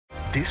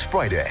This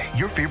Friday,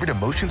 your favorite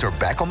emotions are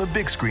back on the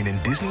big screen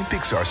in Disney and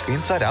Pixar's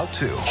Inside Out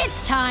 2.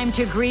 It's time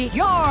to greet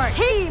your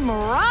Team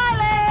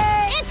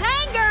Riley. It's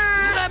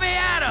anger. Let me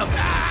at him.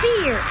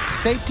 Fear.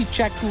 Safety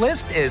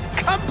checklist is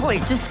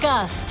complete.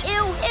 Disgust.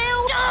 Ew.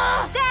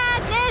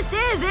 Sadness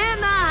is in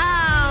the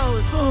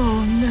house.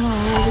 Oh, no.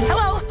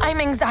 Hello, I'm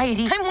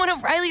anxiety. I'm one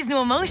of Riley's new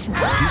emotions.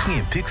 Disney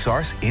and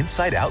Pixar's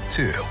Inside Out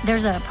 2.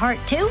 There's a part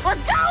 2? We're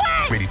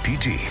going! Rated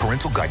PG.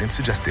 Parental guidance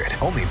suggested.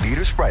 Only in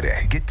theaters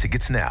Friday. Get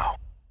tickets now.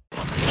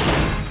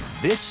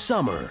 This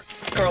summer.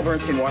 Carl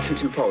Bernstein,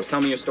 Washington Post.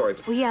 Tell me your story.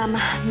 We,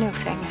 know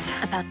things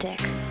about Dick.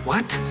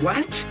 What?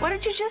 What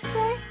did you just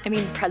say? I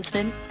mean,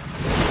 president.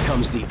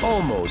 Comes the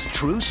almost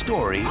true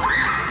story.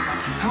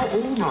 How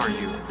old are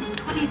you?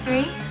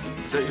 23.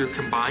 Is that your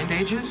combined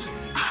ages?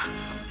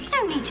 There's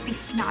no need to be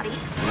snotty.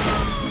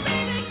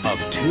 Of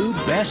two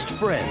best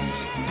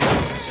friends.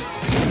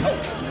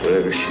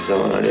 Whatever she's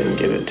on, I didn't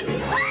give it to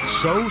her.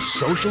 So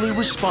socially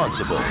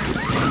responsible.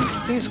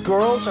 These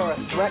girls are a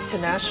threat to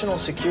national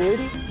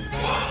security?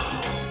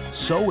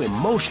 So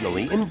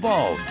emotionally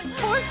involved.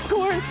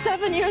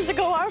 7 years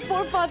ago, our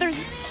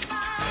forefathers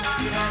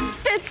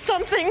did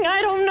something,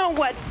 I don't know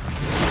what.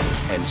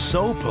 And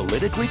so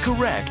politically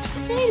correct.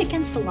 Isn't it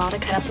against the law to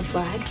cut up the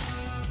flag?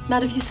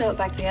 Not if you sew it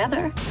back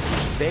together.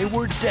 They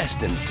were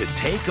destined to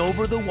take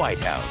over the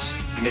White House.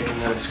 Making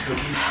those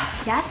cookies?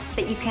 Yes,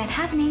 but you can't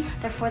have any.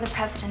 They're for the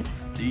president.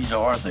 These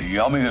are the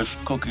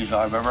yummiest cookies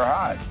I've ever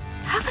had.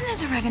 How come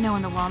there's oregano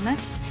in the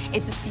walnuts?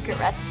 It's a secret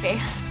recipe.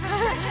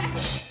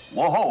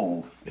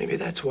 Whoa. Maybe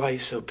that's why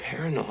he's so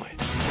paranoid.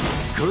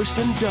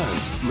 Kirsten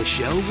Dunst,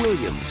 Michelle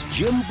Williams,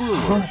 Jim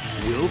Brewer,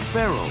 Will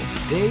Ferrell,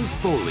 Dave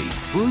Foley,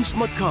 Bruce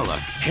McCulloch,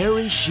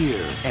 Harry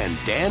Shearer, and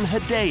Dan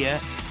Hedaya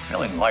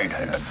Feeling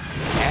lightheaded.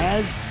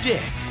 as Dick.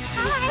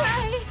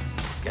 Hi.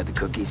 Got the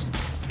cookies?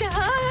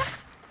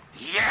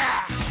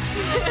 Yeah!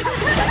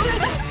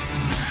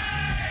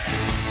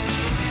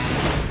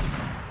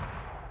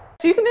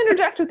 So you can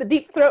interject with the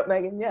deep throat,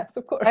 Megan. Yes,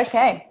 of course.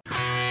 Okay.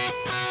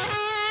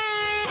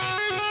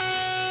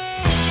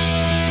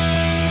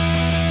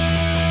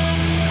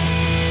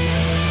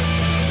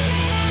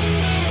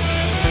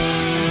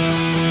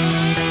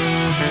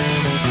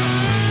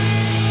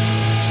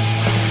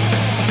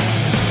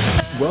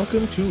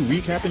 Welcome to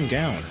Recap and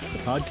Gown, the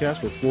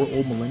podcast where four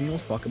old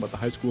millennials talk about the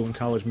high school and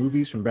college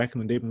movies from back in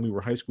the day when we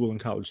were high school and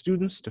college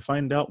students to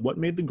find out what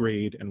made the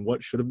grade and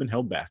what should have been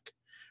held back.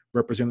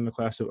 Representing the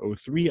class of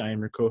 03, I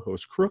am your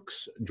co-host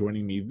Crooks.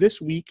 Joining me this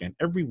week and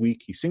every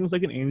week, he sings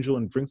like an angel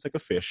and drinks like a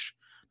fish.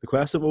 The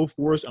class of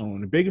 04's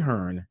own Big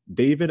Hearn,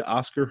 David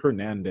Oscar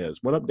Hernandez.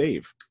 What up,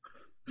 Dave?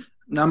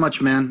 Not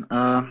much, man.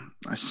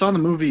 I saw the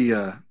movie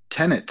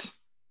Tenet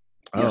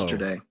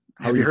yesterday.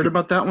 Have you heard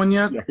about that one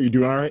yet? Are you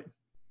doing all right?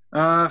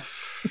 Let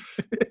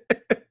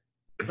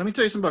me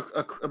tell you something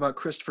about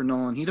Christopher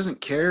Nolan. He doesn't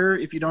care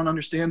if you don't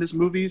understand his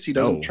movies. He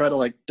doesn't try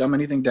to dumb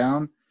anything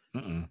down.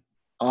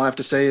 All I have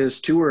to say is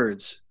two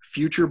words: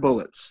 future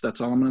bullets. That's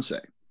all I'm going to say.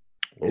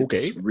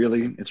 Okay.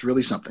 It's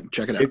really something.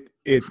 Check it out.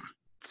 It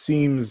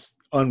seems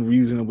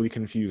unreasonably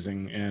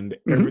confusing, and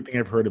everything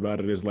I've heard about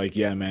it is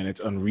yeah, man,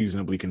 it's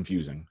unreasonably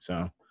confusing.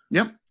 So.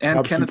 Yep.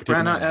 And Kenneth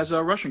Branagh as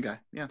a Russian guy.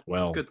 Yeah.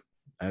 Well, good.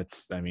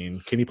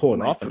 Can he pull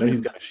it off? I know he's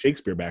got a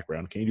Shakespeare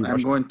background. Can you do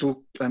Russian?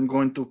 I'm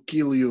going to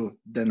kill you,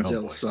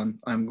 Denzel, son.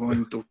 I'm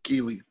going to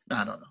kill you.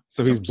 I don't know.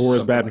 So he's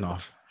Boris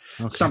Badenov.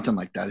 Okay. Something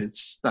like that.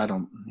 He's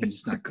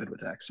not good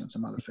with accents.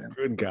 I'm not a fan.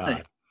 Good God.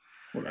 Hey,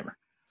 whatever.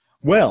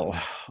 Well,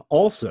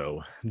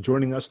 also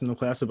joining us in the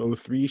class of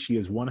 03, she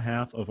is one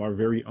half of our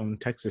very own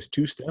Texas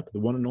two-step, the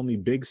one and only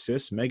big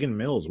sis, Megan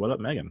Mills. What up,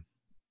 Megan?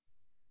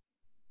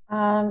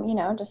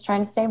 Just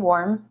trying to stay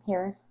warm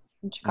here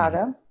in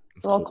Chicago.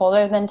 It's a little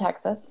colder than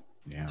Texas.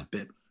 Yeah. It's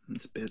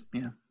a bit,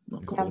 yeah. A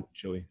little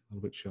chilly.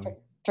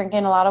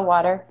 Drinking a lot of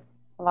water,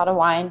 a lot of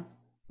wine.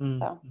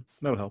 So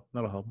That'll help.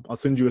 I'll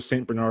send you a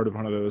St. Bernard of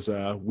one of those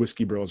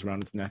whiskey barrels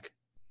around its neck.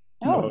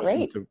 Oh,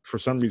 great. To, for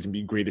some reason,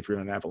 be great if you're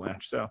in an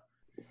avalanche. So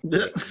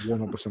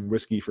warm up with some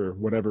whiskey for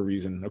whatever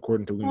reason,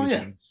 according to Looney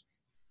Tunes.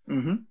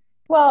 Mm-hmm.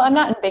 Well, I'm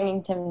not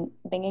in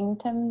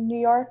Binghamton, New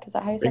York. Is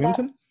that how you say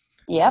Binghamton?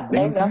 that? Yep,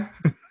 Binghamton? There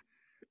you go.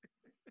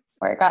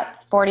 Where it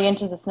got 40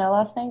 inches of snow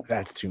last night.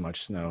 That's too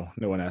much snow.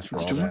 No one asked for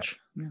all that. That's too much.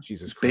 Yeah.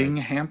 Jesus Christ.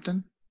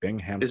 Binghamton?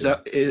 Binghamton. Is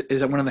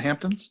that one of the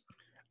Hamptons?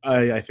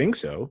 I think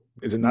so.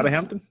 Is it not a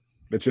Hampton?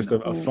 It's just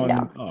a fun.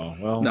 No. Oh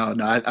well. No.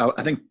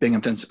 I think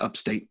Binghamton's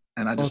upstate,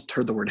 and I just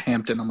heard the word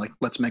Hampton. I'm like,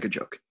 let's make a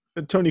joke.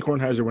 Tony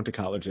Kornheiser went to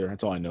college there.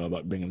 That's all I know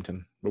about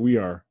Binghamton. But we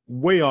are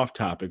way off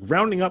topic.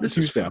 Rounding up the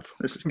two-step.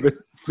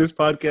 This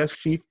podcast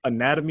chief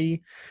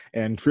anatomy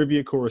and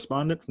trivia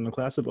correspondent from the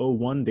class of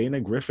 01,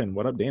 Dana Griffin.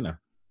 What up, Dana?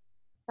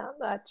 Not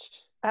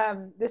much.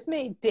 This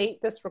may date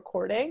this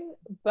recording,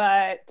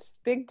 but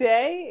big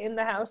day in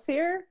the house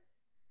here.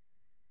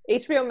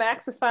 HBO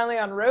Max is finally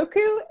on Roku,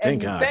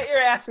 and you bet your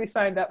ass we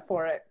signed up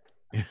for it.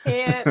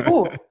 And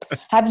Ooh,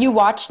 have you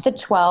watched the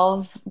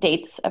 12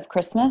 Dates of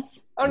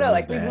Christmas? Oh no,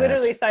 like we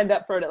literally signed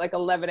up for it at like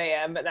 11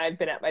 a.m. and I've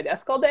been at my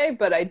desk all day,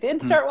 but I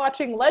did start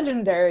watching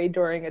Legendary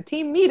during a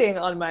team meeting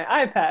on my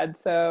iPad,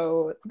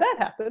 so that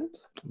happened.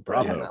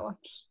 Bravo.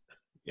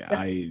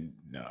 Yeah,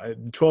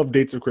 12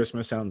 Dates of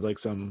Christmas sounds like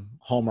some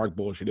Hallmark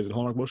bullshit. Is it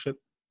Hallmark bullshit?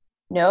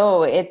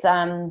 No, it's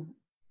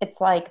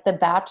like The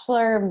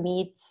Bachelor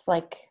meets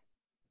like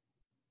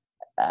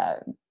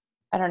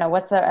I don't know,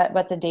 what's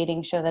a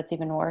dating show that's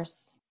even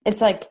worse?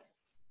 It's like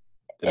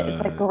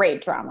it's a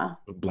great drama.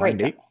 Blind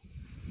Date?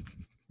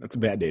 That's a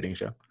bad dating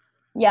show.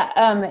 Yeah,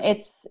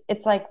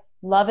 it's like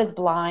Love is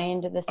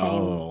Blind, the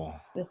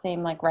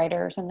same like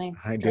writer or something.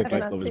 I did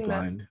like Love is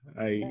Blind.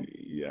 I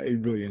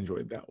really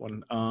enjoyed that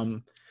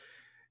one.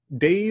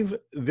 Dave,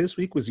 this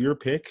week was your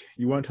pick.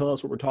 You want to tell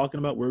us what we're talking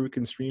about, where we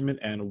can stream it,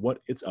 and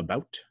what it's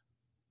about?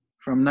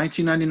 From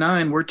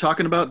 1999, we're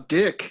talking about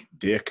Dick.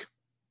 Dick.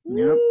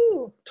 Yep.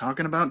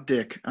 Talking about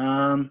Dick.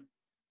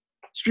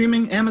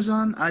 Streaming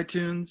Amazon,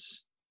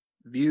 iTunes,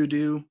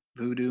 Vudu,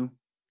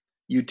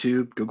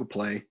 YouTube, Google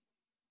Play.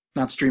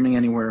 Not streaming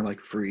anywhere like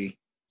free.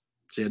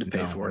 So you had to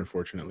pay for it.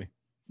 Unfortunately.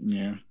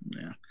 Yeah.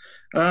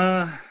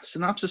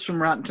 Synopsis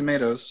from Rotten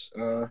Tomatoes.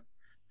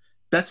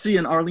 Betsy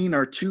and Arlene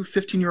are two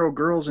 15-year-old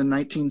girls in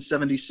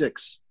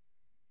 1976.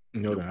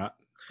 No, they're not.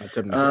 Not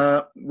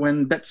 76.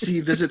 When Betsy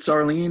visits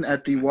Arlene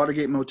at the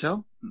Watergate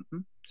Motel.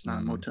 It's not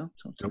a motel.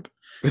 Nope.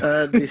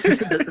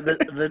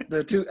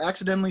 The two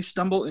accidentally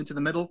stumble into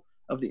the middle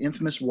of the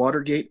infamous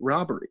Watergate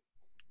robbery.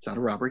 It's not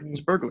a robbery,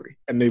 it's a burglary.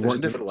 And they weren't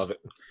in the middle of it.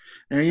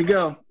 There you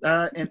go.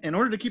 In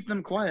order to keep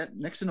them quiet,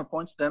 Nixon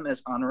appoints them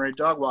as honorary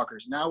dog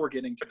walkers. Now we're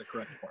getting to the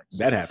correct points.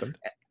 That happened.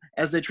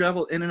 As they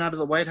travel in and out of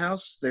the White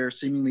House, their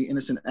seemingly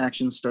innocent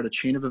actions start a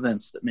chain of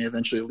events that may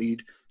eventually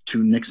lead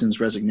to Nixon's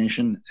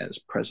resignation as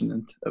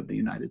President of the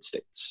United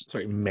States.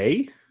 Sorry,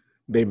 may?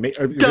 They may.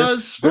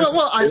 This it's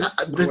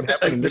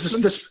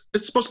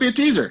supposed to be a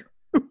teaser.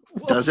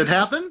 Does it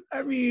happen?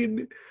 I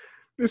mean,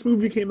 this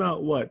movie came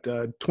out,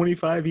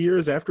 25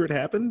 years after it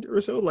happened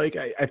or so? Like,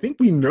 I think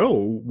we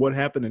know what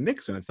happened to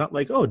Nixon. It's not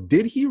like, oh,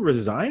 did he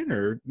resign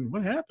or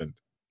what happened?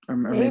 Or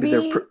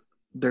maybe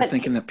they're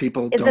thinking that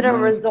people don't know. Is it a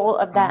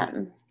result of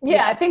them?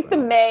 Yeah, I think the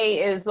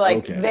may is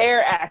like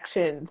their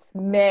actions.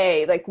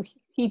 May, like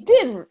he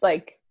did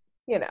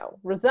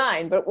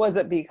resign, but was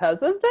it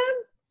because of them?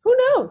 Who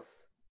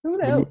knows? The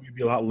movie would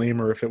be a lot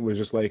lamer if it was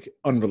just like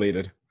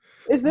unrelated.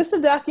 Is this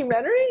a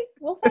documentary?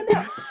 We'll find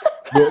out.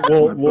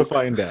 We'll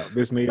find out.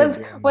 This may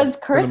was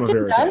Kirsten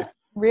Dunst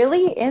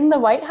really in the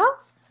White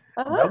House?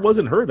 That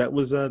wasn't her. That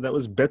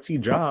was Betsy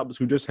Jobs,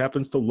 who just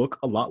happens to look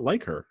a lot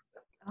like her.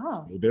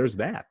 Oh, so there's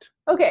that.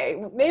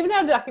 Okay, maybe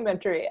not a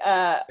documentary.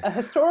 A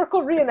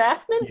historical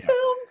reenactment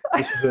film.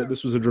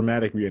 This was a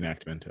dramatic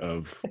reenactment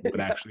of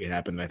what actually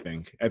happened. I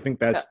think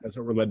that's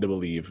what we're led to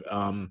believe.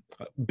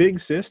 Big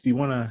Sis, do you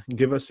want to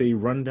give us a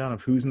rundown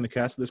of who's in the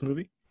cast of this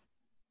movie?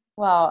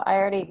 Well, I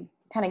already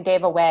kind of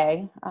gave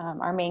away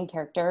our main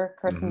character,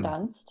 Kirsten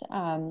Dunst,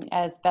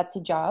 as Betsy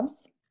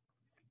Jobs.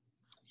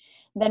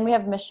 Then we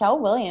have Michelle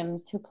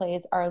Williams, who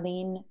plays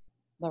Arlene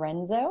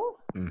Lorenzo.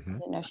 I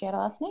didn't know she had a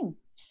last name.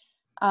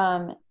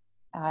 I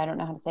don't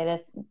know how to say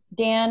this.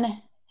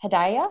 Dan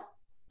Hedaya.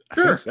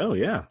 Sure. So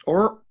yeah.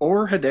 Or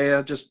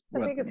Hedaya. I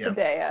think it's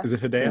Hedaya. Is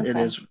it Hedaya? Okay.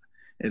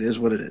 It is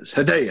what it is.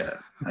 Hedaya.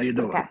 How you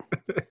doing? Okay.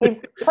 He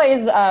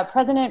plays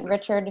President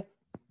Richard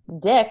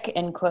Dick,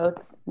 in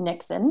quotes,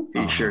 Nixon.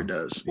 He sure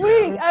does.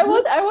 Wait, I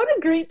want to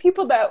greet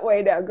people that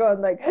way now,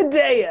 going like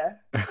Hedaya.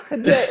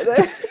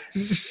 Hedaya.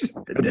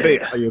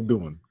 Hedaya. How you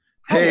doing?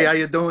 Hey, how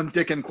you doing?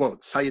 Dick in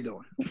quotes. How you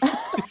doing?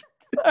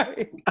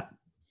 Sorry.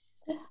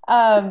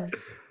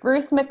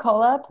 Bruce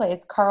McCullough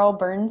plays Carl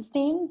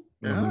Bernstein.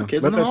 Yeah,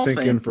 Let that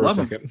sink in for a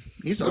second.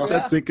 He's awesome. Let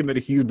that sink in that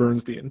he's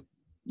Bernstein.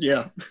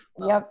 Yeah.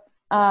 Yep.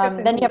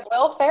 Then you have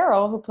Will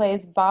Ferrell, who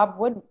plays Bob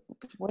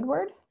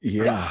Woodward.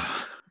 Yeah.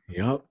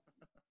 Yep.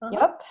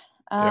 Yep.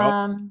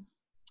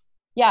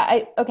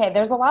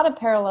 There's a lot of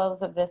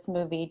parallels of this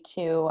movie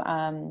to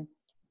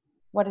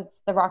what is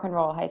the Rock and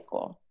Roll High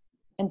School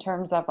in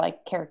terms of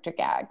like character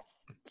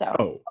gags. So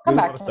we'll come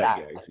back to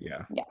that. Gags,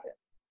 yeah. Yeah.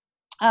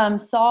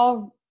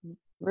 Saul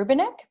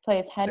Rubinek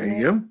plays Henry. There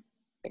you go.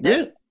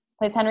 Yeah.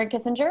 Plays Henry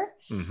Kissinger.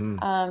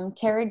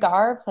 Terry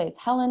Garr plays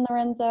Helen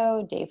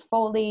Lorenzo. Dave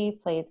Foley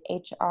plays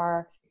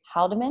H.R.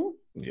 Haldeman.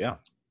 Yeah.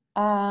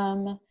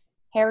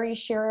 Harry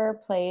Shearer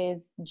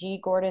plays G.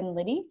 Gordon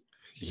Liddy.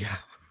 Yeah.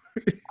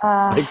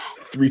 Like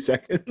 3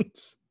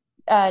 seconds.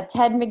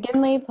 Ted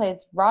McGinley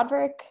plays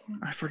Roderick.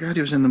 I forgot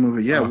he was in the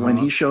movie. Yeah, when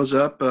he shows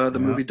up, the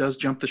movie does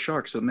jump the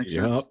shark, so it makes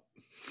sense.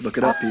 Look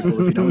it up,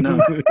 people, if you don't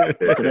know. Look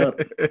it up.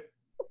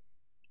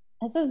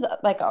 This is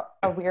like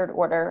a weird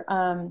order,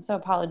 so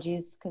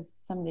apologies, because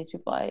some of these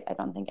people I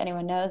don't think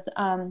anyone knows.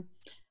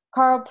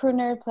 Carl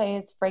Pruner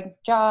plays Frank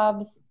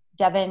Jobs.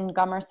 Devin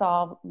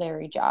Gummersall,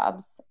 Larry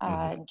Jobs.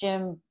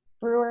 Jim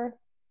Brewer?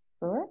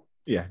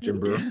 Yeah, Jim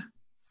Brewer.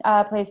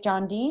 Plays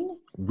John Dean.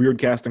 Weird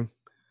casting.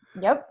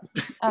 Yep.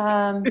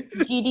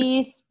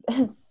 G.D.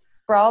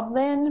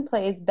 Spradlin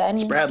plays Ben.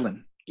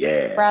 Spradlin.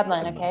 Yeah.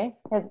 Spradlin, okay.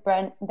 Plays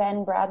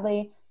Ben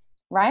Bradley.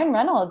 Ryan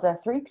Reynolds, a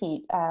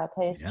three-peat,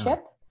 plays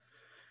Chip.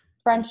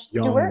 French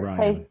Young Stewart Ryan.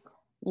 plays,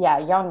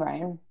 young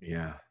Ryan.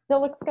 Yeah.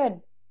 Still looks good.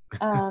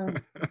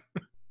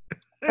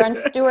 French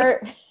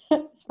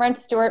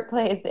Stewart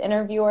plays the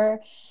interviewer.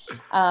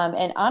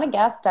 And Anna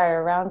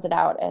Gasteyer rounds it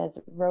out as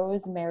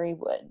Rosemary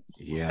Woods.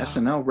 Yeah.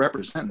 SNL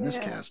representing this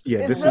cast.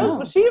 Yeah,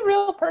 Was she a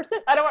real person?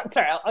 I don't want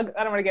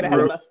to get ahead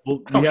of us.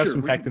 Well, we have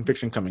some fact and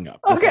fiction coming up.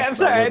 Okay, I'm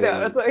sorry. I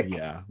know. It's like...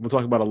 Yeah, we'll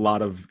talk about a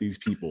lot of these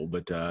people,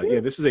 but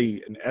this is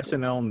an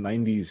SNL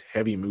 90s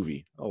heavy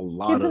movie. A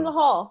lot Kids of in the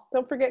Hall.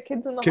 Don't forget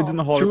Kids in the Hall. Kids in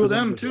the Hall. Two of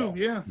them too.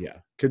 Well. Yeah.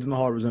 Kids in the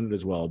Hall represented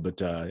as well.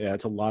 But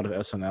it's a lot of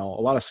SNL,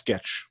 a lot of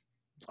sketch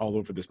all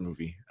over this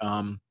movie.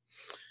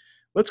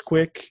 Let's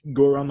quick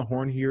go around the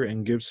horn here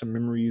and give some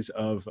memories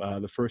of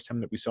the first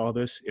time that we saw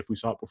this. If we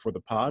saw it before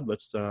the pod,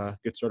 let's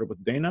get started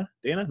with Dana.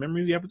 Dana,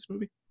 memories you have of this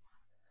movie?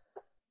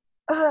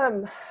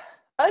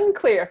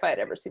 Unclear if I'd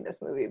ever seen this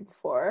movie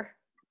before,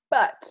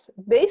 but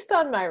based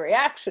on my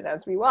reaction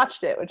as we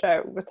watched it, which I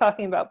was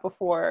talking about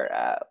before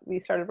we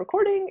started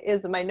recording,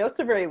 is that my notes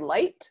are very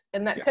light,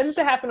 and that tends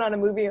to happen on a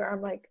movie where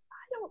I'm like,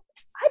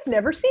 I've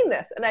never seen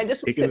this, and I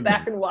just sit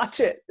back and watch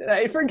it, and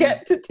I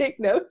forget to take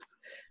notes.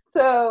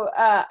 So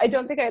I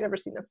don't think I'd ever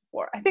seen this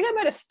before. I think I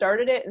might have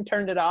started it and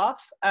turned it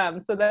off.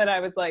 So then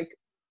I was like,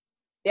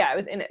 I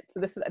was in it.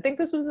 So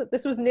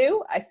this was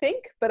new, I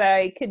think, but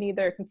I can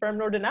neither confirm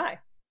nor deny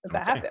that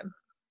that happened.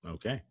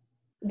 Okay.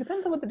 It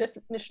depends on what the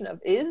definition of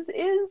is.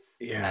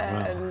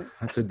 Yeah, well,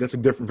 that's a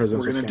different presidential.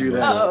 We're going to do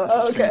scandal. that.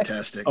 This is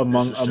fantastic.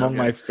 Among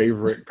my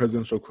favorite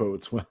presidential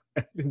quotes. Well,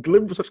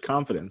 delivered with such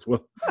confidence.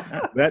 Well,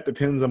 that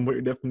depends on what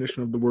your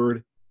definition of the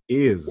word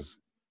is.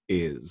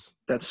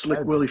 That's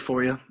Slick Willie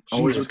for you.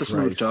 Always with the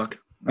smooth talk.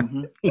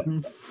 Mm-hmm.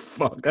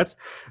 Fuck, that's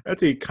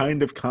a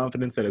kind of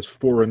confidence that is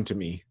foreign to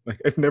me. Like,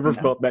 I've never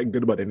felt that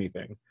good about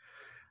anything.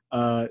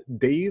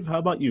 Dave, how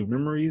about you?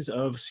 Memories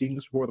of seeing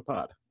this before the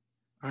pod?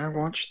 I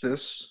watched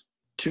this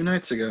 2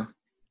 nights ago.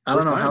 I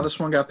don't know how this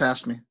one got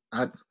past me.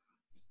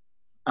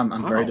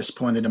 I'm very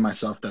disappointed in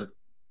myself that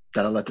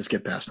I let this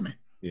get past me.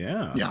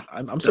 Yeah.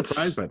 I'm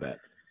surprised by that.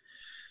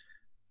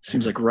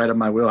 Seems like right up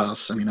my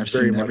wheelhouse. I mean, I've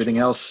seen everything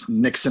else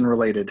Nixon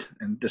related,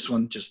 and this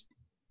one just,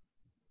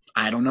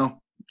 I don't know.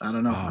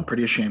 Wow. I'm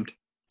pretty ashamed.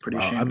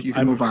 Ashamed. You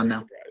can move on now.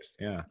 Surprised.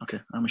 Yeah. Okay.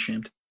 I'm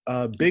ashamed.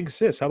 Big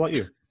Sis, how about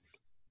you?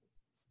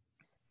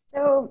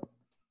 So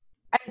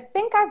I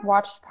think I've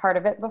watched part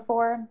of it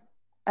before,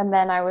 and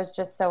then I was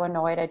just so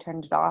annoyed I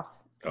turned it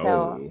off.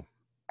 So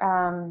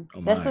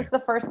this is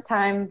the first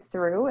time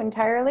through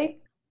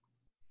entirely.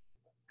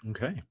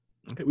 Okay.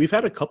 We've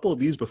had a couple of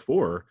these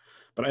before,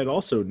 but I'd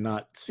also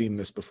not seen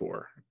this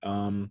before.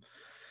 I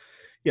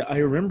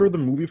remember the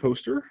movie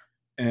poster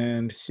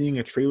and seeing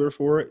a trailer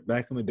for it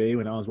back in the day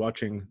when I was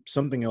watching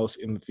something else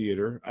in the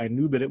theater. I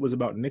knew that it was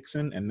about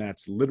Nixon, and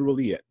that's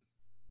literally it.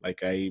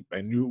 Like, I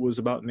knew it was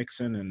about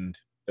Nixon and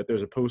that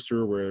there's a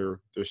poster where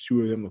there's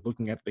 2 of them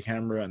looking at the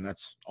camera, and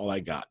that's all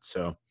I got.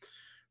 So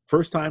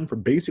first time for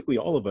basically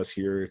all of us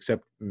here,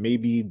 except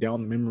maybe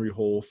down the memory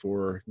hole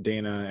for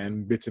Dana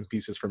and bits and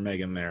pieces for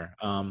Megan there.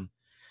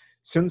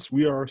 Since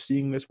we are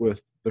seeing this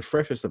with the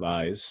freshest of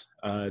eyes,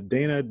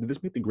 Dana, did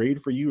this make the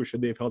grade for you, or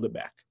should they have held it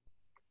back?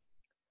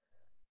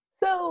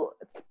 So,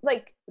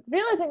 like,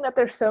 realizing that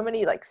there's so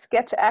many, like,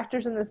 sketch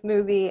actors in this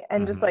movie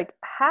and just, like,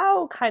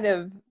 how kind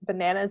of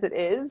bananas it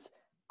is,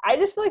 I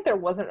just feel like there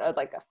wasn't, a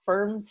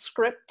firm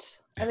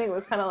script. I think it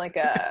was kind of like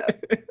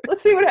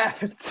let's see what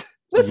happens.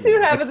 Let's see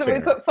what happens when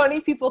we put funny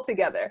people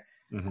together.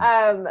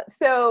 Mm-hmm.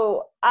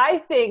 So I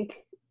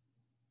think,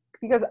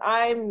 because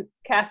I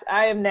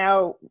am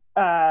now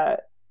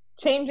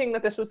changing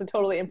that this was a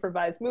totally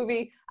improvised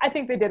movie, I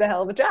think they did a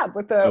hell of a job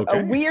with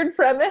a weird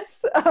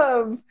premise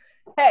of,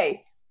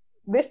 hey,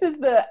 this is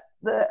the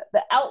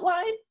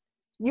outline,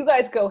 you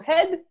guys go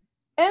ahead.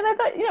 And I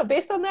thought,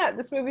 based on that,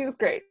 this movie was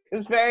great. It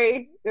was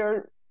there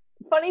were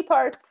funny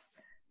parts.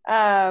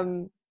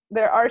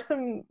 There are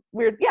some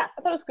weird,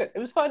 I thought it was good. It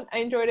was fun. I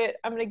enjoyed it.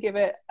 I'm going to give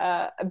it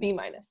a B-.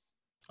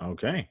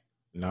 Okay.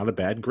 Not a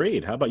bad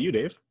grade. How about you,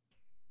 Dave?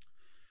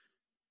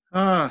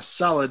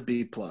 Solid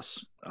B+.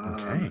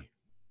 Okay.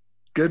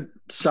 Good,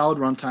 solid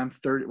runtime.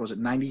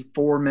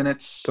 94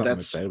 minutes? Something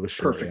That's like that. It was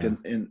short, perfect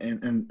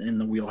in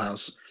the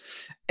wheelhouse.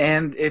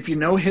 And if you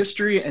know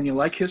history and you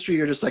like history,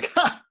 you're just like,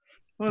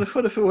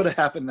 what if it would have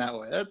happened that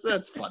way?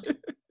 That's funny.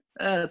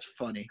 That's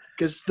funny,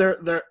 because there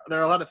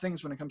are a lot of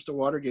things when it comes to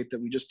Watergate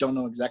that we just don't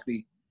know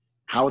exactly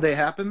how they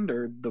happened,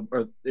 or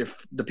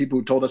if the people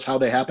who told us how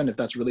they happened, if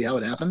that's really how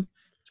it happened.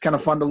 It's kind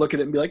of fun to look at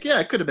it and be like, yeah,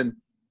 it could have been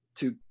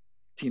 2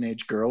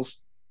 teenage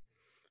girls.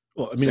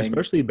 Well, I mean,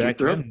 especially back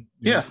then,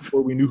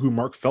 before we knew who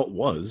Mark Felt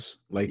was.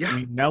 I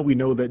mean, now we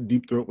know that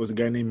Deep Throat was a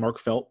guy named Mark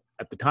Felt.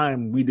 At the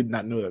time, we did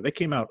not know that. They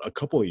came out a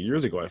couple of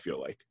years ago, I feel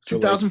like. So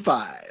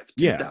 2005.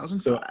 Yeah. 2005.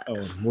 So,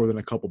 more than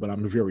a couple, but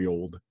I'm very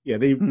old. Yeah,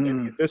 at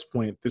this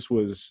point, this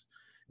was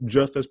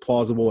just as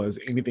plausible as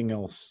anything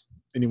else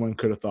anyone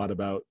could have thought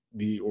about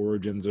the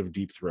origins of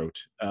Deep Throat.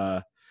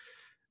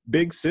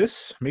 Big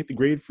Sis, make the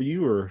grade for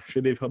you, or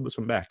should they have held this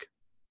one back?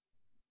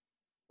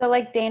 So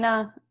like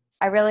Dana,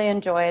 I really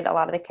enjoyed a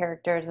lot of the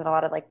characters and a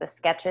lot of like the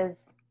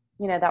sketches,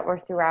 that were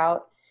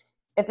throughout.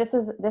 If this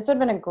would have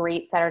been a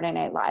great Saturday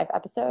Night Live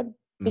episode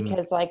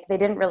because like they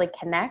didn't really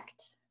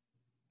connect.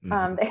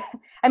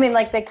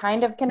 They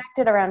kind of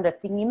connected around a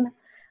theme.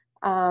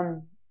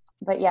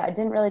 But yeah, it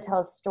didn't really tell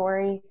a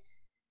story.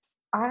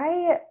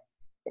 I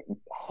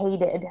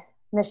hated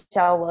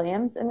Michelle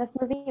Williams in this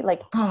movie.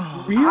 Like,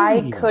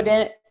 really?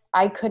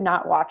 I could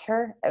not watch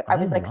her. I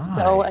was like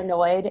so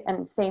annoyed.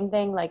 And same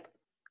thing, like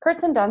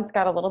Kirsten Dunst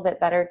got a little bit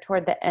better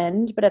toward the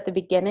end, but at the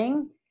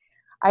beginning,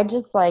 I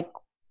just like,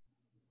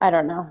 I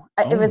don't know.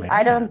 I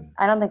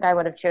don't think I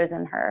would have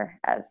chosen her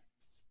as.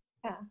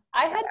 Yeah,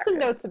 I had some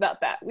notes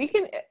about that. We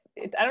can.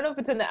 I don't know if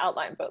it's in the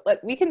outline, but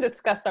we can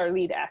discuss our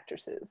lead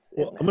actresses.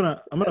 Well, I'm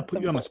gonna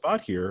put you on the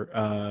spot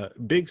here.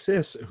 Big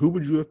Sis, who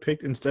would you have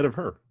picked instead of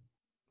her?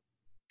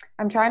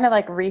 I'm trying to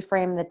like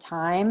reframe the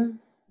time.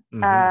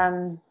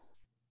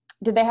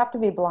 Did they have to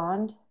be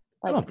blonde?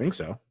 I don't think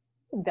so.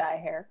 Dye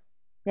hair.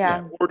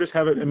 Yeah. Or just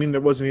have it. I mean, there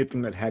wasn't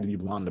anything that had to be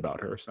blonde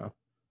about her, so.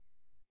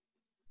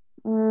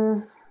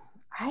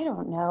 I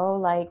don't know.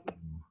 Like,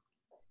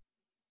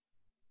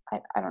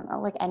 I don't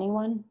know. Like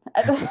anyone.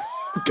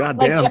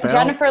 Goddamn, like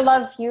Jennifer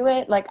Love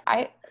Hewitt. Like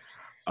I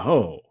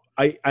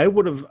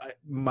would have.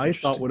 My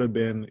thought would have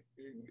been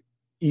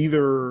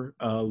either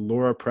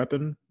Laura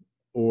Prepon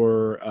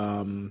or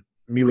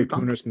Mila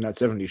Kunis in that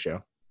 70s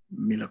show.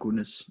 Mila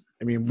Kunis.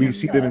 I mean, we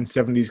see them in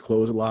 70s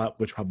clothes a lot,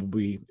 which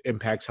probably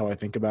impacts how I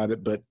think about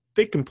it, but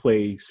they can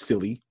play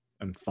silly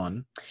and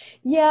fun.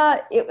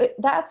 Yeah,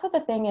 that's what the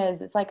thing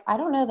is. It's like, I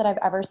don't know that I've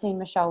ever seen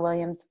Michelle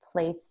Williams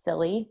play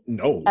silly.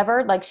 No.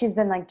 Ever. Like, she's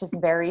been, like, just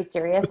very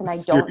serious, and I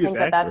don't think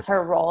that that's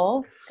her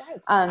role.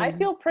 Guys, I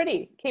Feel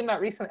Pretty came out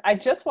recently. I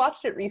just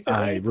watched it recently.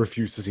 I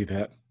refuse to see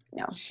that.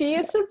 No. She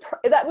is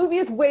that movie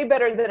is way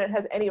better than it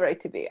has any right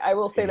to be. I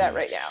will say that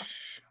right now.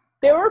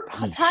 There were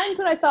times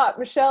when I thought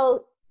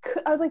Michelle,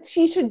 I was like,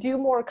 she should do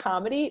more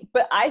comedy,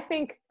 but I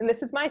think, and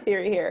this is my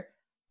theory here,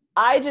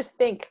 I just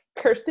think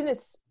Kirsten, I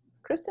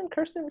think.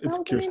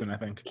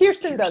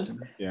 Kirsten Dunst.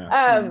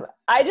 Yeah.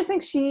 I just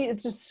think she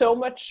is just so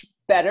much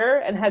better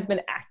and has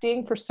been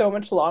acting for so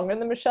much longer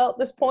than Michelle at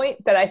this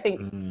point that I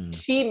think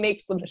she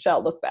makes the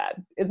Michelle look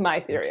bad, is my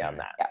theory on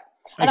that. Yeah.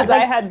 Because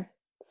I had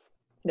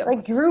notes.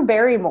 Like Drew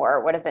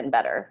Barrymore would have been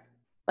better.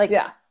 Like,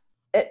 yeah.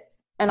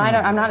 And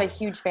I'm not a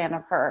huge fan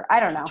of her. I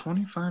don't know.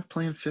 25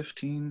 playing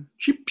 15.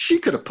 She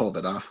could have pulled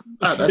it off.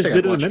 I think I did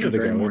it a watched minute Drew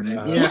ago. Barrymore.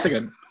 Yeah, I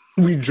think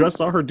we just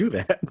saw her do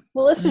that.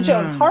 Melissa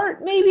Joan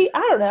Hart, maybe. I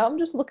don't know. I'm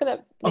just looking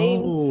at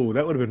names. Oh,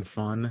 that would have been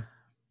fun.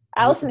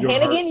 Allison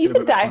Hannigan, you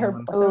could dye her.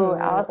 Oh,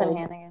 Allison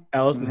Hannigan.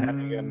 Allison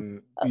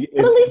Hannigan.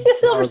 Put Alicia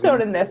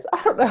Silverstone in this.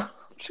 I don't know.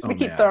 We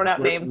keep throwing out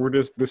names.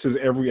 This is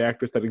every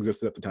actress that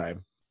existed at the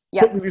time.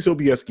 Yeah. Put Lily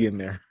Sobieski in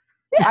there.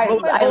 Yeah,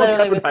 I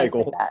literally was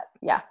thinking that.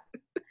 Yeah.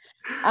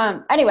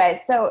 Anyway,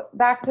 so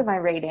back to my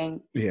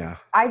rating. Yeah.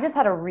 I just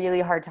had a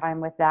really hard time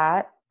with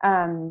that.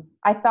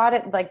 I thought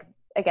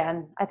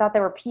I thought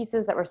there were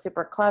pieces that were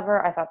super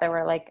clever. I thought there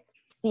were like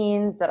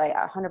scenes that I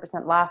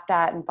 100% laughed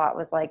at and thought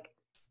was like,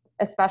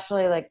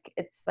 especially like,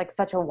 it's like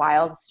such a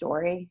wild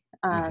story.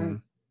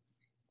 So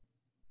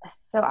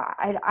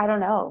I don't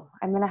know.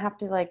 I'm going to have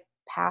to like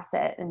pass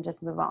it and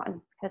just move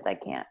on because I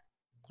can't.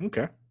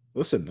 Okay.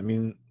 Listen, I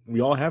mean,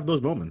 we all have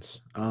those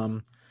moments.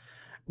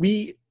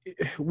 We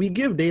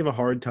give Dave a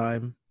hard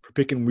time for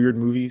picking weird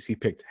movies. He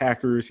picked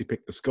Hackers. He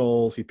picked The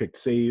Skulls. He picked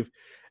Save.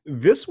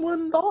 This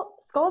one,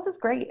 Skulls is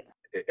great.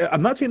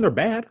 I'm not saying they're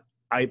bad.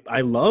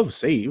 I love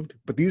Saved,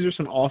 but these are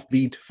some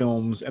offbeat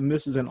films, and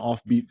this is an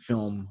offbeat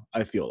film,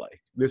 I feel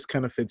like. This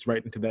kind of fits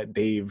right into that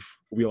Dave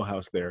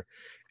wheelhouse there.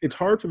 It's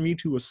hard for me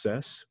to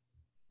assess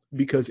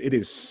because it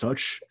is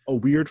such a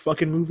weird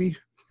fucking movie.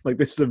 Like,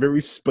 this is a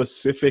very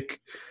specific,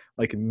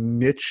 like,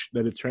 niche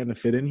that it's trying to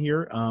fit in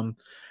here.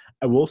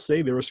 I will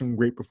say there were some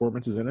great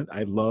performances in it.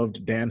 I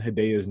loved Dan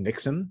Hedaya's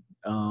Nixon.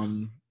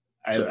 I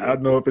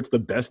don't know if it's the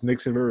best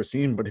Nixon I've ever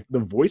seen, but the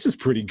voice is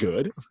pretty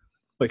good.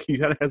 Like, he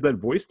kind of has that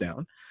voice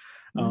down.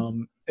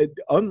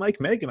 Unlike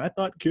Megan, I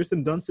thought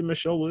Kirsten Dunst and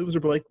Michelle Williams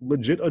were like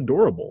legit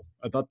adorable.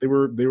 I thought they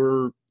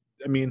were,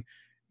 I mean,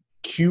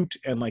 cute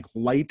and like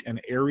light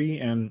and airy,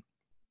 and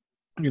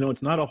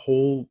it's not a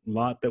whole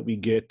lot that we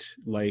get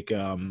like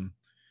a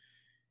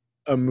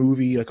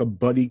movie like a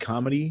buddy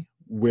comedy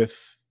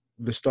with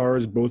the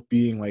stars both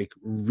being like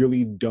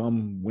really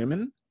dumb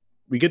women.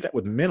 We get that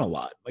with men a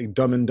lot, like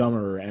Dumb and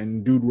Dumber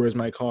and Dude, Where's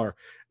My Car?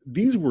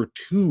 These were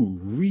two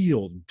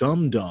real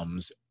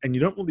dum-dums, and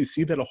you don't really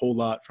see that a whole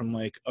lot from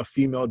like a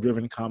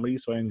female-driven comedy,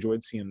 so I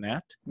enjoyed seeing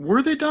that.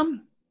 Were they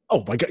dumb?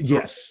 Oh my God,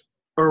 yes.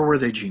 Or were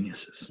they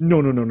geniuses?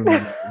 No,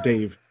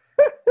 Dave.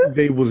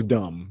 They was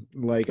dumb.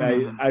 Like,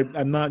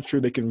 I'm not sure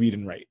they can read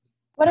and write.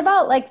 What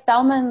about like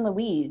Thelma and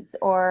Louise,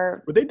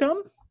 or... Were they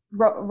dumb?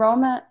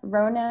 Rona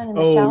and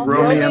Michelle?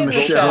 Rona and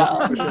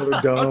Michelle. Michelle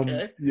are dumb.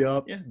 Okay.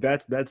 Yep. Yeah.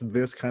 That's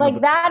this kind of...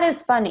 Like, that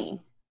is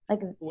funny.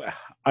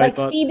 Like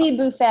Phoebe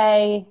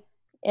Buffay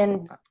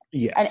in...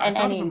 Yes. I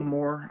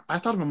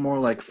thought of them more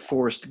like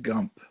Forrest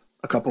Gump.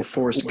 a couple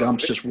Forrest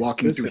Gumps just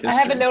walking through history. I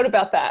have a note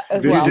about that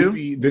as this well.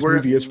 Movie is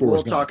Forrest Gump.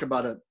 We'll talk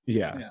about it.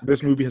 Yeah.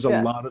 This movie has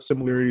a lot of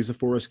similarities to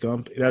Forrest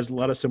Gump. It has a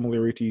lot of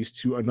similarities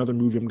to another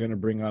movie I'm going to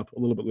bring up a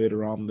little bit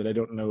later on that I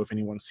don't know if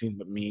anyone's seen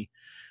but me.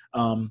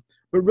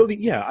 But really,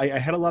 yeah, I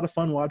had a lot of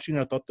fun watching.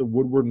 I thought the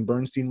Woodward and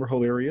Bernstein were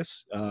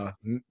hilarious.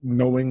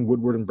 Knowing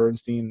Woodward and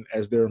Bernstein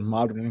as their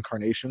modern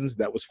incarnations,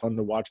 that was fun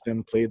to watch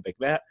them played like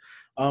that.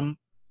 I'm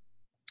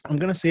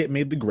going to say it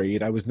made the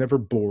grade. I was never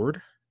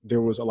bored.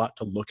 There was a lot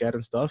to look at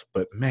and stuff,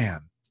 but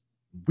man,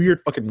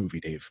 weird fucking movie,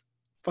 Dave.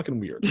 Fucking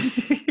weird.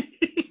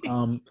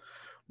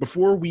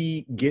 Before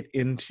we get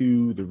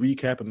into the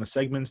recap and the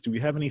segments, do we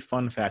have any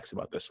fun facts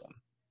about this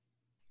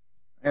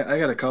one? I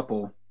got a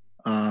couple.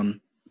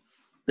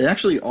 They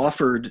actually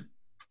offered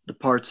the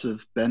parts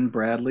of Ben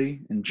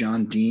Bradley and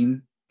John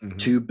Dean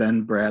to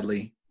Ben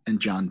Bradley and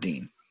John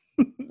Dean.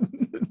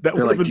 That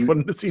would have been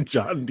fun to see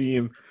John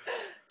Dean.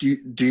 Do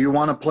you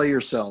want to play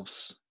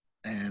yourselves?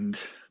 And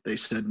they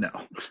said no.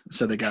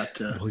 So they got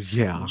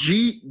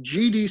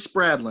G.D.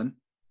 Spradlin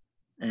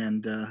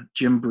and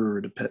Jim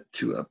Brewer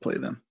to play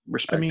them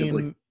respectively. I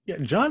mean, yeah,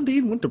 John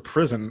Dean went to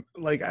prison.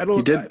 Like I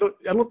don't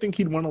think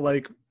he'd want to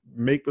like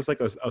make this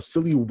like a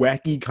silly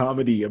wacky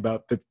comedy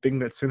about the thing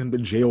that sent him to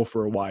jail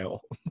for a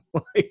while.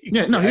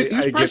 He's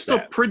probably still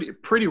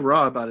pretty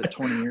raw about it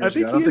 20 years ago. I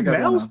think he is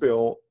now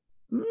still.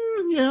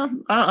 Yeah,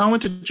 I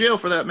went to jail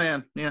for that,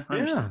 man. Yeah,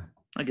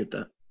 I get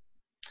that.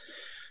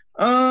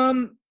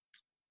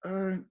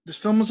 This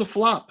film was a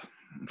flop,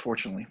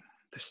 unfortunately.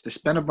 They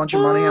spent a bunch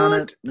of money on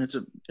it.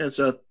 It's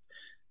a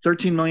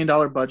 $13 million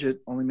budget,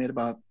 only made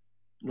about a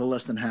little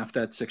less than half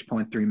that,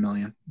 $6.3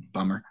 million.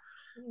 Bummer.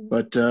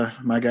 But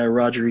my guy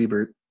Roger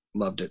Ebert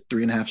loved it.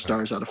 3.5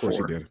 stars out of 4.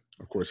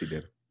 Of course he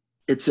did.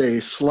 It's a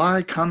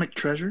sly comic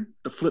treasure,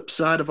 the flip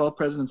side of All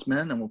President's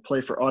Men, and will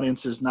play for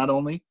audiences not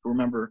only who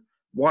remember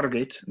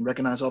Watergate and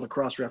recognize all the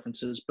cross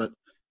references, but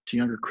to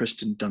younger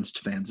Kristen Dunst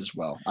fans as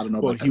well. I don't know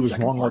about that. Well, he was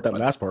wrong about that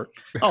last part.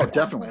 Oh,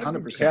 definitely,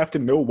 100%. You have to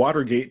know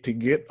Watergate to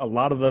get a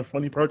lot of the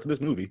funny parts of this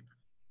movie.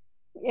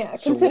 Yeah,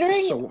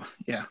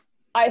 yeah.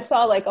 I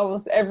saw like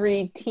almost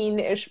every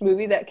teen-ish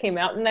movie that came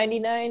out in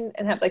 '99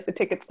 and have like the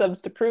ticket stubs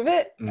to prove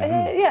it.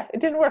 Yeah,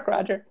 it didn't work,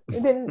 Roger.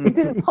 It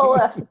didn't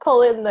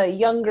pull in the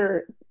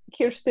younger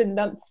Kirsten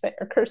Dunst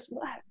or Kirsten.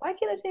 Why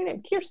can't I say her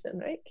name? Kirsten,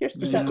 right?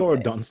 Kirsten. Just call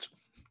her Dunst.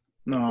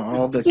 No,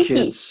 all the Kiki.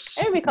 kids.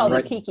 Everybody calls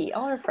her Kiki.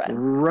 All her friends.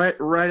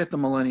 Right at the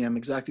millennium,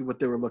 exactly what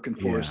they were looking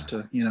for is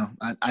to,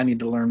 I need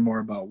to learn more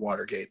about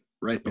Watergate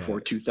right before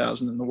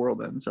 2000 and the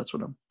world ends. That's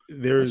what I'm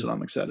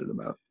excited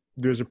about.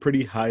 There's a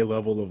pretty high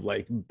level of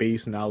like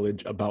base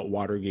knowledge about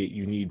Watergate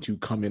you need to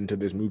come into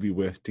this movie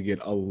with to get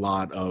a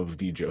lot of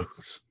the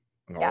jokes.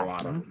 A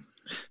lot of them.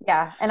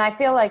 Yeah, and I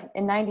feel like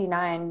in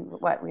 '99,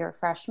 we were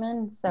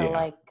freshmen, so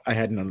like I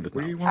had none of this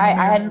knowledge. I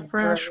had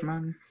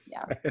freshman.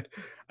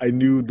 I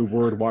knew the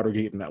word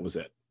Watergate and that was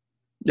it.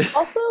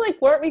 Also,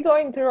 like, weren't we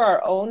going through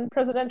our own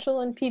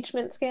presidential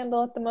impeachment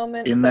scandal at the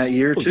moment? In that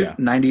year, too.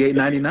 98,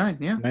 99,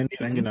 yeah.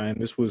 98, 99.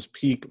 This was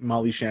peak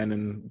Molly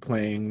Shannon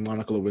playing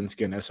Monica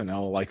Lewinsky on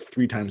SNL like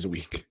 3 times a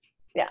week.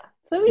 Yeah.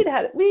 So we'd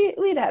had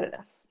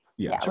enough.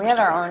 Yeah, we had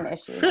our own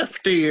issues.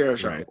 50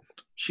 years old.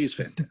 She's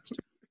fantastic.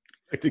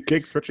 It's a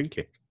kick, stretching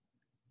kick.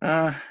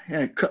 A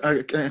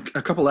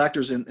couple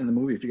actors in the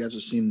movie, if you guys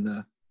have seen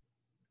the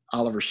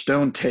Oliver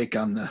Stone take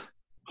on the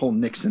whole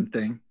Nixon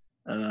thing.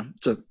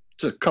 It's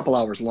a couple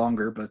hours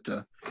longer, but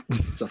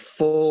it's a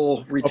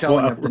full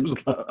retelling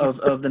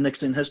of the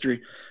Nixon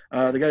history.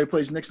 The guy who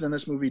plays Nixon in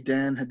this movie,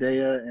 Dan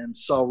Hedaya, and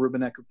Saul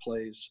Rubinek, who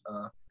plays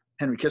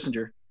Henry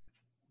Kissinger,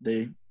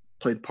 they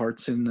played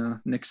parts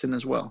in Nixon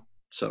as well.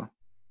 So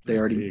they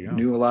already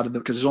knew a lot of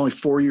them, because it's only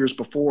 4 years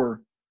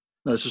before.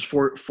 No, this was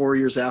four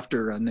years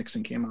after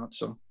Nixon came out.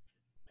 So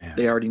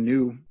they already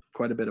knew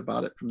quite a bit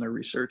about it from their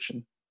research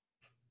and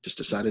just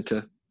decided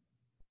to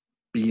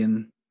be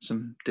in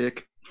some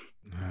dick.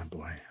 Oh,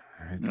 boy.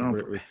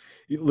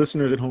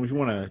 Listeners at home, if you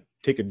want to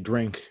take a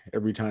drink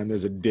every time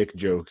there's a dick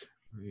joke,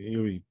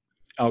 you'll be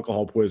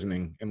alcohol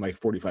poisoning in like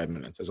 45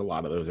 minutes. There's a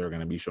lot of those that are going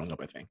to be showing up,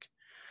 I think.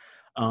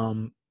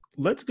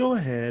 Let's go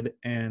ahead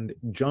and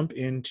jump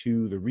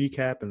into the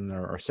recap and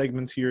our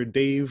segments here.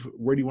 Dave,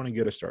 where do you want to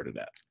get us started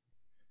at?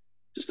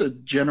 Just a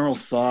general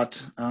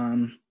thought.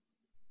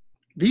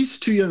 These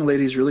two young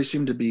ladies really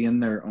seem to be in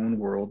their own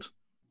world.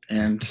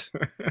 And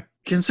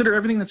consider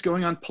everything that's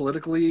going on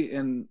politically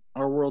in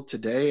our world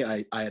today.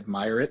 I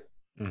admire it.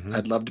 Mm-hmm.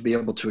 I'd love to be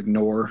able to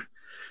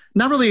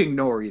not really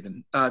ignore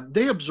even.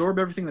 They absorb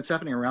everything that's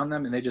happening around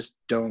them, and they just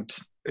don't.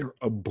 They're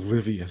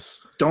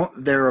oblivious.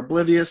 They're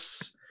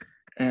oblivious.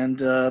 And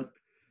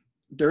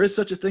there is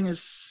such a thing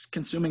as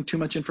consuming too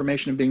much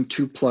information and being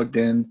too plugged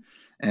in.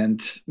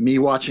 And me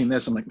watching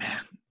this, I'm like,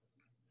 man,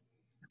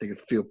 I think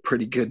it'd feel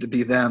pretty good to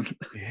be them.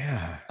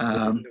 Yeah.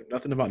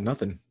 Nothing about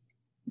nothing.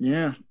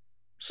 Yeah.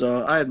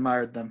 So I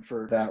admired them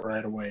for that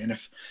right away. And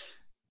if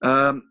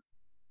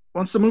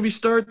once the movie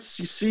starts,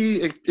 you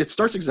see it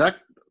starts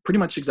pretty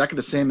much exactly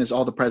the same as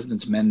All the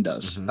President's Men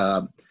does.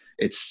 Mm-hmm.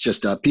 It's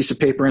just a piece of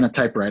paper and a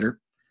typewriter.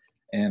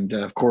 And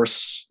of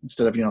course,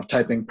 instead of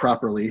typing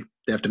properly,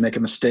 they have to make a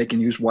mistake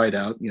and use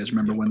whiteout. You guys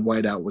remember when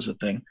whiteout was a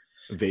thing?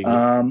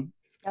 Vaguely.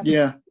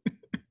 Yeah.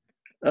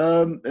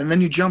 And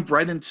then you jump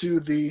right into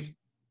the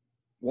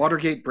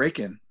Watergate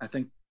break-in. I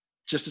think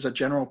just as a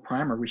general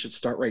primer, we should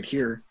start right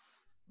here.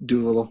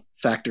 Do a little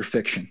fact or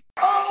fiction.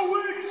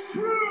 Oh, it's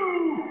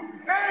true!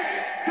 It's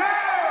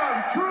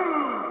damn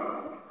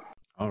true!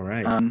 All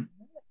right.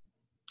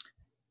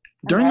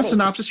 During the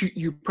synopsis,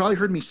 you probably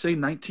heard me say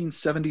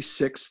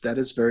 1976. That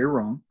is very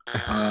wrong.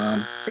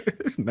 The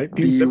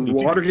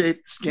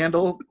Watergate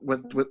scandal,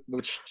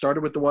 which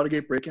started with the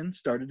Watergate break-in,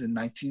 started in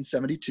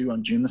 1972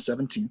 on June the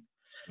 17th.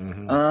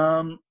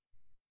 Mm-hmm.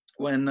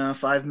 When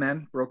 5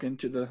 men broke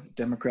into the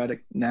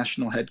Democratic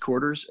National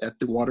Headquarters at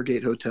the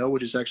Watergate Hotel,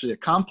 which is actually a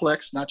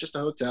complex, not just a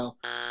hotel.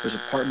 There's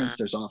apartments,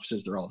 there's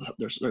offices,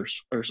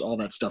 there's all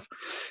that stuff.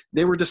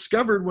 They were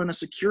discovered when a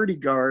security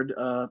guard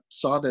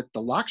saw that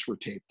the locks were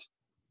taped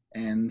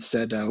and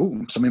said,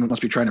 "Oh, somebody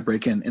must be trying to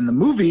break in." In the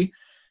movie,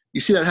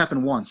 you see that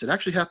happen once. It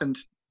actually happened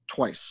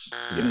twice.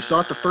 When he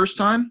saw it the first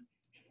time,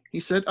 he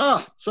said,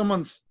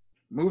 someone's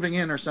moving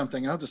in or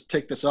something. I'll just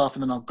take this off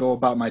and then I'll go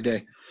about my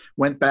day.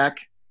 Went back,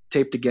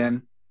 taped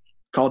again,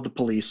 called the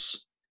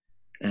police,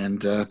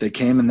 and they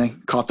came and they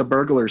caught the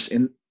burglars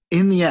in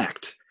the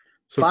act.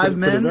 So for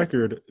the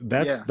record,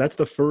 that's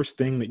the first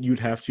thing that you'd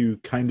have to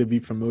kind of be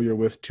familiar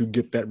with to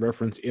get that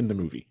reference in the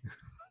movie.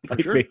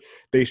 Like sure.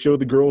 They show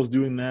the girls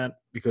doing that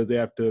because they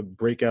have to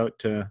break out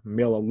to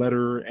mail a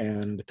letter,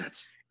 and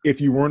if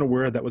you weren't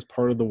aware that was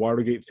part of the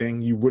Watergate thing,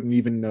 you wouldn't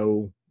even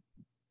know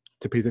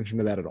to pay attention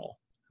to that at all.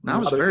 I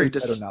was very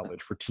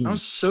knowledge for teens. I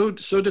was so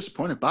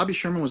disappointed. Bobby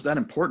Sherman was that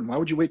important. Why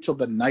would you wait till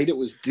the night it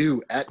was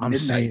due at midnight?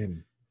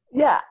 Saying.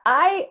 Yeah,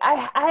 I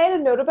had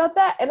a note about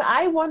that, and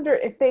I wonder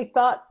if they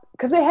thought,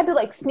 because they had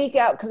to sneak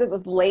out because it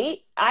was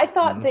late. I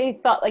thought they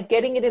thought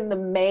getting it in the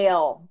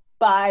mail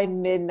by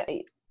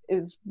midnight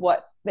is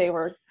what they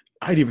were.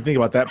 I didn't even think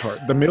about that part.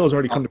 The mail's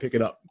already come to pick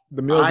it up.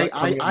 The mail's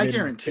I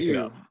guarantee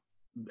you.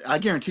 I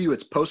guarantee you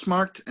it's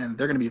postmarked, and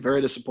they're going to be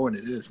very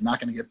disappointed. It is not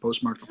going to get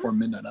postmarked before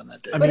midnight on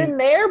that day. But in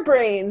their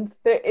brains,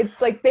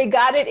 it's like they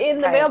got it in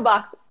the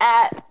mailbox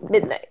at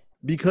midnight.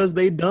 Because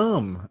they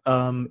dumb.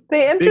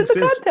 They entered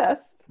the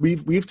contest.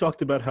 We've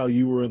talked about how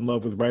you were in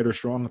love with Ryder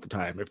Strong at the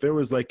time. If there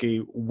was a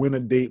win a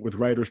date with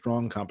Ryder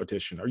Strong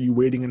competition, are you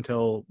waiting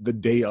until the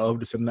day of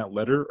to send that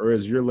letter, or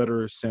is your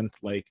letter sent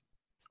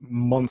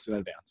months in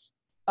advance?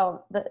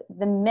 Oh,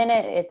 the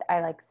minute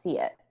I see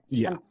it,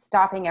 I'm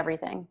stopping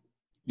everything.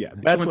 Yeah,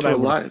 that's what I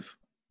live.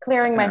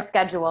 Clearing my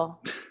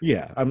schedule.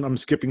 Yeah, I'm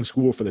skipping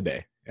school for the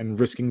day and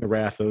risking the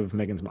wrath of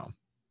Megan's mom.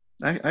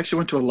 I actually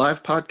went to a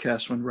live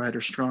podcast when Ryder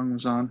Strong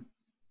was on.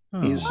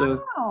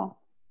 Oh.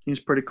 He's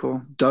pretty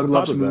cool. Doug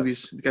loves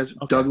movies. You guys,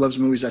 okay. Doug loves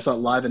movies. I saw it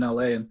live in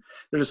LA, and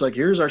they're just like,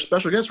 "Here's our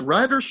special guest,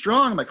 Ryder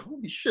Strong." I'm like,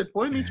 "Holy shit,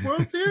 Boy Meets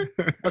World's here!"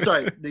 Oh,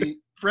 sorry, the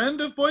friend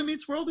of Boy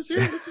Meets World is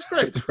here. This is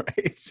great.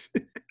 That's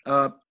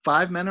right.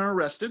 5 men are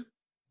arrested.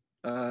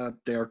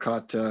 They are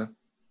caught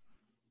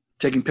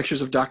taking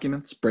pictures of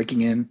documents,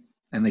 breaking in,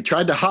 and they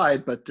tried to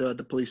hide, but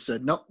the police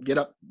said, "Nope, get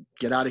up,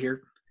 get out of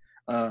here."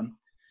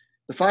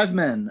 The 5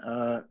 men: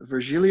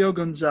 Virgilio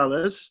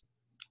Gonzalez,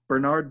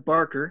 Bernard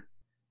Barker,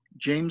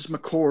 James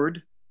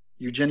McCord,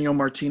 Eugenio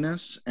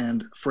Martinez,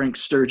 and Frank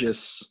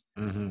Sturgis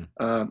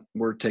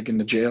were taken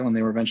to jail, and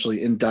they were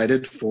eventually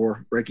indicted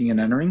for breaking and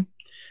entering.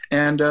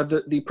 And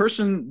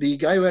the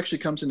guy who actually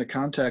comes into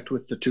contact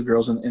with the 2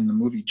 girls in the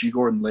movie, G.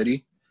 Gordon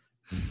Liddy,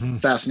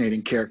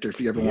 fascinating character if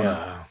you ever want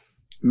to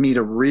meet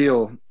a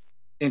real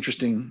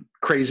interesting,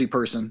 crazy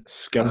person.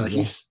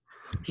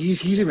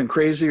 He's even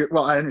crazier.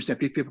 Well, I understand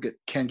people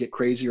can get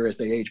crazier as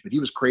they age, but he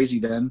was crazy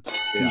then.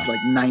 Yeah. He's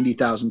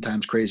 90,000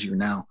 times crazier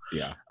now.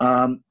 Yeah.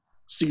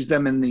 Sees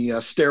them in the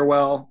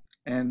stairwell,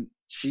 and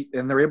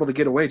they're able to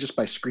get away just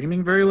by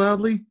screaming very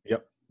loudly.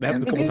 Yep.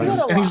 And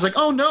he's like,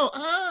 "Oh no!"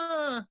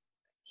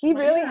 He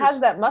really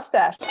has that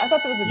mustache. I thought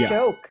that was a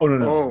joke. Oh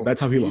no!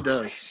 That's how he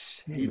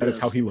looks. That is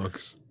how he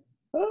looks.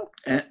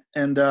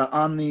 And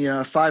on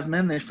the 5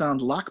 men, they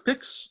found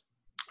lockpicks,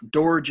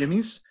 door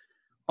jimmies,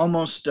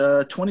 almost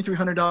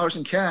 $2,300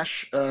 in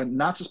cash.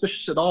 Not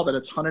suspicious at all that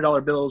it's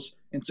 $100 bills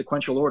in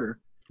sequential order.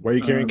 Why are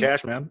you carrying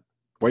cash, man?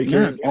 Why are you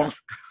carrying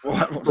cash? For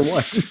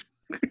what?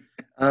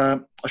 A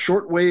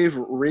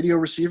shortwave radio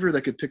receiver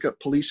that could pick up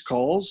police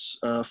calls,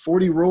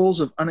 40 rolls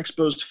of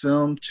unexposed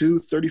film,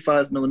 2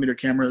 35mm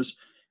cameras,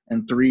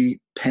 and 3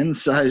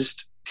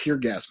 pen-sized tear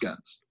gas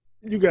guns.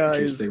 You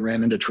guys, they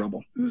ran into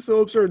trouble. This is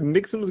so absurd.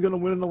 Nixon was going to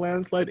win in a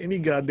landslide any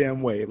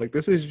goddamn way.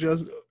 This is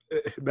just,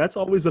 that's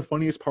always the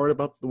funniest part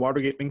about the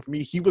Watergate thing for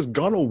me. He was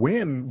going to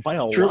win by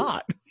a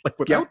lot,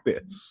 without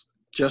this.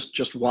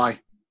 Just why?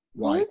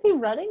 Who was he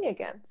running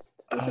against?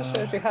 It just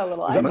shows you how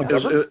little I know. It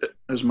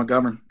was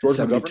McGovern. George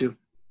 72. McGovern?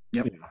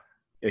 Yep.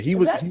 Yeah, he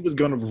was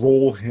going to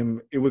roll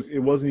him. It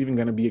wasn't even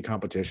going to be a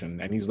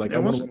competition, and he's like, I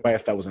want to win by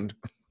 1,000.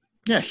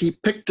 Yeah, he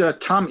picked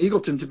Tom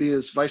Eagleton to be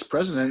his vice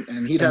president,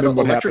 and he'd have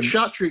electric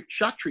shock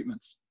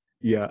treatments.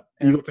 Yeah,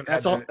 Eagleton.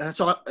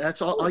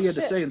 That's all you had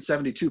to say in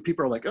 72.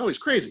 People are like, "Oh, he's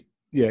crazy."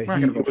 Yeah,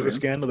 it was a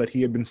scandal that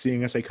he had been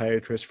seeing a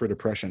psychiatrist for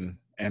depression,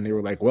 and they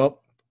were like,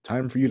 well,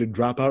 time for you to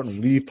drop out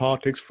and leave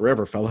politics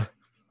forever, fella.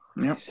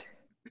 Yep.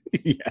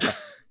 Yeah.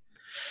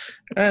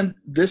 And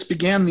this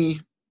began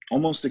the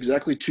almost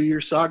exactly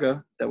 2-year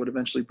saga that would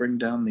eventually bring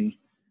down the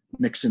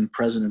Nixon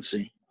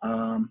presidency.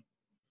 Let's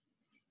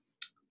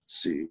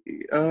see.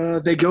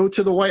 They go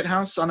to the White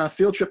House on a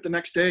field trip the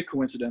next day,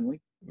 coincidentally,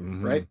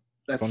 right?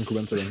 That's fun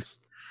coincidence.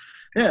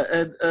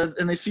 Yeah,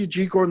 and they see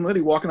G. Gordon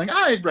Liddy walking like,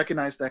 I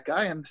recognize that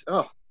guy, and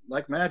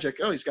like magic,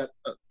 he's got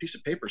a piece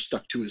of paper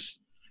stuck to his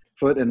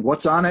foot, and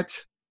what's on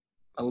it?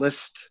 A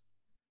list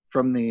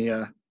from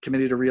the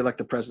Committee to Re-elect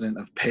the President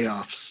of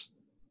payoffs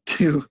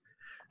to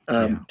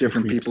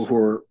different people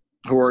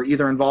who are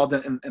either involved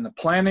in the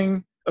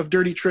planning of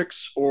dirty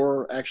tricks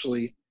or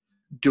actually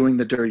doing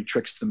the dirty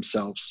tricks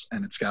themselves,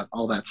 and it's got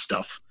all that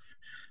stuff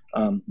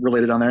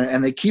related on there,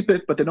 and they keep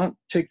it, but they don't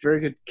take very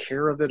good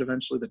care of it.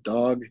 Eventually, the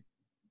dog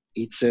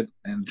eats it,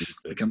 and it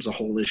becomes a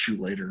whole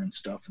issue later and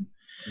stuff. And,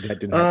 that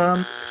didn't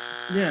happen.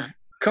 Yeah,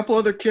 a couple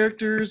other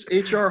characters.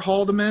 H.R.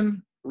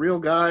 Haldeman, real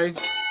guy,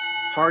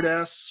 hard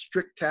ass,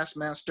 strict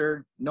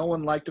taskmaster. No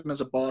one liked him as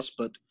a boss,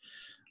 but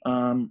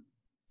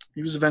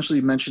he was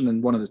eventually mentioned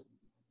in one of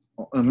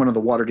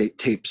the Watergate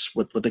tapes,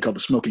 what they call the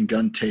smoking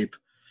gun tape.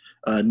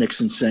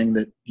 Nixon saying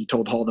that he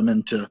told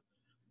Haldeman to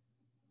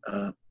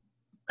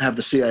have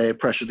the CIA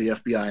pressure the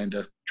FBI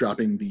into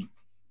dropping the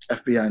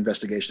FBI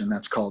investigation, and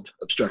that's called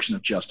obstruction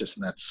of justice,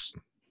 and that's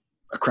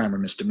a crime or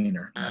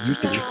misdemeanor. That's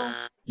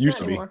used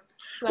to be.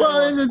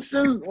 Well, it's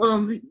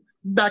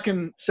back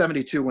in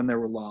 '72 when there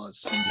were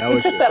laws.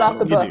 We took that off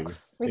the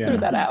books. We threw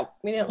that out.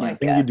 We didn't like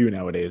that. I think you do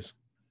nowadays.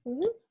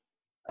 Who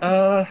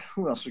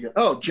else we got?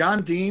 Oh,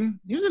 John Dean.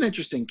 He was an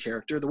interesting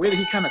character. The way that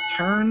he kind of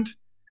turned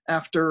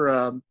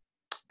after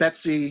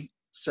Betsy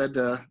said,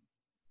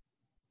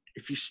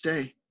 if you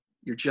stay,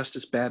 you're just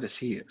as bad as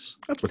he is.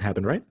 That's what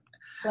happened, right?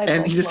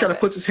 And he just kind of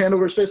puts his hand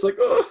over his face like,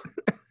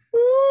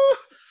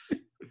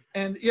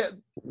 and yeah,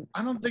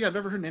 I don't think I've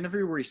ever heard an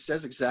interview where he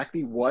says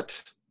exactly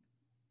what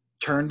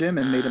turned him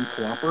and made him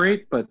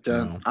cooperate, but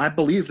I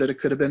believe that it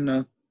could have been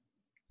a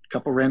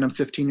couple random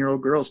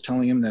 15-year-old girls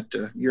telling him that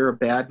you're a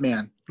bad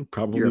man.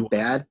 Probably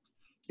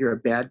you're a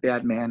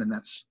bad man, and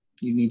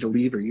you need to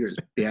leave or you're as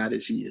bad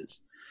as he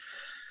is.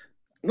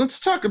 Let's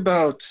talk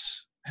about,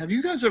 have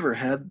you guys ever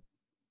had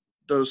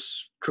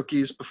those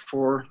cookies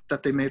before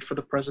that they made for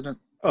the president?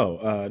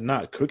 Oh,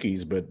 not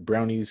cookies, but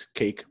brownies,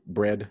 cake,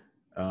 bread.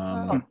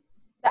 The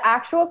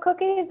actual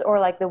cookies or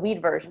like the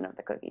weed version of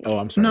the cookies? Oh,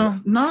 I'm sorry. No,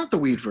 not the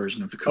weed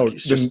version of the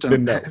cookies.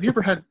 Have you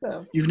ever had,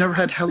 you've never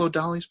had Hello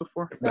Dollies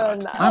before? No.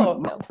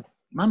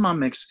 My mom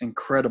makes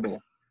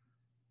incredible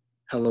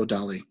Hello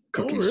Dolly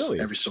cookies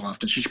every so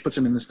often. She puts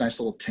them in this nice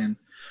little tin.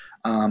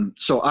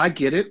 So I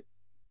get it.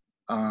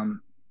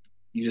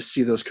 You just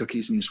see those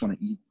cookies and you just want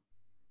to eat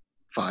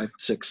 5,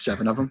 6,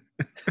 7 of them.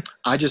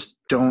 I just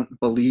don't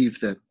believe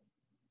that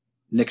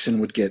Nixon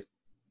would get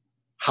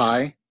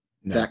high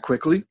that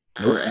quickly.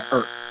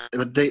 Or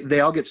they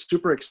all get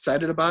super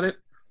excited about it.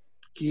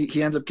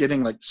 He ends up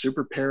getting like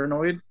super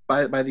paranoid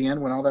by the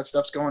end when all that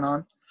stuff's going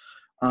on.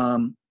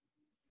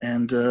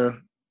 And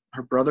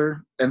her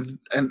brother and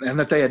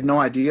that they had no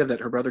idea that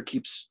her brother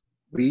keeps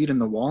weed in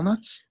the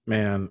walnuts.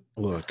 Man,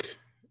 look,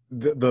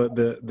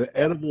 the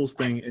edibles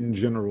thing in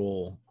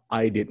general,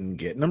 I didn't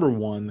get. Number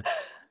one,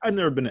 I've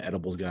never been an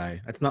edibles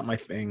guy. That's not my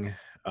thing.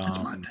 That's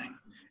my thing.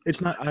 It's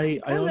not. I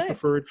always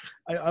preferred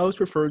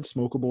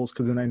smokables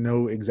because then I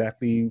know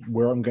exactly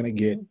where I'm gonna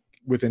get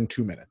within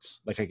 2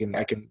 minutes. Like I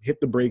can hit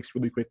the brakes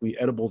really quickly.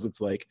 Edibles,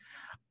 it's like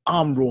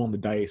I'm rolling the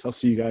dice. I'll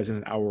see you guys in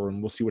an hour and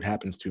we'll see what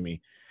happens to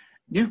me.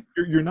 Yeah,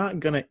 you're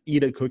not gonna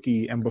eat a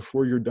cookie and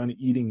before you're done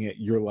eating it,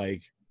 you're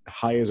like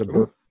high as a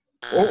bird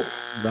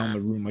around the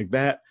room like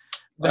that.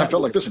 I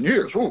felt like this in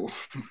years.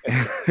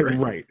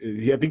 Right.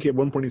 I think at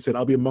one point he said,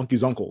 "I'll be a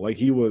monkey's uncle." Like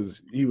he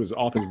was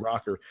off his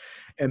rocker.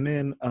 And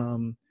then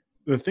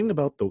the thing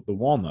about the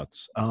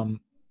walnuts,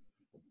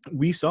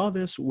 we saw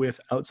this with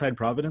Outside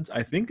Providence.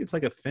 I think it's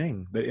like a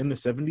thing that in the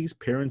 70s,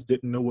 parents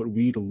didn't know what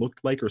weed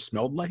looked like or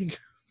smelled like.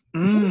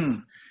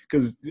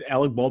 Because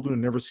Alec Baldwin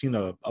had never seen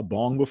a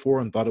bong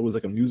before and thought it was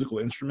like a musical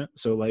instrument.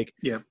 So like,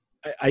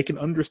 I can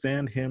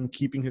understand him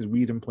keeping his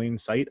weed in plain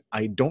sight.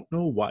 I don't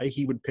know why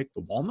he would pick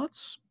the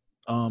walnuts.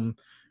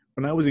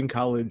 When I was in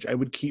college, I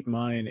would keep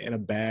mine in a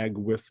bag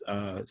with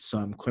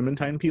some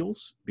clementine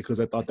peels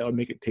because I thought that would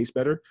make it taste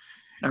better.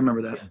 I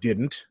remember that.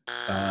 Didn't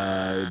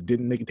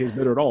make it taste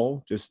better at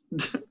all. Just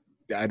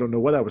I don't know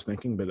what I was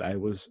thinking, but I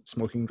was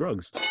smoking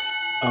drugs.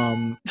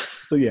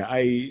 So yeah,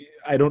 I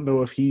don't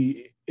know if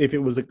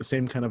it was like the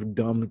same kind of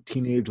dumb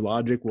teenage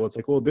logic. Well, it's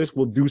like, well, this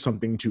will do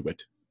something to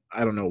it.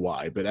 I don't know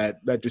why,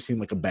 but that just seemed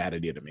like a bad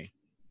idea to me.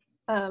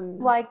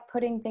 Like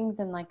putting things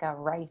in like a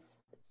rice,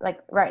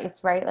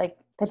 right? Like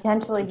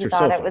potentially he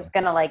thought it was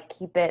gonna like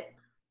keep it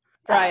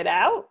dried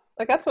out.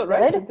 Like that's what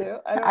rice would do.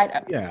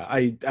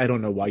 I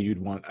don't know why you'd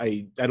want.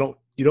 You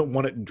don't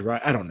want it dry.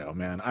 I don't know,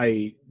 man.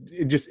 I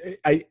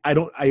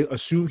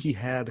assume he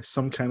had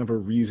some kind of a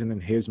reason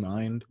in his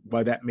mind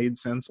why that made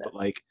sense, but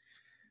like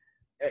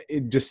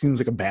it just seems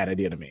like a bad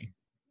idea to me.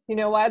 You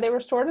know why they were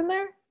stored in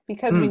there?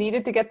 Because we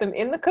needed to get them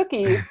in the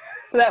cookies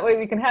so that way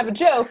we can have a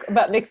joke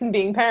about Nixon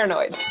being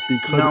paranoid.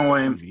 No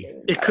way.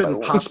 It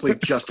couldn't possibly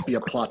just be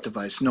a plot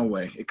device. No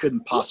way. It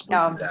couldn't possibly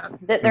be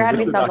that. There had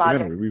to be some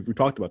logic. We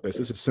talked about this.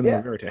 This is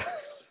cinema verite.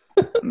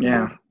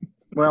 Yeah.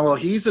 Well,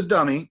 he's a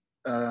dummy.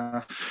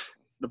 The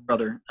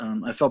brother.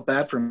 I felt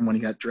bad for him when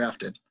he got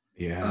drafted.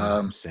 Yeah,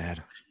 I'm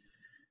sad.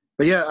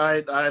 But yeah,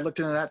 I looked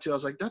into that too. I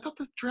was like, I thought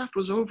the draft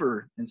was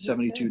over in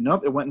 72.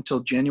 Nope, it went until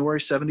January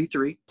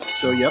 73.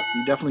 So yep,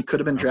 he definitely could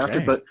have been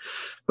drafted. But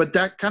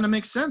that kind of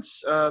makes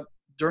sense.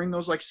 During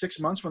those like 6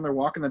 months when they're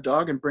walking the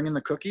dog and bringing the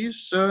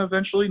cookies,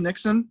 eventually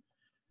Nixon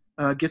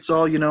gets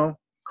all,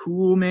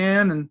 cool,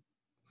 man, and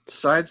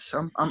decides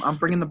I'm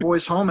bringing the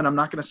boys home, and I'm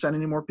not going to send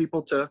any more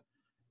people to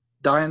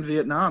die in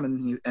Vietnam, and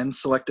he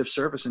ends selective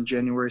service in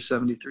January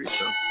 73.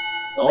 So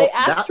they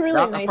asked really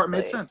nicely. That part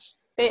made sense.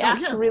 They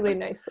asked really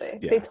nicely.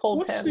 Yeah. They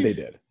told him. They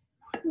did.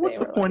 What's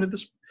the point of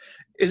this?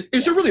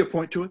 Is there really a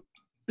point to it?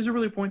 Is there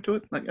really a point to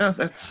it? Like,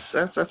 that's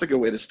a good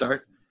way to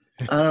start.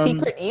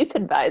 Secret youth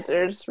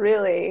advisors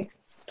really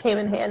came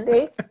in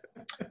handy.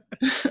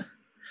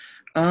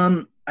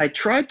 I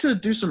tried to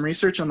do some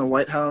research on the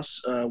White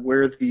House,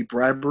 where the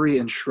bribery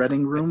and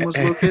shredding room was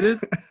located,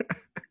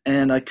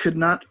 and I could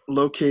not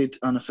locate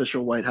on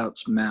official White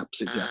House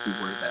maps exactly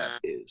where that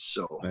is.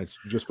 So that's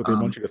just what they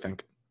want you to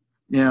think.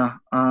 Yeah.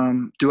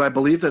 Do I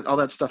believe that all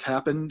that stuff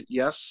happened?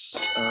 Yes.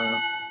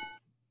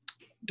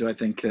 Do I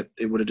think that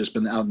it would have just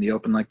been out in the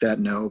open like that?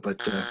 No. But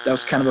that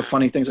was kind of a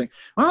funny thing. It's like,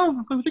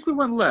 well, I think we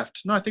went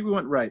left. No, I think we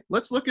went right.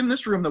 Let's look in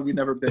this room that we've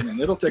never been in.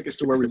 It'll take us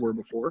to where we were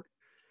before.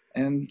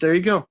 And there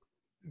you go.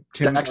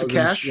 Stacks of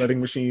cash.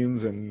 Shredding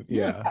machines and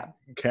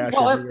cash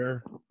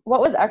everywhere. What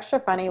was extra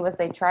funny was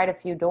they tried a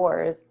few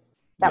doors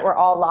that were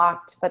all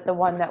locked, but the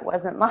one that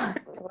wasn't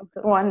locked was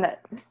the one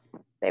that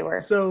they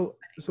were. So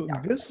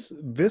this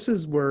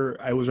is where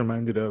I was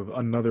reminded of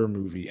another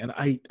movie, and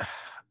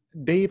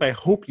Dave, I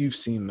hope you've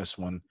seen this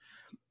one.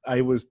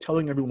 I was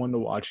telling everyone to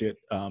watch it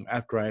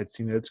after I had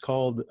seen it. It's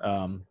called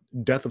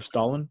Death of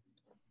Stalin.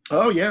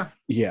 Oh yeah,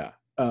 yeah.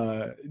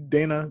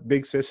 Dana,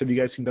 Big Sis, have you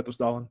guys seen Death of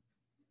Stalin?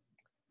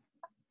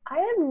 I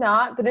have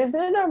not, but is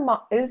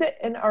it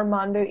an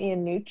Armando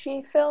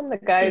Iannucci film? The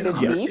guy who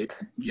did Veep?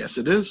 Yes,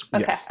 it is.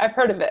 Okay, yes. I've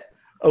heard of it.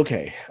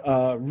 Okay,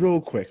 real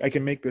quick, I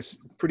can make this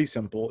pretty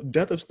simple.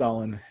 Death of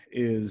Stalin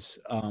is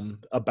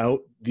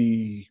about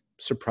the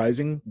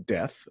surprising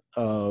death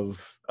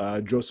of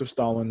Joseph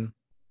Stalin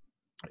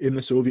in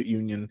the Soviet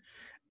Union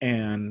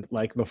and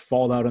like the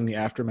fallout and the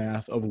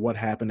aftermath of what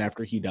happened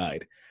after he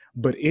died.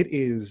 But it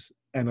is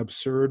an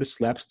absurd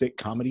slapstick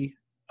comedy.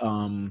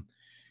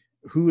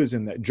 Who is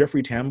in that?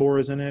 Jeffrey Tambor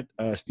is in it.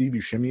 Steve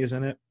Buscemi is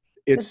in it.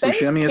 It's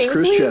Buscemi is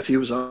Khrushchev. He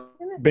was on.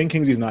 Ben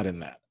Kingsley's not in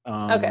that.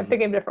 Okay, I'm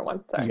thinking of a different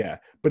one. Sorry. Yeah,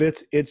 but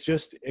it's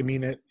just, I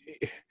mean,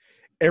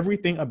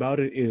 everything about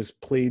it is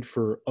played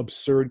for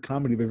absurd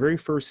comedy. The very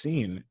first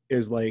scene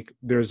is like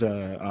there's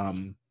a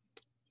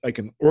like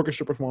an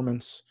orchestra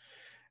performance,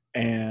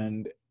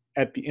 and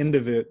at the end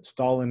of it,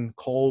 Stalin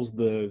calls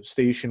the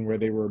station where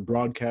they were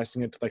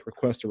broadcasting it to like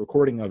request a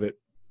recording of it.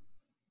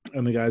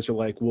 And the guys are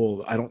like,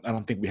 well, I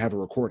don't think we have a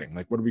recording.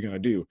 Like, what are we going to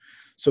do?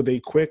 So they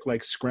quick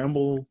like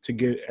scramble to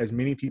get as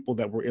many people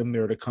that were in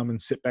there to come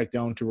and sit back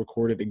down to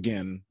record it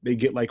again. They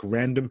get like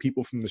random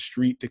people from the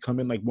street to come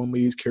in. Like one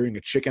lady's carrying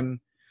a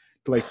chicken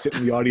to like sit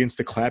in the audience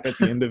to clap at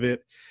the end of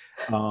it.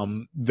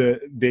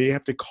 They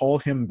have to call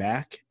him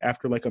back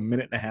after like a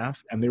minute and a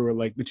half. And they were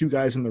like, the two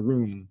guys in the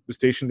room, the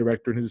station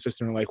director and his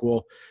assistant are like,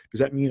 well, does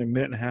that mean a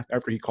minute and a half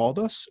after he called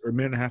us or a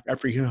minute and a half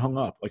after he hung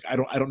up? Like, I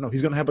don't know.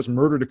 He's going to have us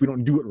murdered if we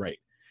don't do it right.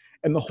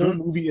 And the whole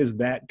movie is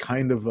that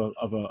kind of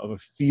a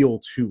feel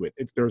to it.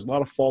 There's a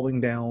lot of falling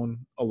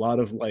down, a lot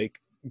of like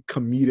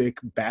comedic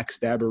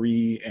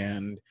backstabbery,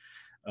 and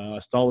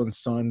Stalin's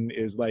son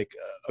is like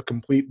a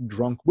complete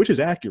drunk, which is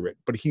accurate,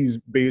 but he's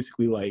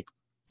basically like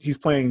he's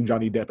playing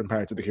Johnny Depp in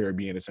Pirates of the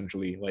Caribbean,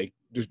 essentially, like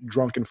just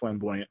drunk and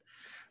flamboyant.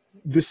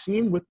 The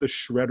scene with the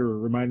shredder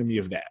reminded me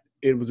of that.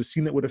 It was a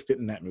scene that would have fit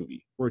in that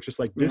movie, where it's just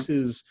like this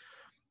is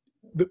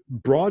the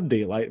broad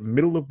daylight,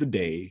 middle of the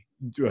day.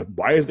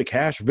 Why is the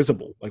cash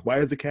visible? Like, why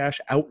is the cash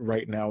out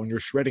right now and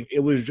you're shredding? It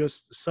was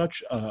just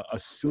such a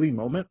silly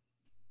moment.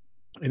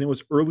 And it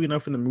was early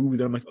enough in the movie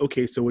that I'm like,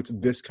 okay, so it's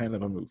this kind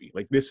of a movie.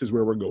 Like, this is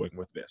where we're going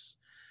with this.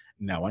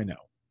 Now I know.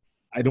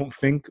 I don't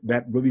think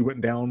that really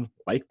went down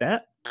like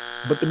that,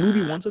 but the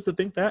movie wants us to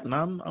think that, and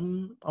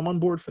I'm on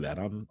board for that.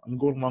 I'm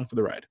going along for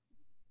the ride.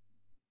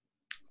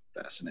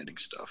 Fascinating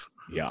stuff.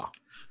 Yeah.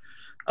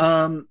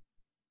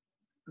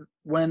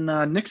 When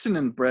Nixon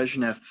and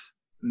Brezhnev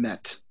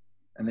met,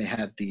 and they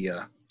had the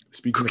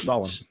speaking of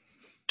Stalin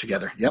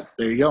together. Yep,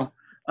 there you go.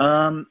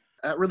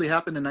 That really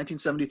happened in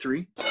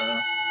 1973.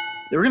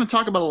 They were going to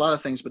talk about a lot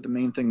of things, but the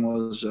main thing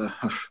was,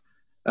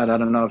 I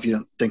don't know if you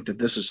don't think that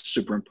this is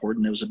super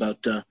important. It was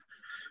about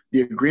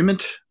the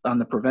agreement on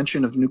the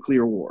prevention of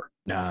nuclear war.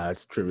 Nah,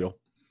 it's trivial.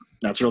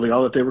 That's really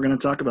all that they were going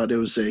to talk about. It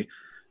was a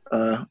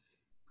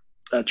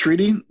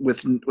treaty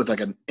with like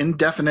an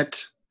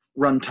indefinite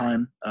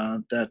runtime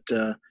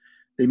that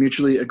They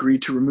mutually agree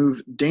to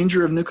remove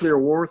danger of nuclear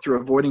war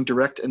through avoiding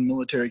direct and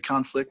military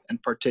conflict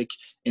and partake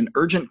in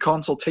urgent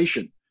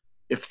consultation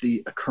if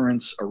the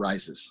occurrence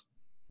arises.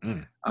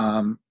 And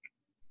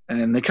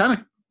they kind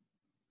of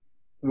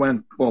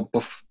went, well,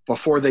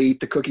 before they eat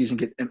the cookies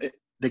and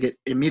they get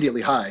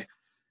immediately high,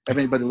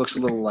 everybody looks a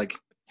little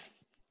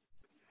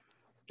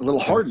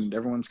hardened.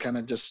 Everyone's kind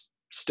of just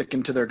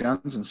sticking to their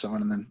guns and so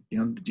on. And then,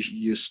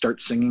 you start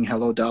singing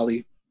Hello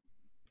Dolly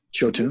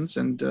show tunes,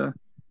 and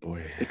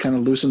it kind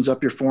of loosens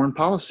up your foreign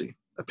policy,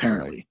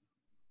 apparently,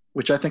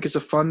 which I think is a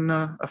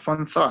fun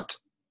thought.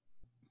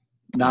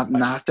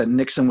 Not that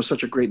Nixon was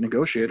such a great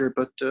negotiator,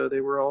 but they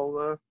were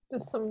all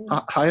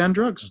high on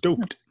drugs.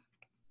 Doped.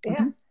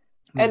 Yeah.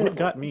 And what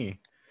got me?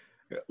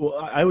 Well,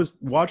 I was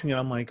watching it.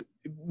 I'm like,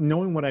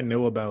 knowing what I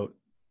know about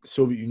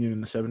Soviet Union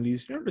in the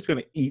 70s, you're just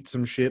gonna eat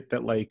some shit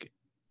that like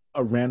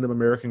a random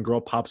American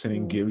girl pops in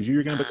and gives you.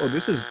 You're gonna be like, oh,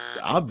 this is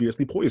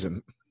obviously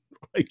poison.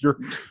 Like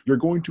you're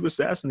going to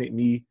assassinate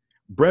me,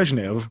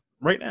 Brezhnev,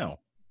 right now.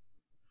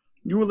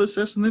 You will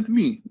assassinate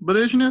me,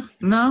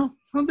 Brezhnev? Now?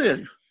 How dare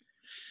you?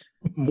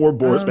 More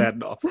Boris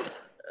Badenov. Let's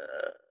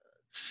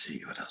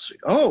see what else.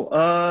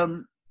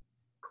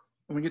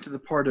 When we get to the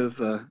part of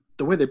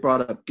the way they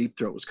brought up Deep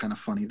Throat was kind of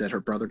funny, that her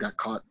brother got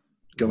caught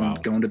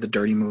going to the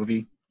dirty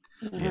movie.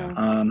 Yeah.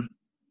 I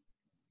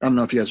don't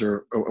know if you guys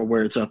are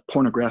aware. It's a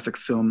pornographic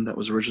film that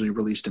was originally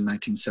released in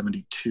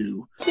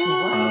 1972.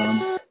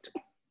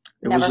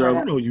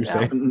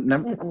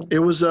 It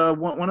was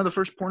one of the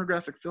first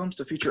pornographic films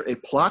to feature a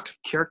plot,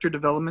 character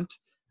development,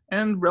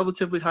 and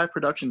relatively high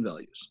production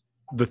values.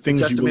 The things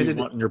you really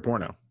want in your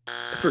porno.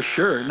 For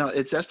sure. No,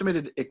 it's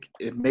estimated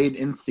it made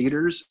in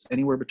theaters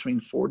anywhere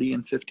between $40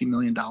 and $50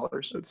 million.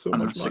 That's so on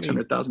much a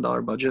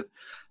 $600,000 budget.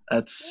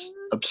 That's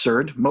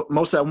absurd.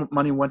 Most of that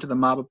money went to the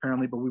mob,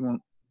 apparently, but we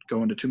won't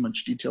go into too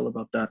much detail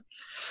about that.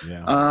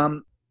 Yeah.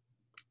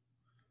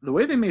 The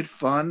way they made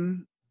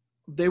fun,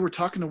 they were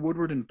talking to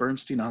Woodward and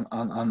Bernstein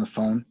on the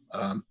phone,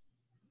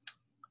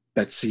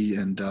 Betsy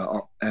and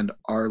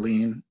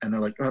Arlene, and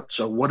they're like, oh,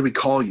 so what do we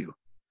call you?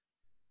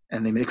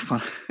 And they make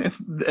fun,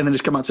 and then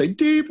just come out and say,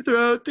 Deep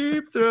Throat,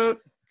 Deep Throat,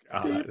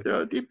 Deep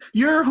Throat, Deep.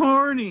 You're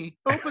horny.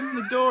 Open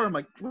the door. I'm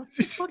like, what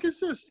the fuck is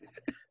this?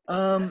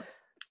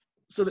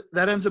 So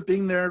that ends up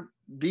being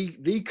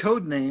the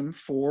code name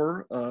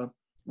for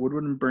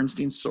Woodward and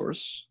Bernstein's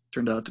source.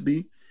 Turned out to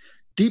be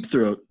Deep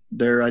Throat.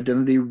 Their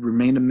identity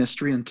remained a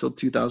mystery until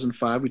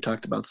 2005. We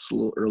talked about this a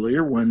little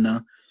earlier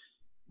when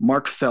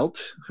Mark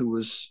Felt, who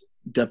was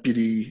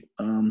deputy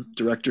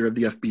director of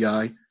the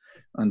FBI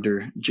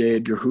under J.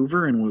 Edgar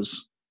Hoover and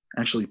was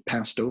actually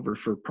passed over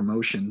for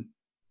promotion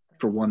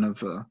for one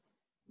of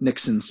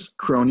Nixon's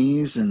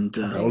cronies. And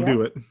I'll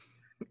do it.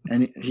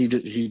 And he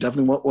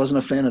definitely wasn't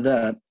a fan of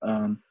that.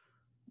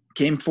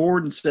 Came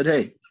forward and said,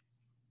 hey,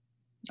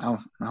 I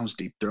was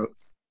Deep Throat.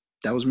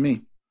 That was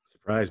me.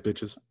 Surprise,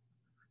 bitches.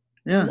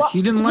 Yeah,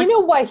 he didn't Do you know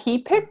why he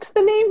picked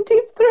the name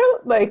Deep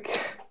Throat?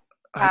 Like,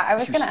 I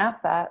was going to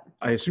ask that.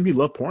 I assume he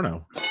loved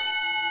porno.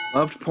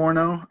 Loved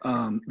porno.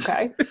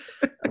 Okay.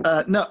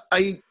 No.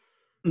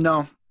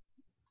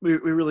 We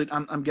really.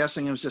 I'm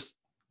guessing it was just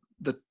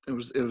it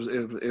was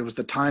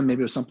the time. Maybe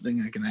it was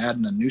something I can add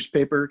in a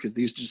newspaper, because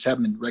they used to just have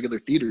them in regular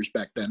theaters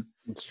back then.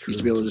 It's true. Used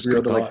to be able to just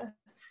go to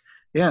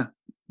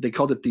they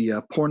called it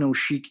the porno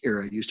chic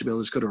era. You used to be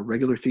able to just go to a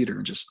regular theater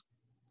and just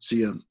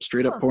see a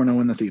straight up porno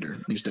in the theater.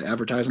 They used to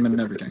advertise them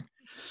and everything.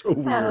 So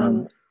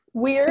weird.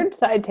 Weird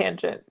side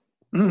tangent,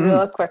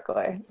 real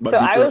quickly. So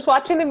I was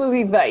watching the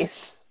movie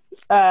Vice,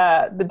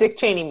 the Dick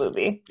Cheney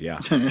movie. Yeah.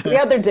 The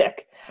other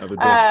Dick.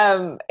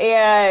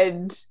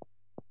 And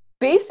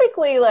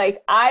basically,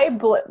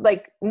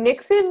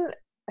 Nixon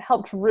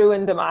helped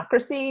ruin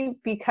democracy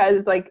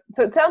because,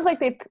 so it sounds like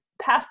they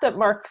passed up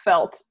Mark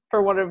Felt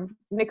for one of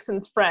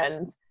Nixon's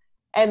friends.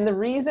 And the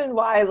reason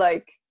why,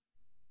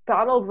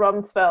 Donald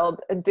Rumsfeld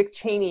and Dick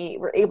Cheney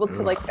were able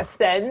to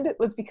ascend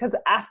was because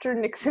after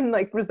Nixon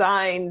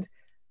resigned,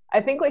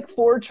 I think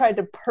Ford tried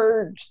to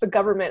purge the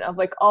government of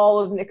all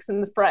of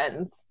Nixon's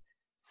friends.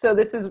 So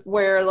this is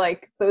where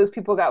those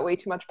people got way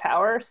too much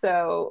power.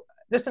 So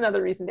just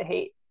another reason to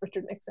hate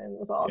Richard Nixon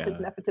was all of his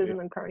nepotism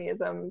and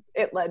cronyism.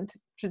 It led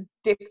to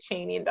Dick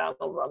Cheney and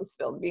Donald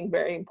Rumsfeld being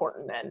very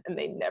important men, and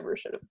they never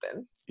should have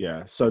been.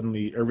 Yeah,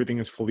 suddenly everything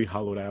is fully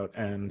hollowed out,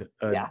 and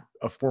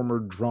a former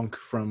drunk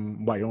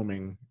from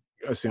Wyoming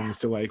ascends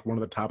to one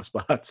of the top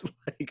spots.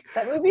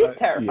 That movie is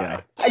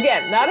terrifying. Yeah.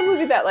 Again, not a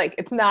movie that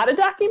it's not a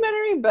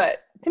documentary, but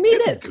to me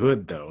it's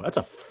good though. That's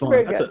a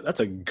fun.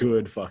 That's a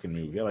good fucking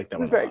movie. I like that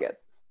one. It's very good.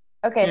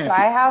 Okay, so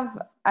I have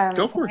can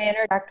I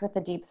interact with the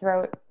Deep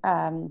Throat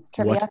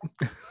trivia? What?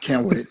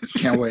 Can't wait.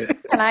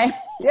 Can I?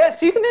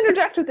 Yes, you can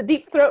interject with the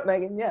Deep Throat,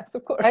 Megan. Yes,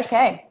 of course.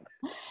 Okay.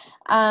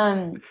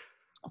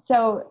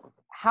 So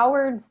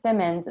Howard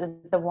Simmons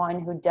is the one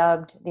who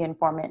dubbed the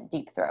informant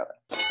Deep Throat.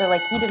 So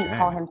he didn't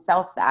call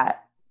himself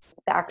that.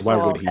 The actual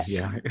Why would he?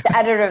 Yeah. The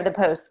editor of the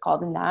Post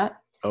called him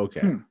that.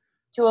 Okay.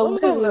 To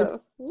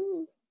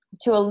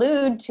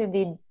allude to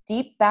the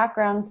deep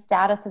background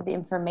status of the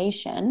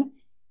information,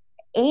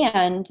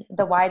 and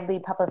the widely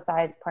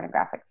publicized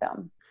pornographic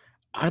film.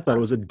 I thought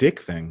it was a dick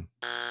thing.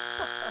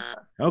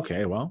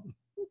 Okay, well,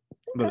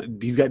 but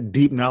he's got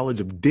deep knowledge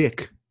of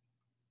dick.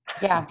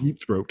 Yeah. Deep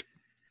throat.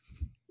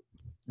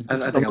 I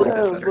think I like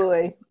that better.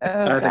 Boy.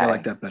 I think I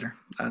like that better.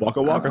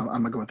 Waka waka.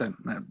 I'm gonna go with that.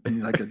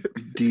 Like a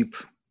deep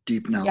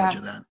knowledge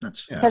of that.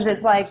 That's because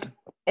it's like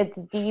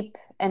it's deep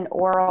and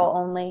oral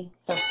only,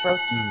 so throat.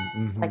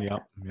 Like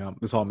yeah.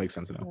 This all makes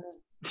sense now.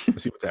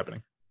 Let's see what's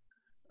happening.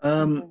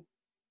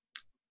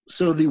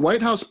 So the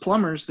White House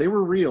plumbers, they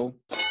were real.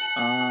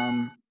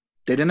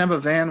 They didn't have a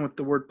van with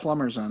the word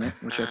plumbers on it,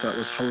 which I thought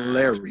was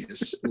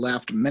hilarious.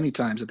 Laughed many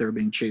times that they were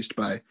being chased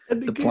by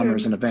the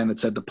plumbers in a van that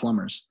said the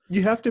plumbers.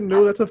 You have to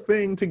know that's a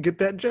thing to get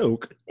that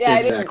joke. Yeah,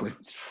 exactly.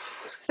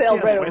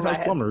 Sailed right the over White my House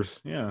head. plumbers.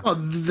 Yeah. Oh,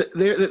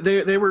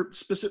 they were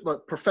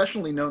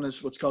professionally known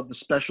as what's called the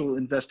Special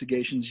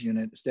Investigations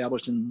Unit,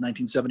 established in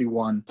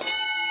 1971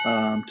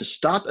 to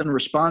stop and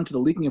respond to the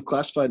leaking of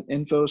classified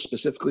info,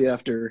 specifically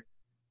after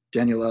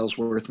Daniel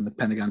Ellsworth and the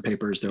Pentagon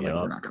Papers. They're like,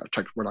 we're not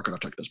going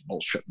to take this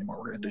bullshit anymore.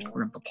 We're going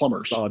to the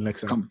plumbers. Solid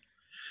Nixon. Come.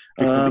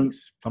 Fix the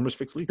leaks. Plumbers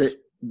fix leaks.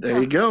 There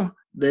you go.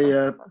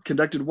 They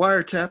conducted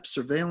wiretap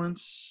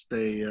surveillance.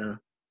 They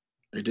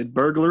did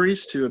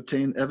burglaries to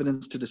obtain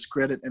evidence to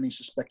discredit any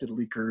suspected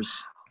leakers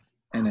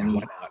and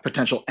any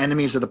potential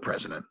enemies of the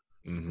president,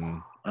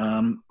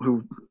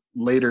 who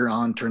later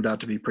on turned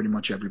out to be pretty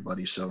much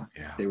everybody. So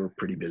they were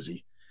pretty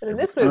busy. But in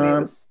this movie, it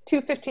was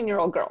two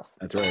 15-year-old girls.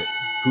 That's right.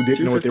 Who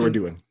didn't know what they were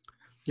doing.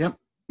 Yep.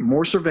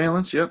 More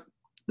surveillance. Yep.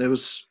 It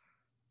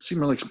seemed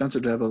really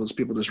expensive to have all those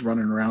people just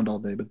running around all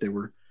day, but they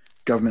were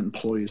government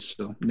employees,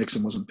 so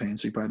Nixon wasn't paying,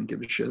 so he probably didn't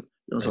give a shit.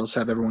 Let's just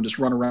have everyone just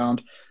run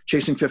around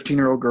chasing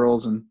 15-year-old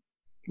girls, and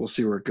we'll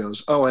see where it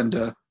goes. Oh,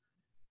 and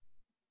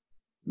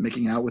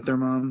making out with their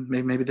mom.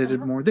 Maybe they did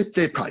more.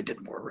 They probably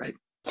did more, right?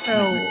 Make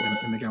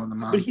out with the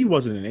mom. But he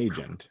wasn't an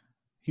agent.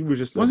 He was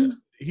just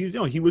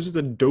he was just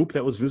a dope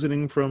that was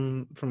visiting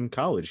from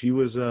college. He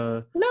was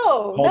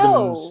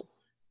Arlene's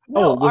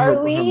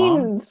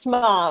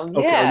mom.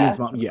 Okay, yeah. Arlene's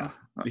mom. Yeah.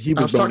 He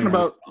was talking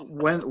about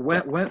when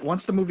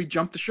once the movie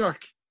jumped the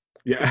shark.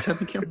 Yeah.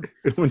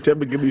 When Ted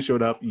McGinley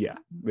showed up,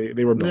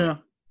 they were boning.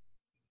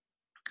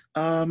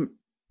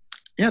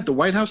 Yeah. The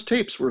White House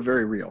tapes were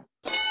very real.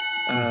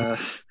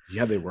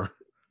 Yeah, they were.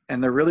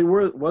 And there really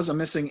was a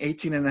missing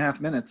 18 and a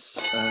half minutes.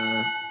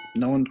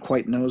 No one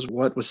quite knows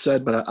what was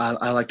said, but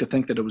I like to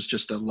think that it was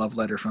just a love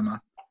letter from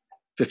a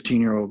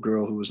 15-year-old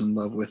girl who was in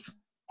love with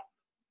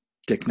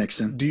Dick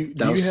Nixon. Do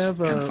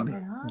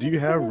you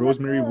have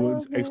Rosemary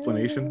Wood's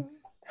explanation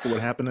for what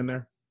happened in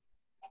there?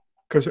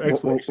 Because her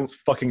explanation is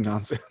fucking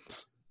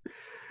nonsense.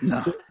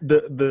 No. So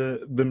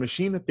the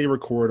machine that they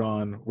record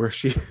on, where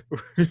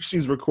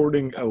she's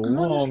recording a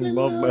long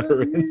love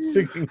letter and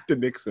singing to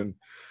Nixon,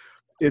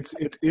 it's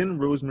in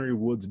Rosemary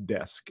Wood's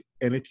desk.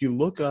 And if you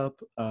look up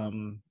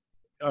on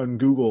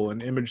Google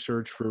an image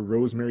search for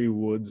Rosemary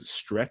Wood's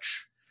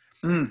stretch,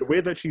 the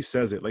way that she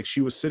says it, like she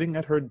was sitting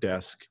at her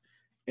desk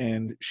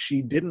and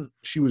she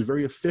was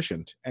very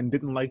efficient and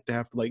didn't like to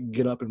have to like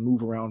get up and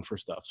move around for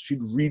stuff.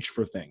 She'd reach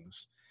for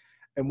things.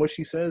 And what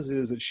she says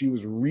is that she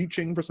was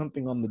reaching for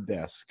something on the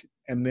desk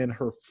and then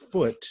her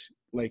foot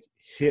like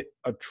hit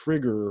a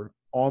trigger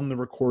on the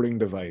recording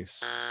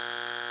device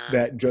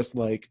that just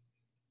like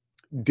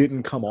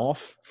didn't come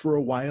off for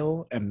a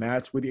while, and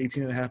that's where the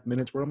 18 and a half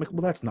minutes were. I'm like,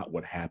 well, that's not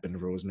what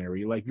happened,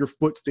 Rosemary. Like, your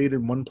foot stayed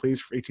in one place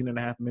for 18 and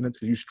a half minutes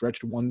because you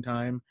stretched one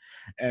time,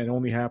 and it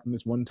only happened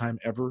this one time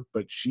ever.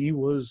 But she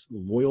was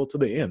loyal to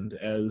the end,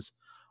 as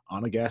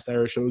Anna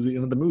Gasteyer shows at the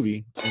end of the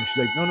movie. And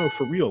she's like, no,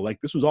 for real. Like,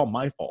 this was all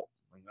my fault.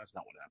 Like, that's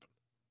not what happened.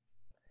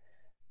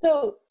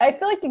 So I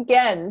feel like,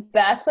 again,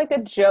 that's like a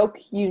joke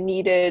you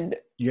needed.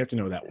 You have to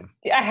know that one.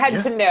 I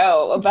had to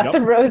know about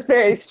the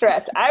Rosemary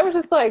stretch. I was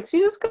just like,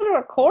 she's just going to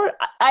record.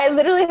 I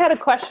literally had a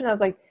question. I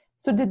was like,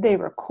 so did they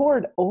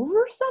record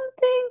over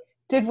something?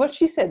 Did what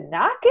she said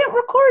not get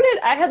recorded?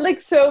 I had like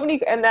so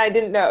many, and I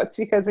didn't know. It's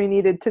because we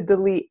needed to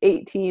delete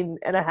 18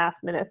 and a half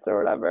minutes or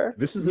whatever.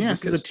 This is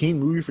a teen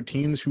movie for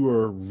teens who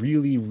are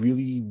really,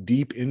 really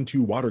deep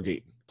into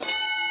Watergate.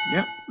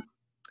 Yep.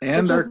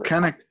 And are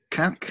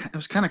it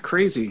was kind of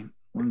crazy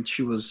when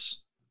she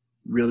was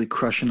really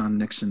crushing on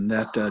Nixon.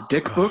 That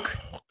Dick book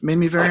made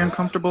me very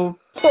uncomfortable.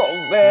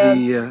 Oh,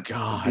 man.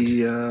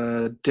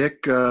 The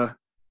Dick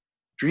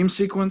dream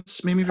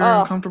sequence made me very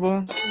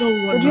uncomfortable.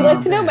 Would you like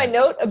to know my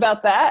note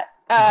about that?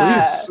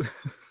 Please.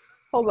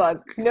 Hold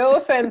on. No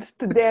offense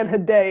to Dan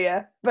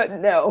Hedaya, but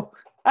no,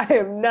 I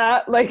am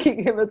not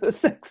liking him as a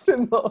sex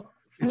symbol.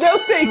 No,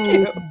 thank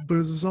you.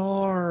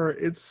 Bizarre.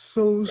 It's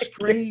so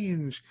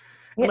strange.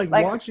 Yeah, like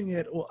watching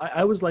it, well,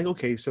 I was like,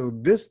 okay, so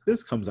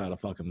this comes out of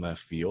fucking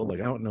left field. Like,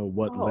 I don't know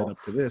what led up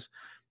to this.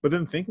 But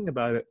then thinking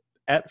about it,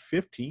 at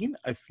 15,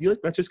 I feel like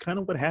that's just kind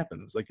of what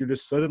happens. Like, you're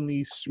just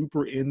suddenly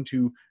super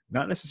into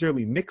not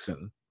necessarily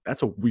Nixon.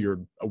 That's a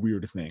weird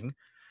thing.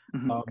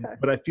 Mm-hmm.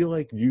 But I feel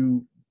like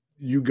you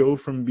go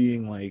from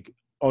being like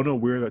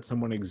unaware that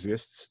someone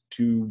exists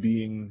to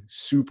being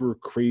super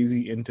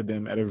crazy into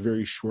them at a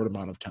very short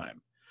amount of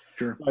time.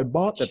 Sure. I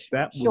bought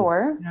that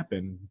Sure. would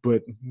happen,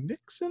 but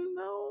Nixon,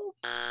 though?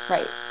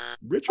 Right.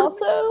 Richard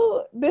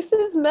Also, this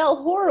is Mel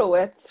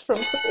Horowitz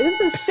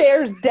this is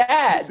Cher's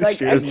dad. This is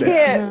Cher's I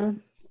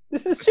can't.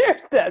 This is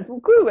Cher's dad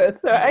from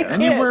Clueless, so I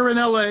can't. Anywhere in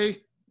LA,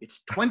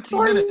 it's 20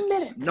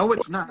 minutes. No,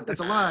 it's not. That's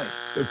a lie.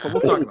 But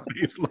we'll talk about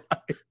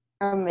it.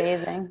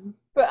 Amazing.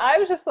 But I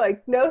was just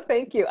like, no,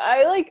 thank you.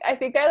 I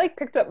think I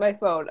picked up my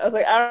phone. I was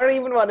like, I don't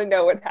even want to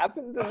know what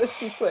happens in this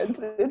sequence.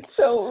 It's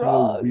so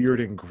wrong.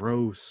 Weird and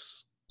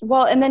gross.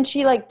 Well, and then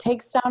she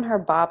takes down her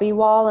Bobby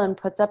wall and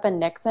puts up a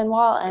Nixon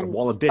wall, and a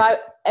wall of dick.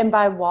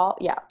 By wall,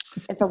 yeah,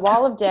 it's a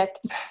wall of dick,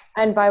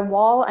 and by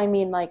wall I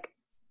mean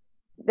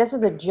this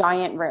was a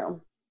giant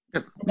room.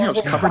 It was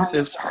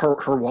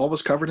covered. Her wall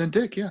was covered in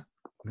dick. Yeah.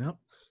 Yep.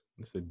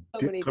 It's a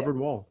dick-covered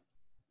wall.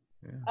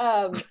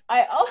 Yeah.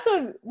 I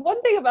also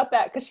one thing about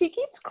that, because she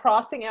keeps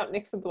crossing out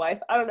Nixon's wife.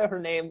 I don't know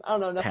her name. I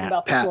don't know nothing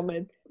about this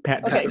woman.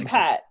 Pat.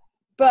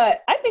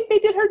 But I think they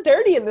did her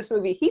dirty in this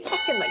movie. He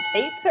fucking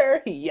hates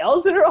her. He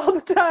yells at her all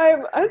the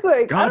time. I was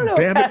like, God I don't know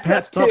damn it,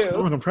 Pat! Stop too.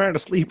 snoring. I'm trying to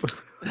sleep.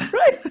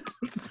 Right.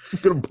 I'm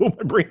gonna blow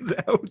my brains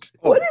out.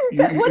 What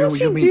did she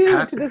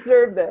do to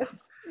deserve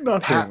this?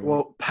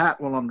 Nothing.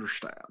 Pat will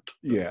understand.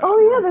 Yeah.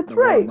 Oh yeah, that's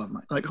right.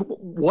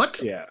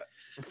 What? Yeah.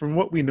 From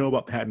what we know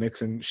about Pat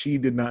Nixon, she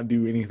did not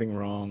do anything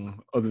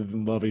wrong other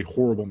than love a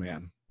horrible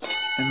man.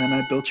 And then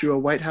I built you a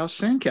White House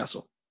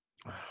sandcastle.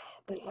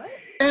 Wait, what?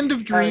 End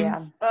of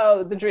dream.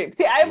 Oh, the dream.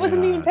 See, I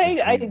wasn't even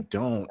paying.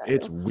 Don't.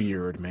 It's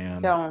weird,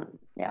 man. Don't.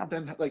 Yeah.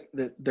 Then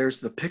there's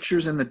the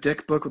pictures in the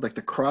dick book with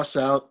the cross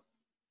out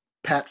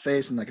Pat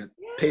face and a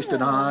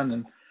pasted on,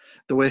 and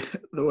the way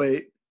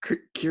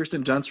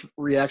Kirsten Dunst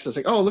reacts. It's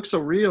like, oh, it looks so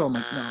real. I'm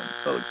like, no,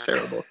 that looks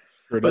terrible.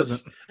 Sure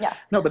doesn't. Yeah.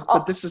 No,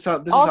 but this is how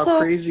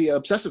crazy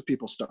obsessive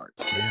people start.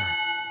 Yeah.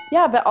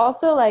 Yeah, but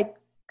also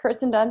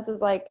Kirsten Dunst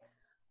is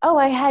oh,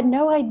 I had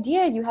no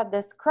idea you had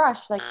this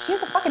crush. She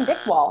has a fucking dick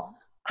wall.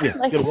 Yeah,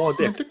 get a wall of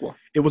dick.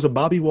 It was a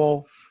Bobby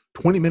wall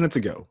 20 minutes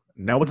ago.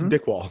 Now it's a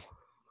dick wall.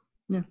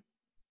 Yeah.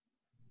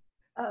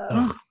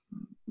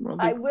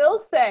 I will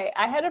say,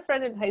 I had a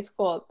friend in high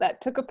school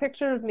that took a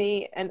picture of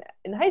me, and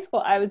in high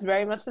school, I was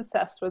very much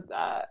obsessed with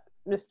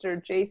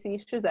Mr. J.C.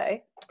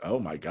 Chazet. Oh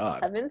my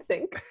God. I'm in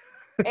sync.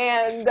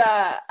 And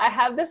I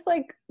have this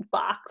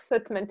box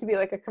that's meant to be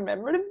a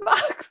commemorative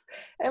box,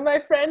 and my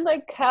friend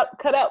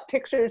cut out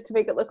pictures to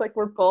make it look like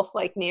we're both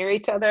near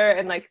each other,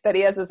 and that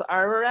he has his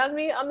arm around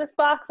me on this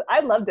box.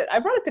 I loved it. I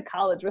brought it to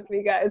college with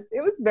me, guys.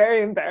 It was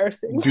very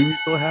embarrassing. Do you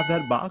still have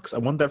that box? I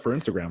want that for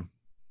Instagram.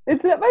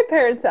 It's at my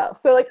parents'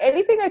 house. So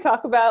anything I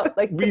talk about,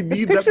 we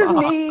need picture that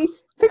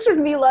box. Picture of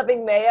me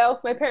loving mayo.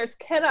 My parents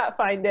cannot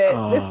find it.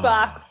 This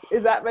box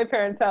is at my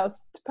parents'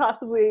 house.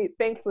 Possibly,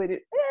 thankfully, and then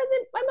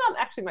my mom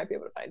actually might be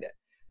able to find it.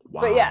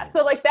 Wow. But yeah,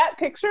 so that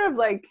picture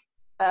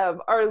of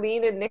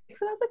Arlene and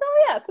Nixon, I was like,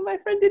 oh yeah, that's what my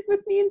friend did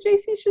with me and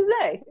JC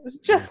Chazet. It was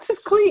just as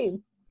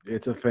clean.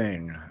 It's a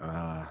thing.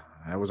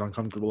 I was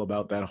uncomfortable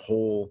about that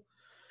whole.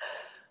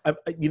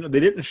 They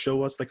didn't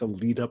show us a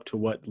lead up to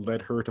what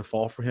led her to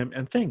fall for him,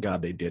 and thank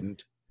God they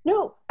didn't.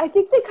 No, I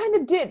think they kind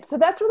of did. So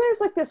that's where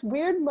there's this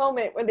weird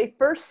moment when they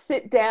first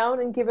sit down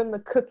and give him the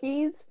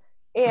cookies,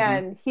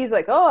 and he's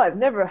like, "Oh,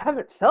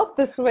 haven't felt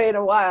this way in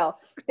a while."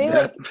 They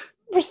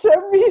for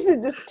some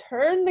reason just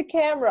turn the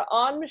camera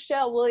on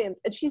Michelle Williams,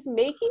 and she's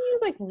making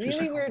these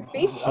really weird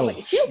faces. I was like,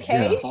 "Is she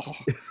okay? Yeah.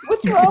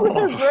 What's wrong with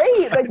her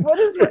brain? What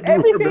is everything?"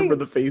 I remember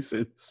the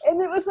faces.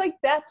 And it was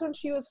that's when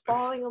she was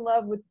falling in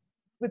love with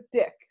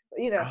Dick.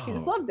 She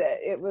just loved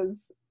it. It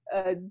was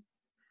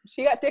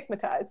she got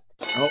dickmatized.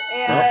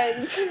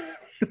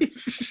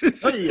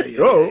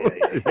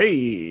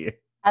 Hey.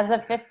 As a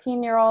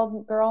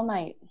 15-year-old girl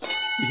might.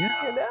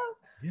 Yeah.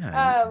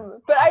 Yeah.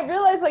 But I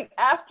realized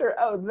after,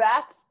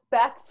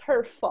 that's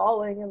her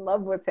falling in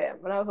love with him.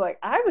 And I was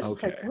I was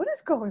just what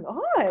is going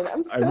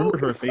on? I remember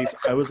her face.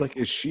 I was like,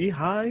 is she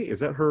high? Is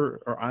that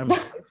her or I'm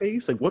high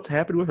face? What's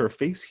happened with her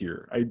face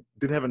here? I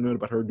did have a note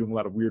about her doing a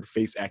lot of weird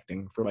face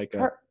acting for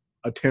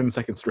a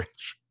 10-second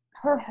stretch.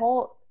 Her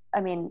whole,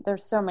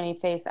 there's so many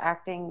face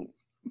acting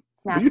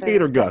snaps. You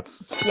hate her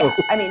guts. So.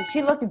 Yeah,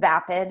 she looked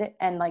vapid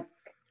and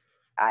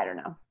I don't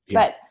know.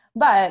 Yeah.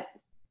 But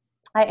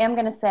I am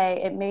going to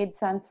say it made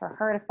sense for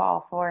her to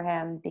fall for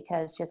him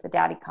because she has a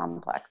daddy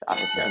complex,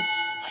 obviously. Yes,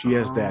 she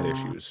has dad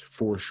issues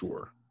for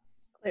sure.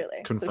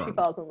 Clearly. Confirmed. So she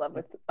falls in love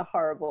with a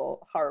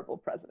horrible, horrible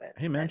president.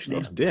 Hey man, she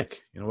loves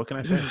dick. What can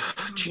I say?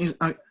 Jeez,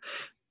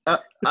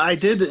 I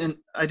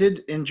did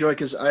enjoy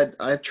because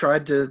I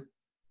tried to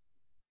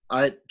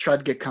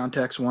get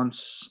context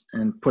once,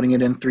 and putting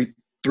it in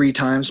three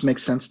times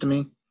makes sense to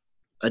me.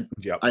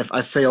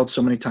 I failed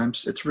so many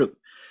times.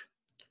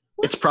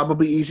 It's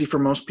probably easy for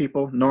most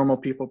people, normal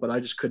people, but I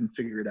just couldn't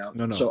figure it out.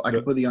 No. So I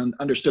completely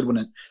understood when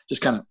it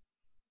just kind of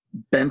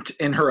bent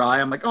in her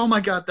eye. I'm like, oh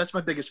my God, that's my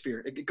biggest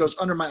fear. It goes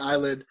under my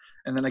eyelid,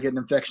 and then I get an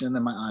infection, and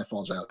then my eye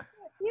falls out.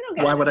 You don't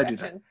get Why would I do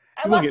that?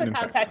 I lost the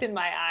contact in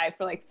my eye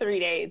for 3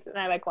 days, and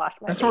I washed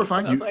my face. That's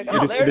horrifying.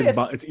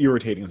 It's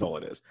irritating is all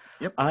it is.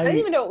 Yep. I didn't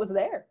even know it was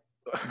there.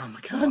 Oh my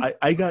God.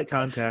 I got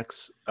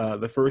contacts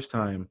the first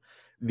time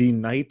the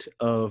night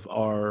of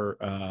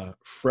our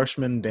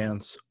freshman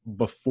dance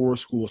before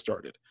school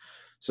started.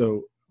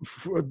 So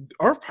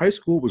our high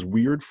school was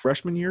weird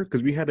freshman year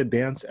because we had a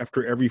dance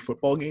after every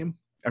football game,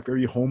 after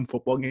every home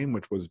football game,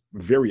 which was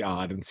very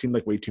odd and seemed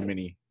like way too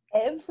many.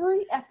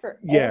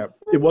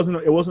 It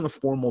wasn't a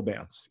formal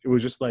dance. It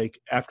was just like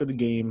after the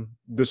game,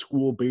 the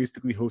school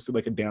basically hosted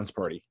like a dance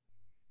party.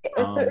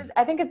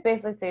 I think it's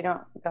basically so you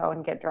don't go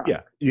and get drunk.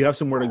 Yeah, you have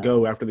somewhere to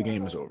go after the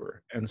game is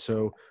over. And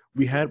so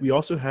we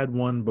also had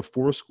one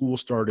before school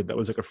started that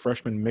was like a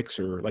freshman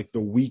mixer, like the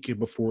week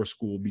before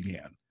school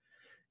began.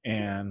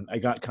 And I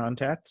got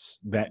contacts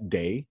that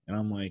day, and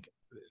I'm like,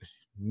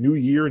 new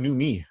year, new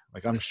me.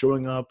 Like I'm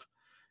showing up.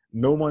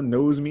 No one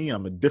knows me.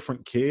 I'm a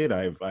different kid.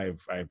 I've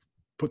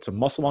put some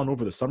muscle on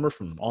over the summer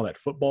from all that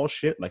football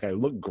shit. Like I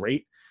look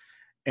great.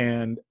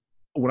 And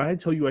when I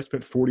tell you I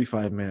spent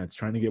 45 minutes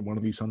trying to get one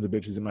of these sons of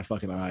bitches in my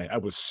fucking eye, I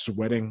was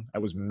sweating. I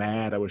was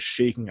mad. I was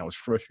shaking. I was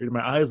frustrated.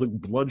 My eyes looked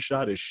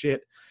bloodshot as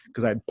shit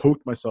because I had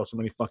poked myself so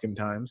many fucking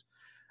times.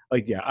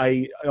 Like, yeah,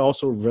 I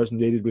also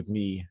resonated with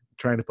me.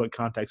 Trying to put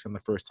contacts in the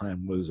first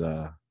time was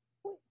a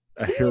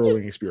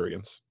harrowing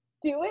experience.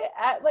 Do it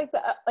at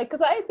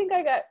because I think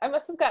I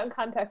must have gotten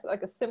contacts at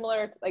like a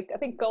similar, like I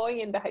think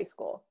going into high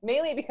school,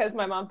 mainly because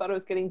my mom thought it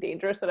was getting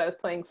dangerous that I was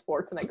playing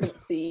sports and I couldn't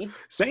see.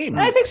 Same.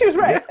 And I think she was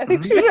right. Yeah. I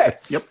think she was right.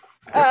 Yep.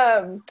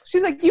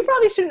 She's like, you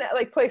probably shouldn't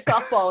like play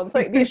softball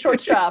and be a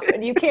shortstop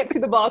and you can't see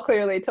the ball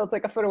clearly until it's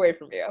like a foot away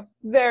from you.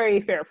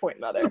 Very fair point,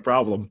 mother. It's a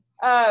problem.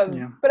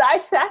 But I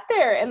sat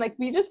there and like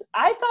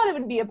I thought it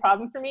would be a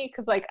problem for me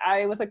because like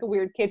I was like a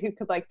weird kid who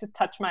could like just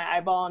touch my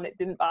eyeball and it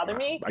didn't bother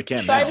me. I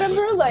can't. But I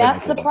remember like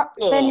that's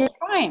then you're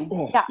fine.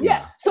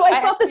 Yeah. So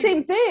I thought the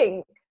same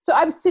thing. So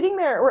I'm sitting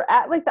there. We're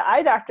at like the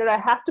eye doctor and I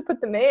have to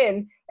put them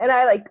in, and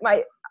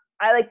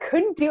I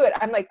couldn't do it.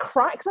 I'm like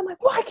crying because I'm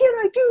like, why can't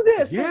I do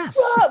this? Yes.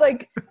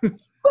 Like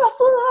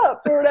muscle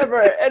up or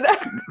whatever. And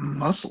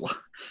muscle.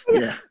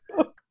 Yeah.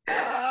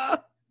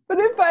 But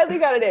I finally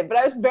got it in. But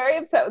I was very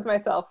upset with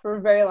myself for a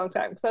very long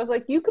time. So I was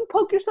like, you can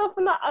poke yourself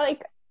in the eye.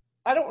 Like,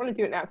 I don't want to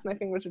do it now because my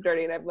fingers are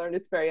dirty and I've learned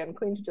it's very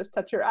unclean to just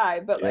touch your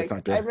eye. But like,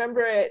 I remember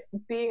it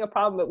being a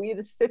problem, but we had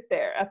to sit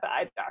there at the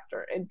eye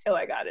doctor until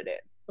I got it in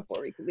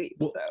before we could leave.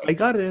 Well, so I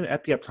got it in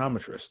at the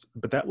optometrist,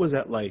 but that was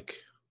at like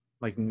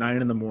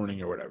 9 a.m.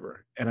 or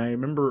whatever. And I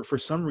remember for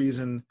some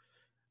reason,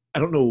 I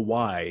don't know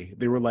why,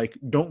 they were like,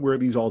 don't wear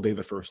these all day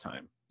the first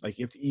time. Like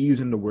you have to ease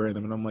into wearing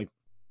them. And I'm like,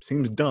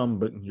 seems dumb,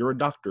 but you're a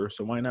doctor,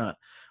 so why not?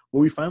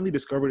 What we finally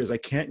discovered is I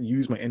can't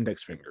use my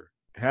index finger.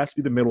 It has to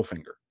be the middle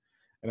finger.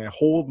 And I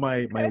hold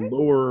my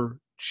lower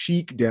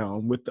cheek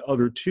down with the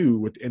other two,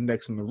 with the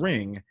index and the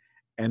ring,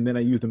 and then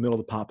I use the middle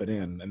to pop it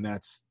in. And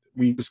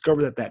we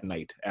discovered that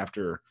night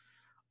after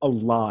a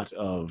lot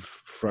of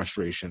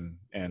frustration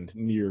and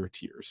near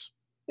tears.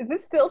 Is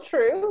this still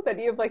true that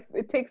you have like,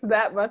 it takes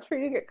that much for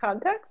you to get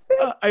contacts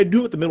in? I do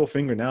it with the middle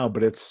finger now,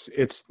 but it's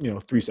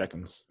 3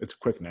 seconds. It's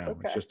quick now.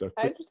 Okay. It's just a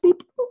quick boop.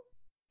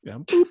 Yeah,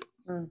 boop.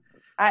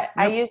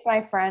 I used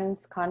my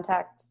friend's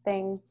contact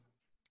thing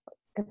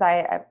because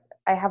I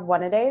have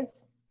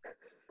one-a-days,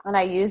 and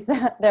I used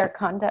her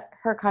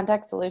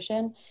contact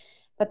solution,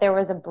 but there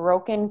was a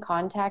broken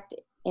contact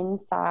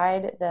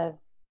inside the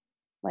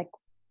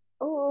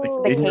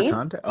case.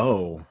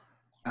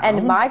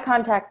 And my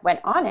contact went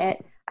on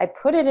it. I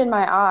put it in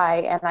my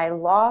eye, and I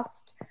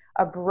lost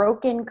a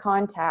broken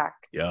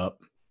contact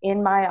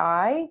in my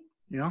eye.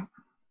 Yeah.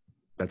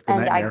 That's the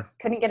nightmare.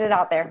 I couldn't get it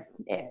out there.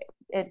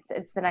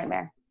 It's the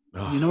nightmare.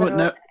 You know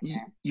what?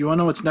 You want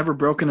to know what's never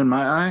broken in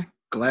my eye?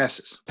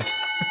 Glasses.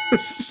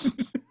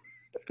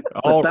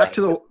 Back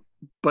to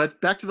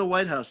the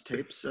White House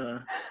tapes.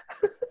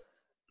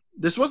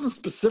 This wasn't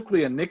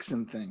specifically a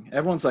Nixon thing.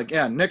 Everyone's like,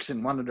 yeah,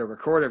 Nixon wanted to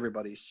record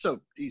everybody.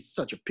 He's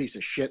such a piece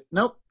of shit.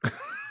 Nope.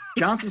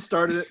 Johnson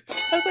started it.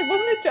 I was like,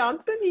 wasn't it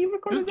Johnson? He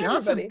recorded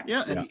everybody.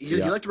 Yeah, and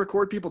he liked to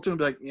record people too and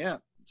be like, yeah.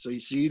 So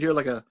you'd hear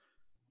like a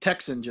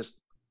Texan just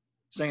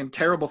saying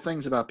terrible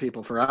things about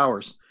people for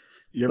hours.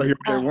 You ever hear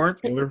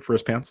Taylor for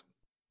his pants?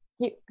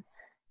 He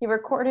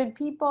recorded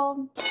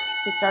people.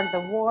 He started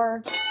the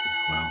war.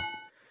 Wow.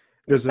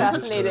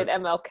 Assassinated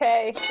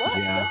MLK. What?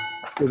 Yeah.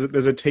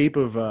 There's a tape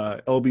of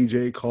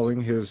LBJ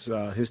calling his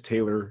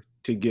tailor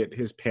to get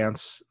his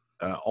pants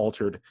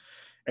altered,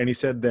 and he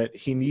said that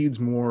he needs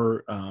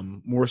more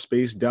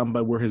space down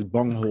by where his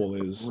bunghole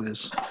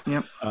is.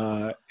 Yep.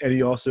 And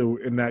he also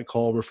in that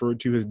call referred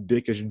to his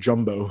dick as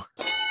jumbo.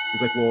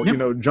 He's like,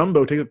 well,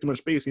 jumbo takes up too much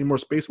space. You need more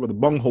space where the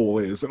bunghole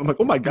is. And I'm like,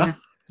 oh my god,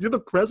 you're the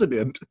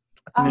president.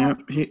 Yeah,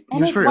 he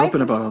was very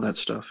open about all that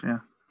stuff. Yeah.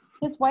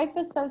 His wife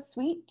is so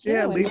sweet too.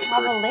 Yeah, and we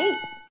have a lake.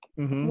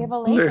 Mm-hmm. We have a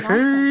lake in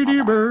Austin.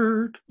 Lady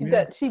Bird.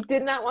 She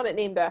did not want it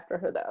named after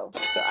her though,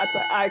 so that's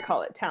why I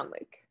call it Town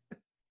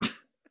Lake.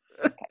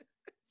 Okay.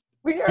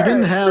 We are. He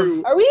didn't have.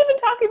 Are we even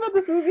talking about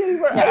this movie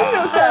anymore? I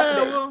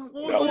don't know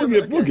what's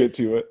happening. We'll get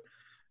to it.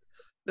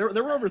 There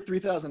were over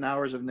 3,000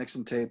 hours of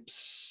Nixon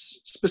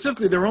tapes.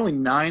 Specifically, there were only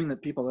 9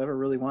 that people ever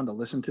really wanted to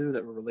listen to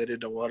that were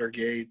related to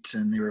Watergate,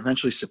 and they were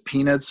eventually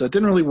subpoenaed. So it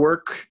didn't really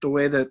work the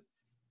way that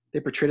they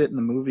portrayed it in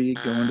the movie,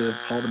 going to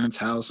Haldeman's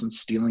house and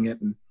stealing it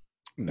and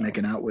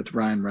making out with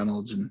Ryan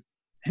Reynolds and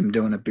him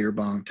doing a beer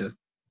bong to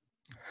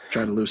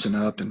try to loosen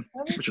up, and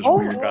which was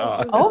weird.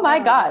 Oh my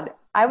god,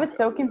 I was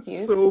so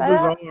confused. So by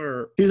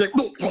bizarre. He's like,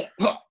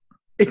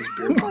 and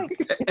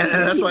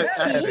that's why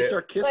as they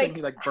start kissing,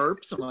 he like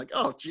burps. I'm like,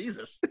 oh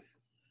Jesus.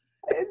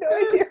 I had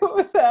no idea what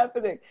was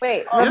happening.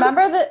 Wait,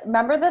 remember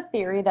the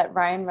theory that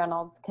Ryan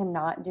Reynolds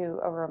cannot do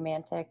a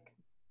romantic.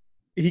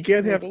 He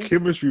can't have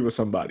chemistry with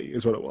somebody,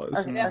 is what it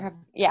was.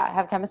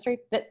 Have chemistry.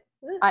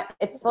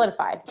 It's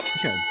solidified.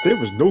 Yeah, there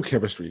was no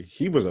chemistry.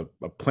 He was a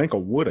plank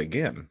of wood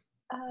again.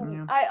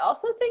 I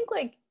also think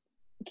like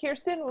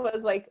Kirsten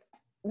was like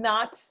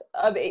not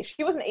of age.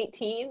 She wasn't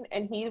 18,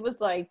 and he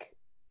was like,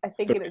 I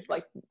think in his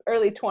like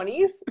early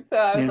 20s. So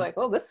I was like,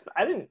 oh,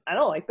 I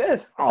don't like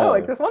this. I don't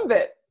like this one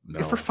bit. No.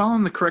 If we're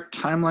following the correct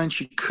timeline,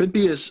 she could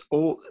be as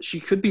old. She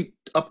could be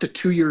up to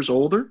 2 years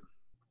older.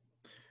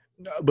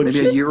 But maybe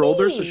 15. A year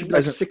older, so she'd be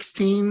like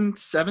 16,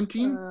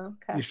 17.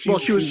 Okay. Well,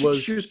 she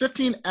was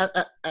 15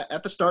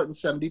 at the start in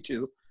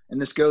 72,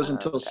 and this goes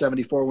until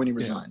 74 when he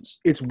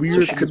resigns. It's weird.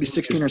 So she could be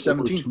 16 or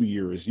 17. 2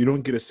 years. You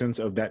don't get a sense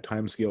of that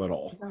time scale at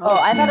all. Oh,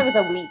 I thought it was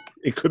a week.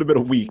 It could have been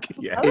a week.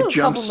 Yeah, it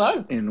jumps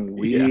in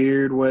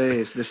weird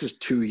ways. This is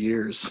 2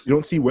 years. You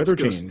don't see weather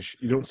change.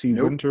 You don't see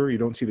winter. You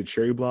don't see the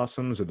cherry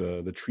blossoms or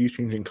the trees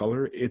changing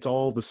color. It's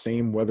all the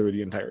same weather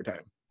the entire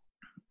time.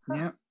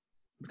 Yeah,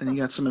 but then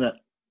you got some of that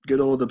good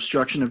old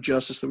obstruction of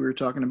justice that we were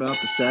talking about.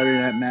 The Saturday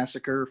Night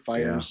Massacre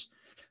fires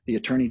the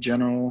Attorney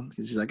General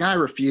because he's like, I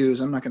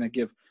refuse. I'm not going to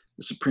give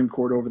the Supreme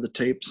Court over the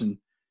tapes. And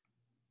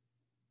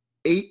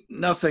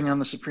 8-0 on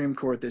the Supreme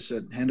Court. They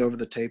said, hand over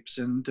the tapes.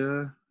 And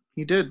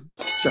he did,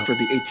 except for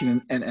the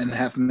 18 and a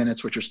half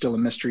minutes, which are still a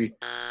mystery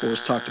what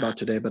was talked about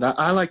today. But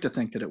I like to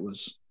think that it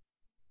was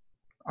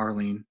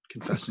Arlene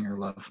confessing her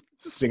love.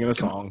 Singing a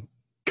song.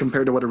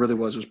 Compared to what it really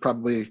was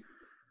probably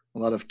a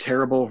lot of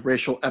terrible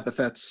racial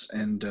epithets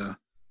and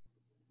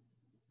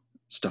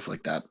stuff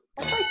like that.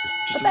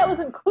 But that was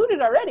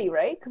included already,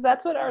 right? Because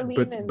that's what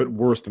Arlene but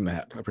worse than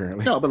that,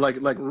 apparently. No, but like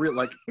I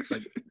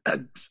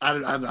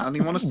don't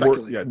even want to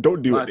speculate. Yeah,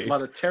 don't do it. A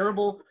lot of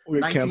terrible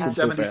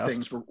 1970s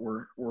things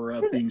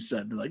were being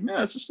said. They're like,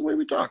 no, it's just the way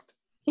we talked.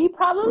 He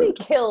probably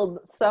killed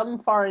some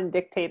foreign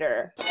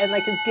dictator and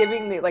like is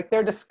giving the like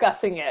they're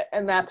discussing it,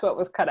 and that's what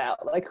was cut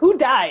out. Like who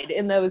died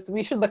in those?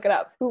 We should look it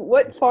up.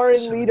 What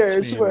foreign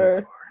leaders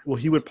were? Well,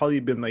 he would probably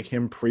have been like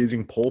him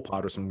praising Pol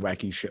Pot or some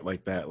wacky shit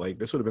like that. Like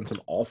this would have been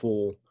some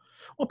awful.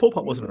 Well, Pol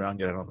Pot wasn't around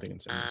yet, I don't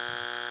think.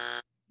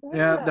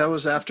 Yeah, that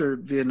was after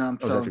Vietnam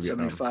fell in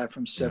 75.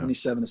 From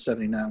 77 to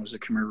 79 was the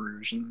Khmer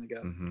Rouge, and they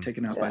got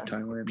taken out by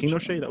Thailand.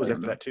 Pinochet, that was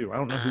after that too. I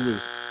don't know who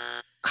was.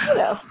 I don't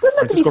know. Doesn't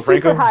have to be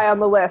super high on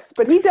the list,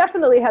 but he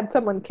definitely had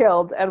someone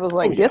killed and was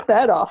like, get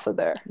that off of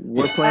there.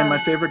 We're playing my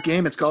favorite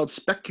game. It's called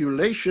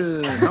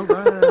Speculation. All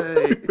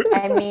right.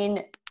 I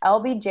mean,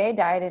 LBJ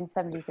died in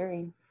 73.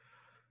 You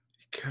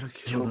gotta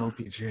kill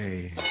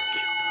LBJ.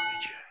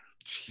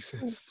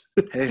 Jesus.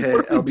 Hey,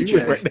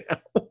 LBJ. Right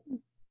now?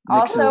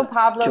 Also,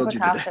 Pablo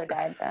Picasso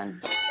died then.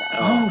 So.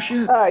 Oh,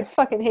 shit. I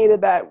fucking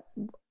hated that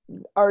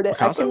artist.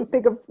 Picasso? I couldn't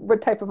think of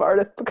what type of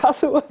artist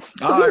Picasso was.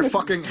 I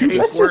fucking hate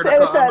Let's just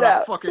edit that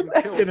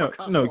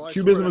out. No,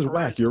 Cubism is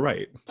whack. You're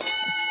right.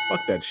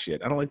 Fuck that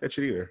shit. I don't like that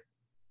shit either.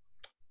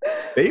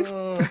 Dave?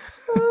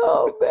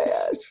 Oh,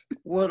 man.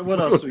 What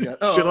else we got?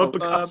 Shut up,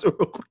 Picasso,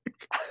 real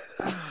quick.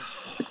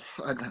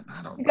 I don't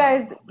know. You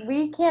guys,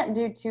 we can't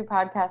do 2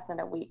 podcasts in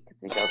a week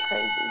because we go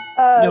crazy.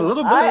 A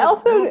little bit. I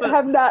also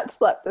have not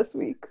slept this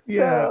week.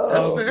 Yeah,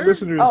 that's fair.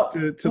 Listeners,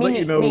 to let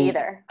you know, me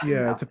either.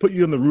 Yeah, to put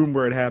you in the room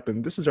where it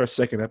happened. This is our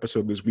second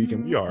episode this week,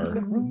 and we are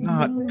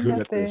not good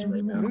at this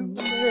right now.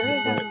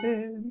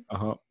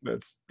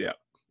 That's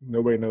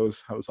Nobody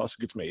knows how the sausage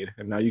gets made,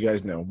 and now you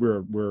guys know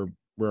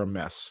we're a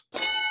mess.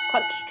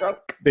 Punch drunk.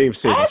 Dave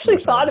saved I us actually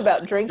from thought ourselves.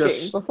 about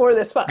drinking before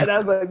this fight, and I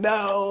was like,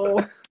 no.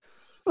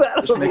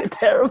 That would be a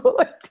terrible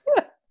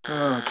idea.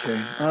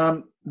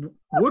 Okay.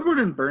 Woodward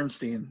and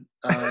Bernstein.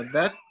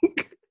 That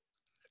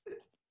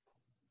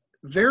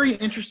very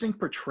interesting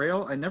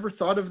portrayal. I never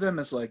thought of them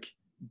as like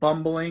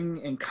bumbling,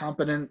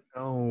 incompetent,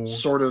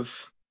 sort of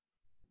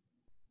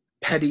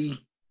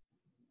petty.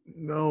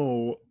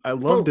 No, I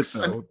loved it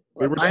though.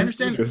 I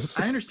understand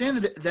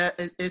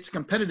that it's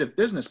competitive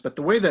business, but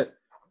the way that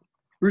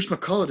Bruce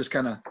McCullough just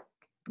kind of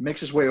makes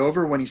his way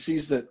over when he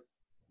sees that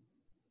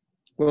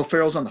Will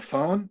Ferrell's on the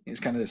phone, he's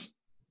kind of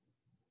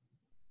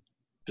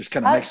just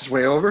kind of makes his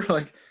way over.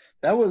 Like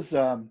that was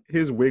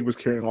his wig was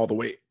carrying all the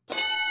weight.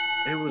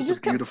 It was you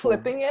just beautiful.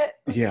 kept flipping it.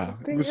 Yeah,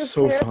 it was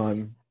so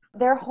fun.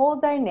 Their whole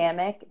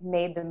dynamic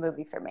made the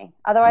movie for me.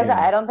 Otherwise,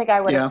 I don't think I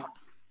would have.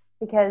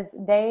 Because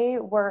they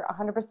were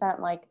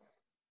 100% like,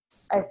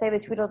 I say the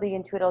Tweedledee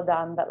and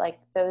Tweedledum, but like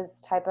those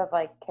type of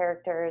like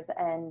characters,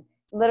 and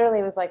literally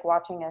it was like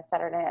watching a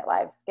Saturday Night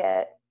Live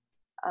skit.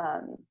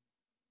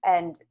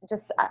 And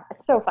just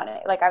so funny.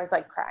 Like I was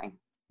like crying.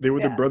 They were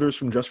the brothers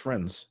from Just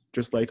Friends,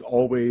 just like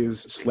always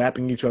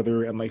slapping each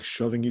other and like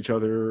shoving each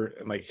other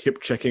and like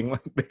hip checking.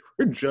 Like they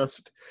were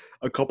just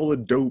a couple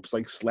of dopes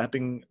like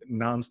slapping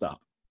nonstop.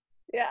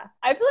 Yeah,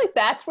 I feel like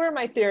that's where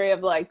my theory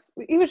of like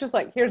he was just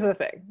like, here's the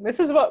thing. This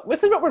is what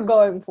we're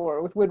going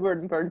for with Woodward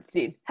and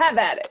Bernstein. Have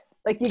at it.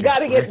 Like you got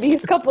to get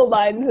these couple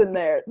lines in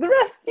there. The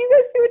rest, you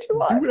guys do what you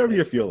want. Do whatever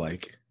you feel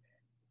like.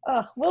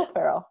 Oh, Will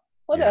Ferrell.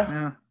 What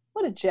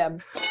a gem.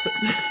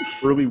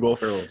 Early Will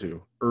Ferrell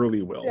too.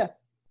 Early Will. Yeah.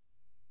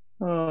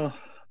 Oh,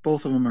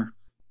 both of them are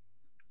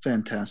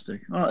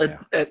fantastic. Well,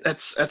 at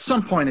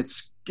some point,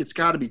 it's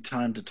got to be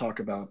time to talk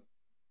about,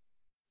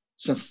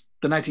 since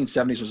the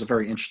 1970s was a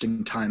very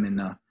interesting time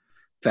in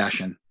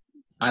fashion.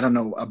 I don't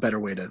know a better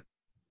way to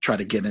try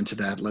to get into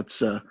that. Let's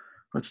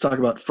talk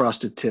about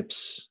frosted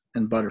tips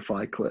and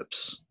butterfly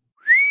clips.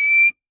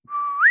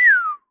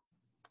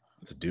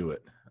 Let's do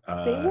it.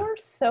 They wore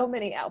so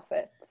many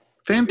outfits.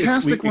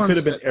 Fantastic ones. It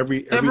could have been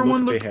every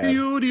everyone look looked they had.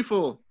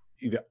 Beautiful.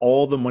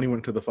 All the money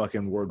went to the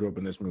fucking wardrobe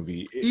in this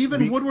movie.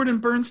 Woodward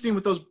and Bernstein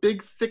with those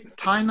big, thick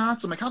tie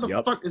knots. I'm like, how the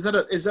fuck is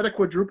that? Is that a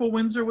quadruple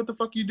Windsor? What the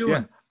fuck are you doing?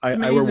 Yeah,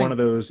 I wear one of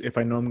those if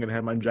I know I'm gonna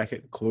have my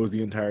jacket closed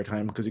the entire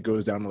time because it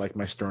goes down to like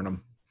my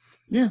sternum.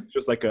 Yeah,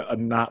 just like a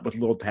knot with a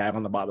little tab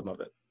on the bottom of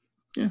it.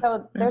 Yeah,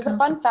 so there's a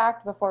fun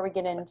fact before we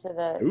get into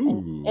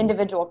the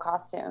individual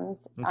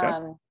costumes.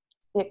 Okay.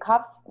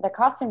 The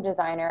costume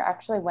designer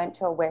actually went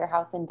to a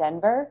warehouse in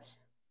Denver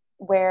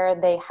where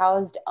they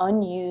housed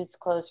unused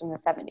clothes from the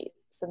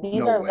 70s. So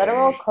these are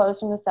literal clothes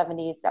from the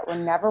 70s that were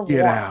never worn.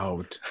 Get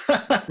out.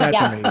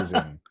 That's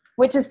amazing.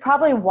 Which is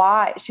probably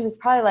why she was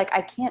probably like,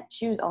 I can't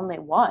choose only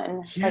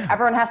one. Yeah. Like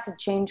everyone has to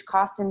change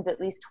costumes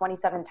at least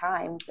 27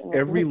 times.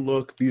 Every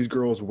look these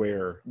girls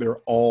wear,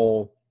 they're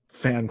all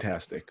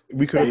fantastic.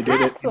 We could have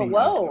did it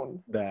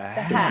alone. The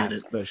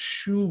hats, the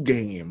shoe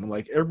game,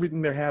 like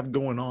everything they have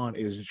going on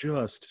is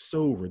just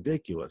so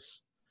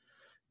ridiculous.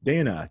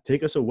 Dana,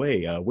 take us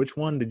away. Which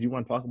one did you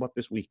want to talk about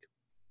this week?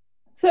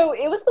 So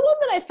it was the one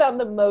that I found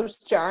the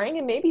most jarring,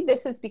 and maybe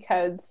this is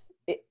because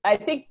I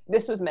think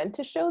this was meant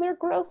to show their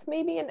growth,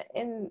 maybe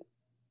in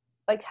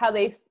like how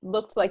they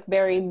looked like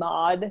very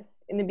mod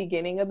in the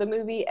beginning of the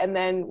movie, and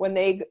then when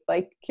they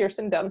like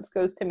Kirsten Dunst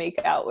goes to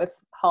make out with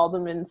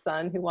Haldeman's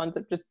son, who winds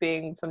up just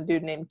being some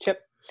dude named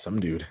Chip. Some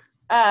dude.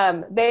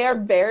 They are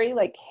very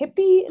like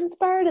hippie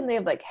inspired, and they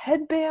have like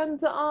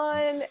headbands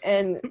on,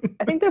 and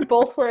I think they're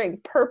both wearing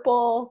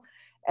purple,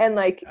 and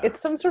like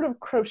it's some sort of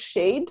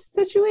crocheted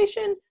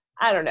situation.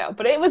 I don't know,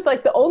 but it was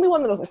like the only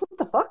one that was like, what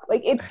the fuck?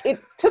 Like it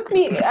took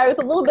me, I was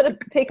a little bit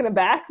taken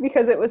aback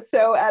because it was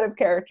so out of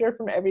character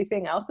from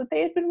everything else that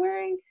they had been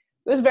wearing.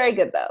 It was very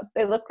good though.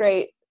 They look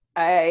great.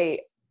 I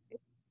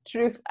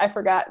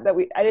forgot that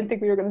I didn't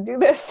think we were going to do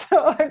this,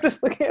 so I'm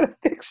just looking at a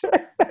picture.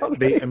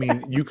 I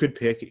mean, you could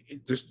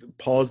pick, just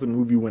pause the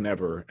movie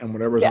whenever, and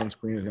whatever's on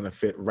screen is going to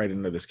fit right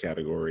into this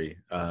category.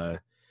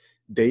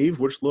 Dave,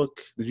 which look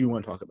did you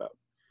want to talk about?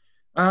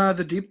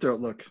 The deep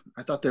throat look.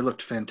 I thought they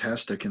looked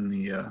fantastic in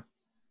the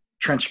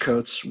trench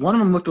coats. One of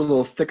them looked a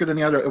little thicker than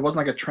the other. It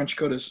wasn't like a trench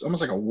coat; it's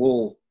almost like a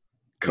wool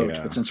coat.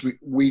 Yeah. But since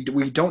we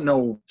don't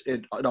know,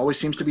 it always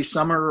seems to be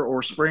summer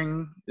or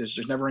spring. There's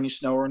never any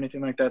snow or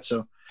anything like that.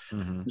 So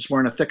just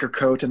wearing a thicker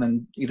coat, and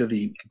then either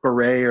the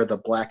beret or the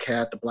black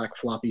hat, the black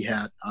floppy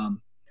hat,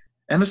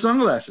 and the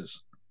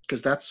sunglasses,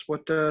 because that's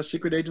what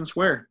secret agents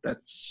wear.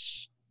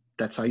 That's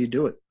how you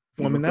do it.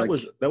 Well, I mean, that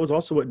was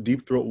also what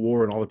Deep Throat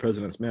wore in All the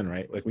President's Men,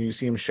 right? Like when you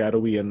see him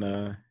shadowy in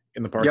the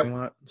parking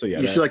lot. So yeah,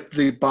 you see like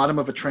the bottom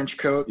of a trench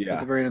coat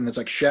at the very end. There's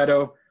like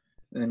shadow,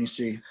 and then you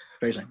see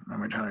facing.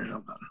 I'm retired.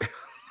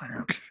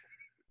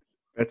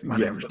 My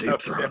name is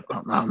Deep Throat.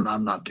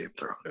 I'm not Deep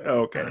Throat.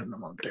 Okay.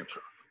 I'm Deep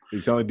Throat. You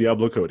sound like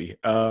Diablo Cody.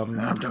 I'm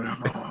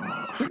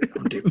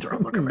Deep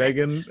Throat. Look at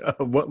Megan,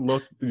 what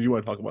look did you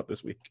want to talk about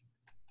this week?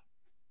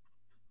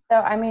 So,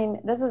 I mean,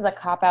 this is a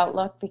cop-out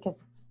look because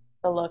it's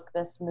the look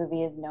this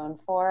movie is known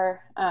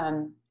for.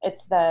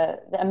 It's the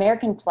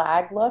American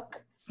flag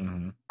look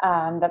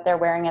that they're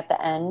wearing at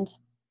the end.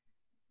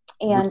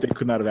 And which they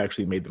could not have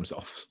actually made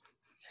themselves.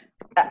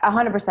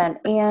 100%.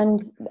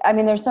 And, I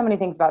mean, there's so many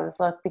things about this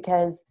look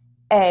because,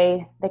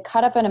 A, they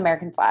cut up an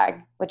American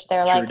flag, which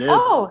they're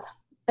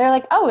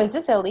is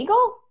this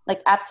illegal?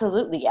 Like,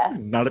 absolutely,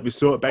 yes. Not if you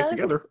sew it back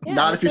together. Yeah,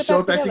 Not if you sew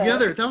it back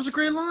together. That was a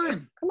great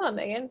line. Come on,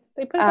 Megan.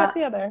 They put it back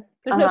together.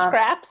 There's no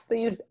scraps.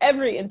 They used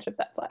every inch of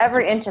that flag.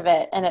 Every inch of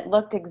it. And it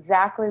looked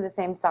exactly the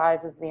same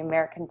size as the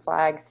American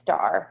flag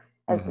star,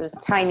 as those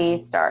tiny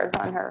stars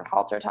on her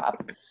halter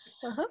top.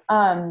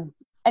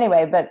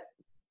 Anyway, but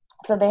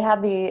so they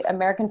had the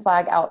American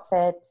flag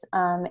outfit.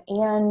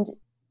 And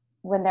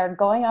when they're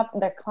going up,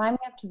 they're climbing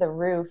up to the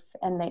roof,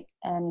 and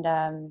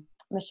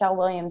Michelle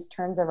Williams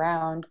turns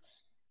around,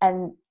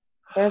 and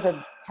there's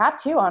a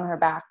tattoo on her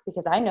back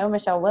because I know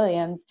Michelle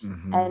Williams,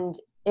 and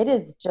it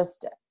is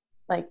just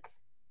like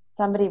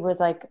somebody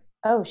was like,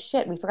 oh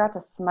shit, we forgot to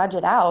smudge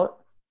it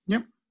out.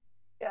 Yep.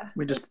 Yeah.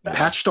 We just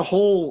patched a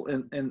hole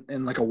in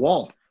like a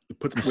wall. You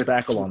put some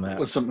spackle on that.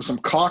 With some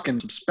caulk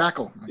and some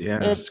spackle. Yeah.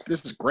 This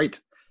is great.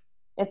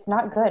 It's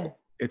not good.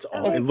 It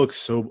looks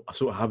so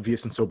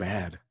obvious and so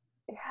bad.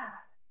 Yeah.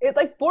 It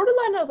like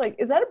borderline, I was like,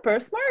 is that a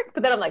birthmark?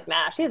 But then I'm like,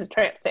 nah, she has a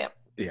tramp stamp.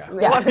 Yeah.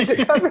 They wanted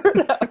to cover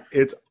it up.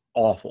 It's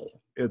awful.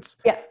 It's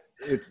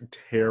It's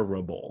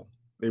terrible.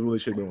 They really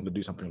should be able to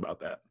do something about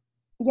that.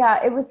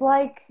 Yeah, it was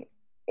like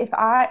if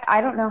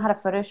I don't know how to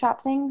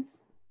Photoshop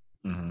things.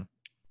 Mm-hmm.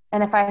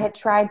 And if I had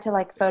tried to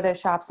like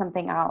Photoshop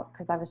something out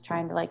because I was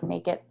trying to like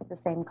make it the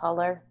same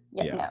color.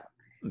 No.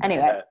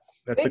 Anyway.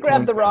 They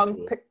grabbed the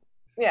wrong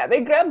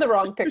they grabbed the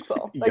wrong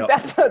pixel. Like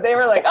that's what they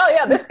were like, oh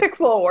yeah, this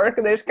pixel will work,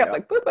 and they just kept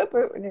like boop, boop,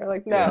 boop, and you're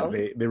like, no.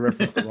 Yeah, they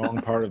referenced the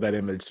wrong part of that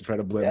image to try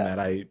to blend that.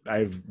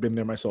 I've been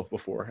there myself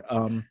before.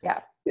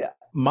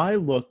 My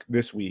look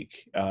this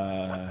week,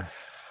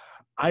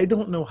 I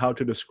don't know how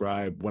to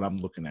describe what I'm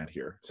looking at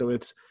here. So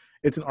it's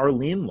an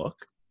Arlene look.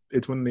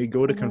 It's when they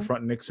go to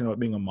confront Nixon about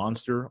being a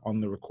monster on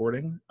the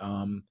recording.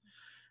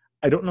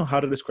 I don't know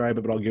how to describe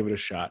it, but I'll give it a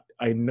shot.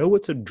 I know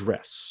it's a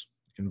dress.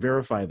 I can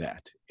verify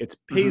that. It's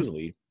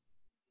paisley.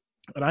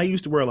 And I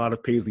used to wear a lot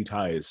of paisley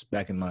ties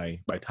back in my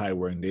tie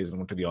wearing days and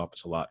went to the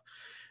office a lot.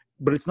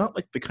 But it's not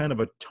like the kind of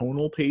a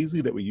tonal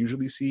paisley that we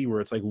usually see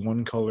where it's like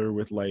one color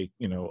with like,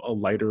 you know, a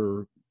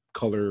lighter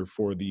color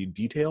for the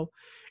detail.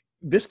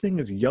 This thing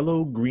is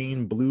yellow,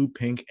 green, blue,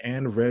 pink,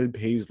 and red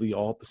paisley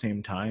all at the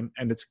same time.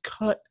 And it's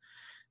cut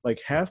like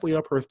halfway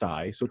up her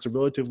thigh, so it's a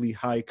relatively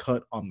high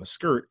cut on the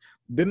skirt.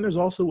 Then there's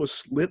also a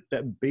slit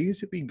that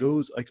basically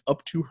goes like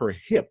up to her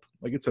hip.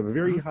 Like it's a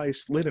very high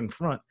slit in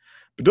front.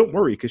 But don't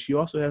worry, because she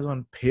also has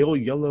on pale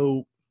yellow,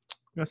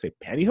 I'm gonna say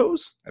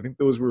pantyhose. I think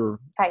those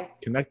were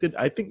tights. Connected.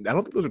 I don't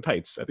think those are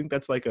tights. I think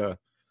that's a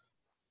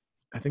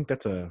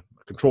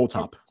control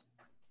top.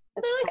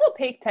 They're like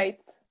opaque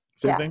tights.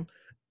 Same thing?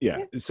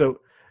 Yeah.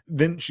 So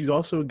then she's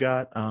also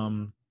got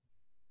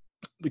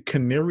the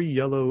canary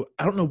yellow,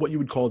 I don't know what you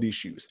would call these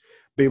shoes.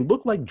 They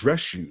look like dress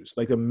shoes,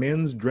 like a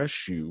men's dress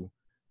shoe,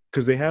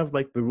 because they have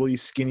like the really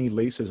skinny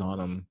laces on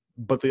them,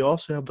 but they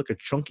also have like a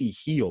chunky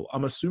heel.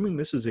 I'm assuming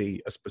this is a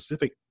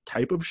specific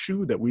type of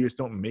shoe that we just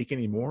don't make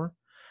anymore.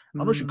 I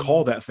don't know what you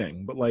call that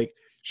thing, but like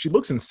she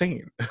looks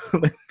insane.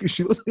 Like,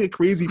 she looks like a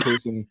crazy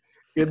person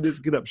in this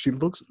get up. She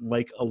looks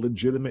like a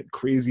legitimate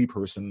crazy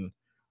person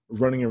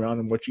running around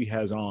in what she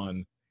has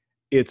on.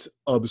 It's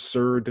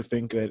absurd to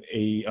think that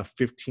a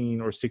 15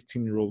 or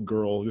 16-year-old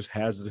girl just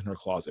has this in her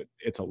closet.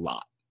 It's a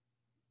lot.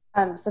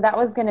 So that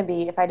was going to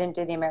be, if I didn't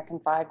do the American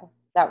flag,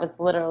 that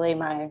was literally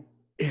my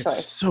choice.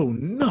 It's so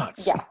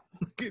nuts. Yeah.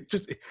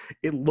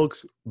 It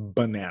looks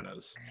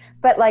bananas.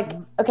 But like,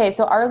 okay,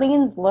 so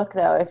Arlene's look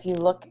though, if you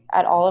look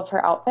at all of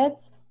her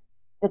outfits,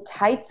 the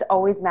tights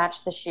always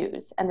match the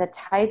shoes. And the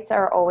tights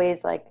are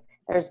always like,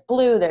 there's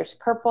blue, there's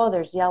purple,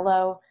 there's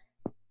yellow.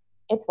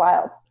 It's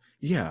wild.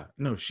 Yeah,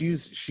 no,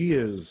 she's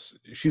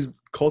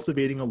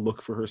cultivating a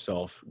look for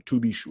herself, to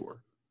be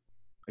sure.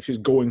 Like she's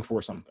going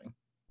for something.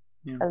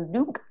 Yeah. A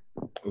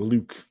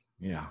Luke,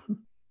 yeah.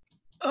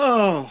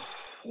 Oh,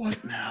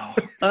 what now?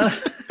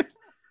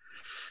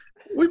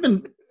 We've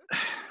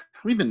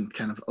been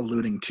kind of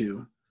alluding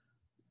to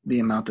the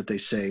amount that they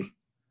say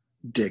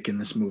dick in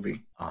this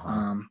movie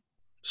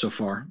so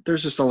far.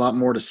 There's just a lot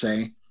more to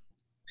say,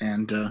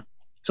 and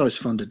it's always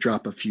fun to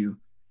drop a few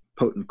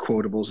potent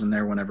quotables in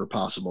there whenever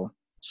possible.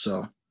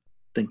 So I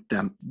think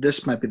that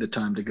this might be the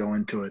time to go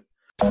into it.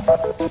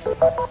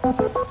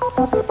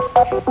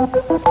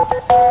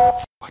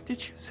 What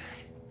did you say?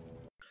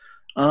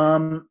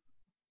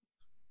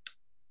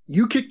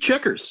 You kick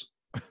checkers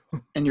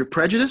and you're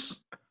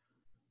prejudiced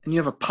and you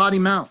have a potty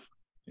mouth.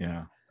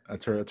 Yeah,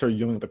 that's her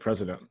yelling at the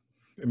president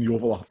in the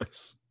Oval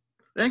Office.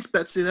 Thanks,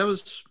 Betsy. That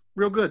was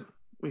real good.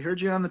 We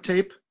heard you on the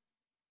tape.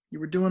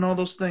 You were doing all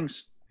those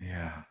things.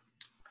 Yeah.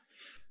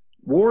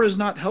 War is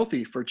not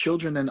healthy for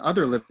children and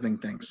other living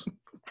things.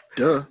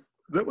 Duh. Is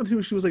that when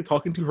she was like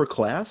talking to her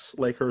class,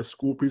 like her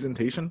school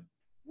presentation?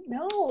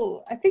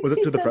 No, I think was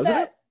it to the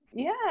president? That.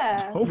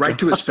 Yeah. Oh, right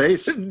to his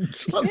face.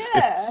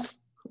 Yeah.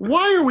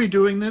 Why are we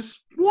doing this?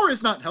 War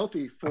is not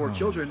healthy for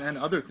children and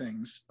other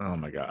things. Oh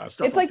my God.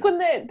 It's like when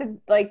the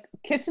like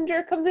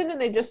Kissinger comes in and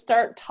they just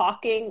start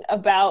talking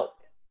about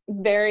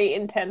very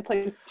intense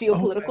like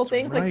geopolitical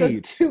things. Right. Like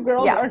those two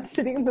girls aren't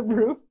sitting in the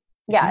room.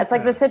 Yeah, it's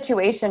like the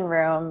Situation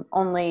Room,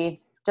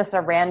 only just a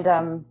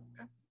random,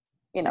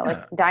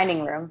 like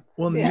dining room.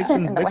 Well,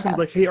 Nixon's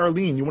like, hey,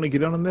 Arlene, you want to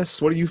get in on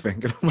this? What do you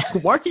think? And I'm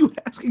like, why are you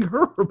asking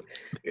her?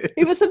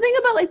 It was something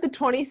about like the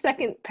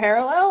 22nd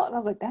parallel, and I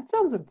was like, that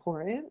sounds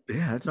important.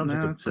 Yeah, that sounds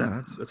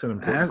that's an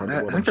important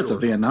part. I think that's a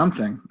Vietnam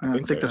thing. I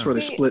think that's where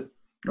they split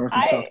North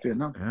and South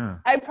Vietnam. Yeah.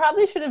 I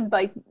probably should have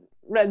like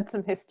read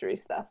some history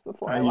stuff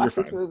before I watched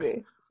this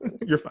movie.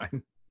 You're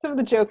fine. Some of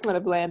the jokes might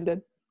have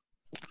landed.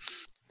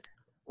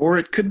 Or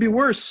it could be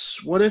worse.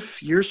 What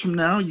if years from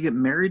now you get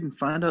married and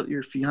find out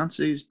your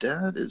fiance's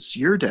dad is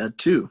your dad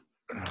too?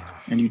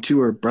 And you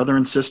two are brother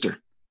and sister.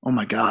 Oh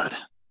my God.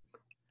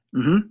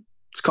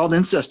 It's called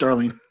incest,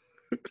 Arlene.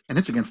 And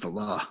it's against the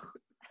law.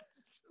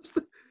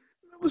 That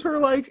was her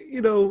like,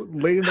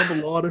 laying on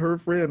the law to her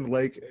friend.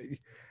 Like,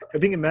 I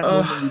think in that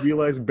moment we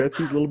realized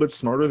Betsy's a little bit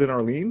smarter than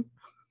Arlene.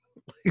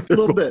 Like, they're a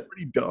little bit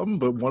pretty dumb,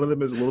 but one of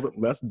them is a little bit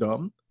less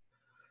dumb.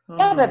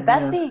 Yeah, but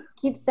Betsy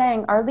keeps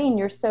saying, Arlene,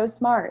 you're so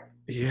smart.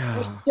 Yeah.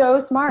 You're so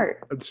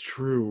smart. That's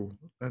true.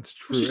 That's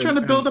true. She's trying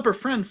to build up her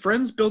friend.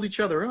 Friends build each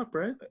other up,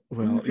 right?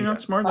 Well, if you're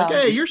not smart, Well, like,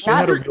 hey, you're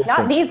not, smart.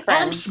 not these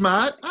friends. I'm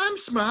smart. I'm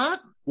smart.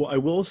 Well, I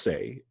will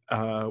say,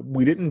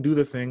 we didn't do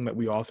the thing that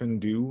we often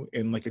do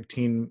in like a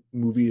teen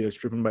movie that's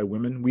driven by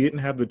women. We didn't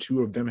have the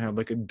two of them have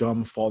like a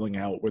dumb falling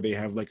out where they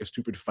have like a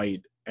stupid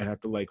fight and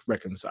have to like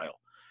reconcile.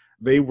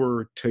 They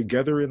were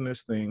together in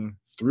this thing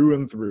through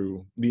and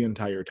through the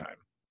entire time,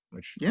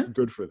 which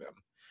good for them.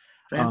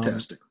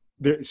 Fantastic.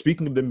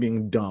 Speaking of them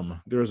being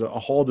dumb, there's a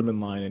Haldeman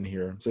line in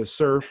here. It says,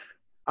 "Sir,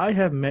 I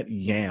have met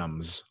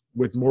yams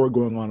with more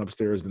going on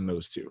upstairs than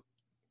those two."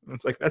 And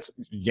it's like, that's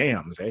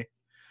yams, eh?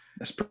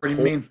 That's pretty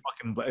mean.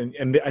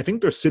 And I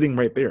think they're sitting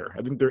right there.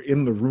 I think they're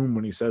in the room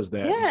when he says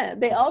that. Yeah,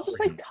 they all just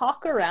like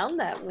talk around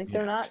them like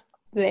they're not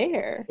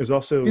there. There's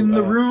also in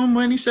the room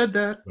when he said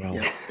that. Well,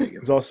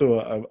 there's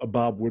also a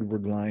Bob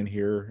Woodward line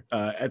here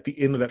at the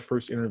end of that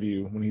first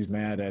interview when he's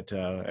mad at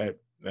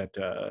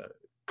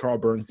Carl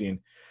Bernstein.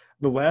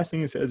 The last thing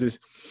he says is,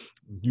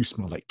 "You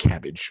smell like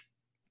cabbage."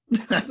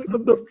 That's like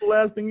the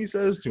last thing he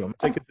says to him.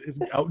 It's like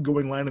his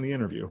outgoing line in the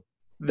interview.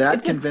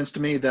 That convinced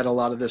me that a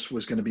lot of this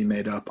was going to be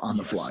made up on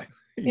the fly.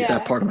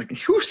 That part, I'm like,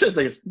 who says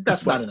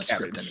that's not in a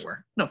script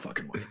anywhere? No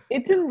fucking way.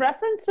 It's in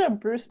reference to a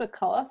Bruce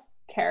McCullough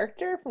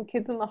character from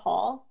Kids in the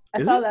Hall.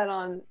 I saw that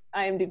on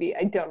IMDb.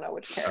 I don't know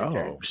which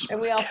character.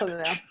 And we also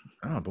know.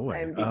 Oh boy.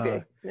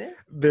 IMDb.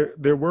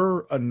 There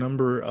were a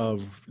number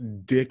of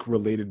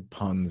Dick-related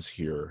puns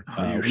here.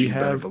 You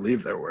better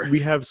believe there were. We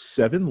have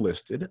 7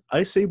 listed.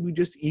 I say we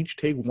just each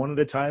take one at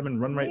a time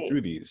and run right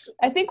through these.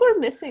 I think we're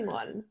missing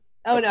one.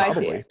 Oh no,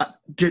 probably. I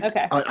see it.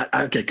 Okay.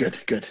 Okay,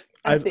 good.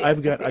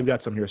 I've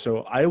got some here,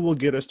 so I will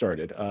get us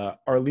started.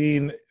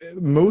 Arlene,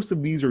 most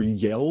of these are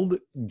yelled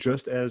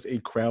just as a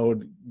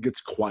crowd gets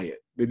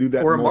quiet. They do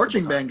that, or a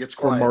marching band gets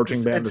quiet. Or a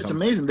marching band. It's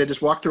amazing. They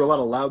just walk through a lot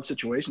of loud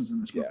situations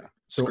in this movie. Yeah.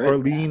 So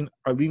Arlene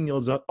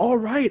yells out, "All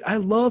right, I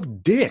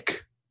love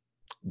Dick."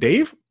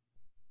 Dave?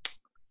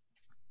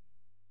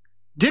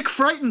 Dick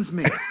frightens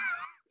me.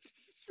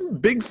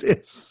 Big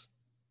sis.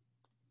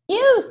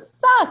 You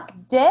suck,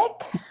 Dick.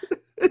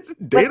 With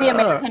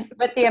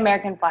the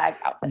American flag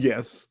outfit.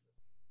 Yes.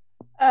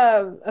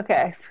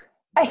 Okay.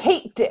 I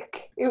hate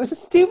Dick. It was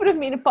stupid of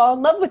me to fall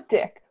in love with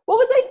Dick. What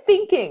was I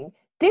thinking?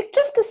 Dick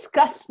just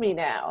disgusts me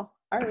now.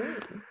 Arlene.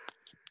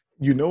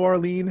 You know,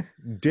 Arlene,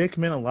 Dick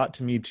meant a lot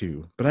to me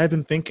too. But I've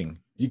been thinking,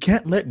 you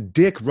can't let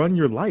Dick run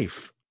your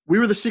life. We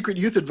were the secret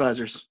youth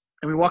advisors,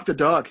 and we walked the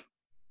dog.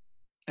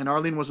 And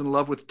Arlene was in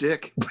love with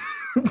Dick.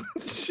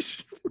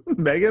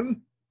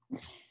 Megan?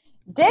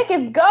 Dick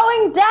is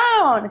going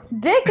down.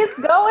 Dick is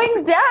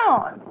going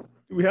down.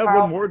 We have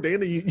one more,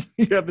 Dana. You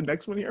have the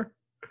next one here?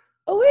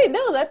 Oh wait,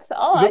 no, that's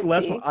all. Is it the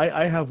last one?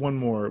 I have one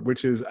more,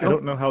 which is I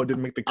don't know how it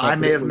didn't make the cut. I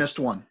may have missed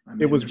one.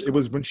 It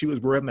was when she was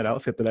wearing that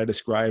outfit that I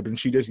described, and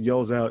she just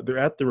yells out. They're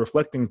at the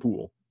reflecting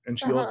pool, and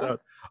she yells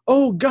out,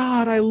 "Oh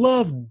God, I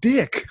love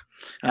Dick."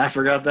 I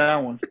forgot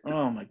that one.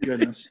 Oh my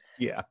goodness.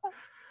 Yeah.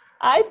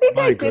 I think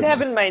I did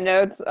have in my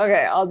notes.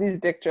 Okay, all these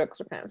Dick jokes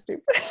are kind of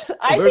stupid.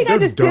 I think I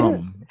just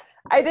didn't.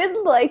 I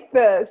didn't like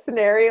the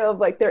scenario of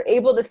like they're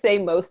able to say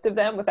most of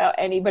them without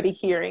anybody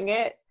hearing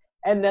it,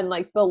 and then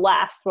like the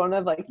last one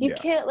of like you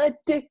can't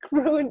let Dick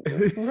run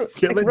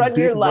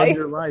your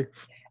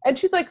life. And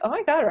she's like, "Oh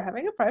my God, we're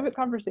having a private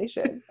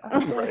conversation."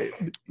 Right?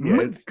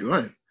 Yeah, it's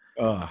good.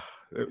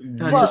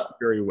 Just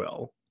very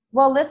well.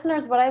 Well,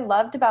 listeners, what I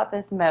loved about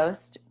this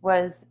most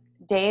was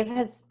Dave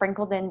has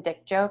sprinkled in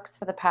Dick jokes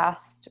for the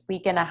past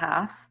week and a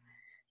half,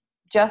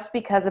 just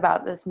because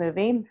about this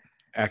movie.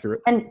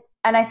 Accurate.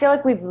 And I feel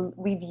like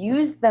we've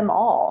used them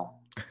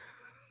all.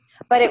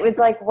 But it was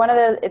like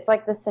it's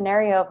like the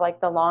scenario of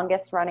like the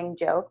longest running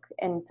joke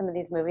in some of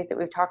these movies that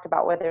we've talked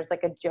about where there's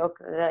like a joke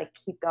that they like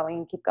keep going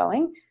and keep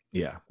going.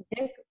 Yeah.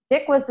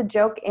 Dick was the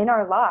joke in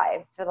our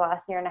lives for the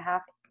last year and a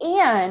half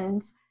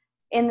and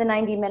in the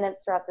 90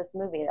 minutes throughout this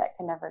movie that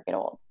can never get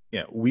old.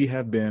 Yeah, we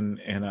have been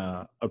in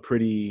a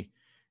pretty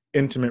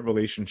intimate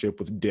relationship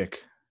with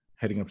Dick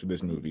heading up to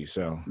this movie.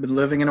 So we've been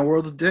living in a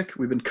world of Dick.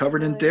 We've been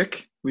covered in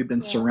Dick. We've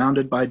been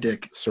surrounded by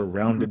Dick.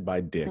 Surrounded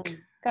by Dick.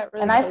 Really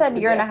and I said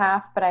year and a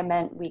half, but I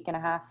meant week and a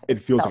half. It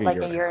feels like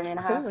a year and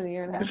a half.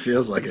 It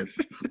feels like it.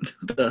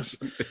 It does.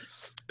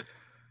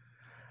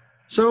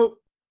 So,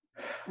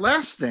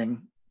 last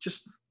thing,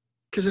 just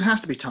because it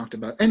has to be talked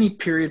about. Any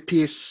period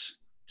piece,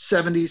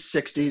 70s,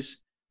 60s,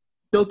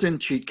 built-in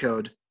cheat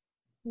code.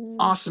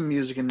 Awesome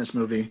music in this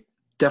movie.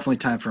 Definitely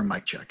time for a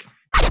mic check.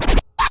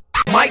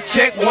 Mic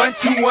check 1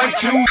 2 1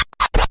 2.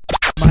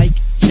 Mic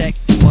check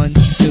 1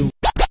 2.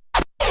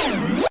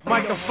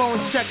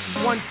 Microphone check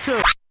 1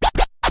 2.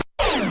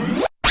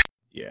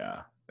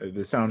 Yeah,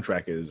 the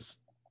soundtrack is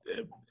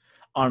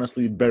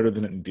honestly better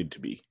than it needed to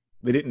be.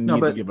 They didn't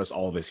need to give us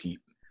all this heat.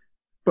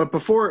 But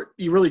before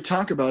you really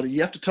talk about it,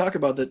 you have to talk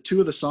about that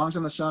 2 of the songs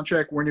on the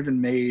soundtrack weren't even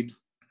made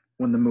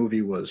when the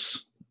movie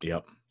was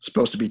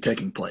supposed to be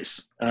taking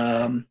place.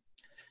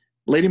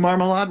 Lady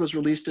Marmalade was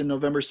released in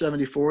November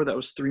 74. That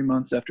was 3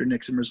 months after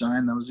Nixon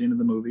resigned. That was the end of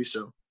the movie.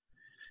 So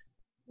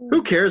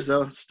Who cares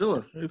though? It's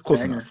still It's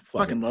close banger. enough.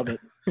 Fucking love it.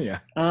 Yeah.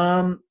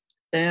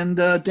 And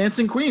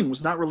Dancing Queen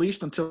was not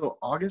released until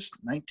August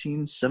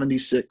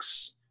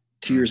 1976,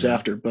 2 years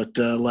after. But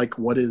like,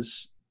 what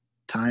is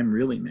time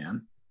really,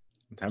 man?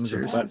 Time is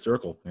a flat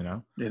circle, you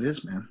know? It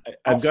is, man.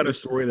 I've got a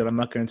story that I'm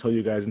not going to tell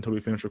you guys until we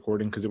finish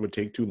recording because it would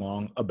take too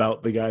long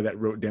about the guy that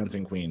wrote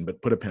Dancing Queen,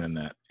 but put a pin in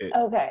that.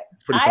 Okay.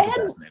 It's pretty fucking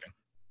fascinating.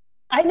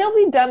 I know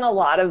we've done a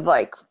lot of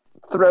like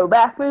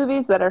throwback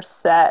movies that are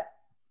set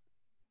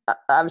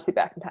obviously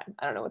back in time.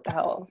 I don't know what the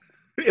hell.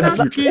 In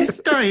the future.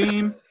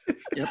 Time.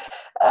 Yep.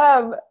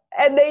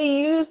 And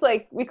they use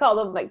like, we call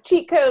them like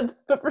cheat codes,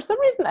 but for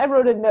some reason I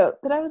wrote a note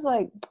that I was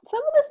like,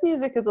 some of this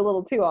music is a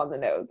little too on the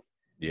nose.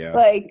 Yeah.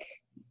 Like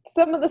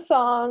some of the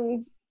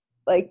songs,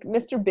 like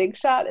Mr. Big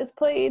Shot is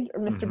played, or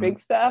Mr. Big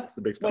Stuff.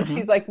 Big Stuff. When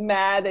she's like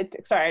mad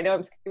at, sorry, I know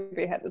I'm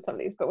skipping ahead with some of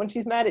these, but when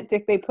she's mad at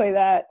Dick, they play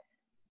that.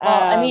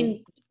 Well, I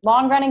mean,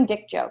 long running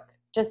Dick joke.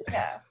 Just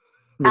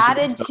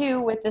added to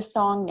with the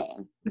song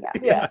name.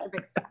 Yeah. Mr.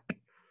 Big Stuff.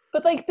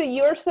 But like the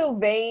You're So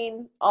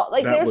Vain,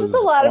 like That there's just a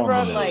lot of was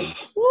run like,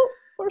 whoop,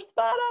 we're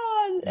spot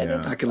on. And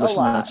it's I could a listen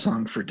to lot. that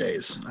song for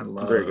days. I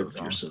love very good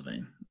song. You're So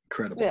Vain.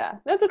 Incredible. Yeah,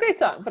 that's a great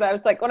song. But I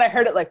was like, when I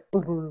heard it, like, I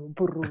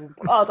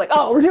was like,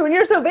 oh, we're doing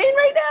You're So Vain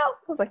right now.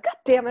 I was like, God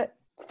damn it,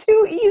 it's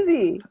too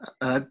easy.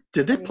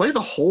 Did they play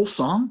the whole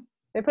song?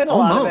 They played a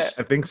lot of it.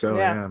 I think so.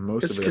 Yeah,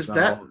 most It's of it. because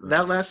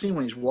that last scene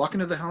when he's walking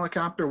to the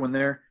helicopter when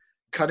they're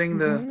cutting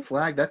the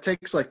flag, that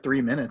takes like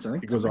 3 minutes. I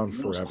think it goes on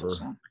forever.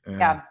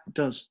 Yeah, it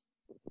does.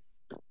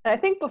 And I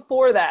think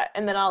before that,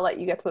 and then I'll let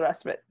you get to the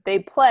rest of it. They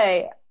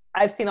play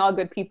I've Seen All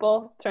Good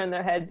People turn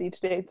their heads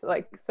each day to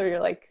like, so you're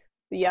like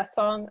the Yes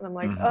song, and I'm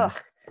like, ugh.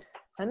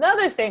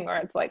 Another thing where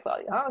it's like, well,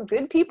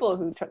 good people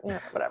who turn,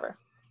 whatever.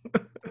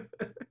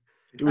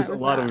 It was a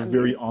lot of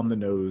very on the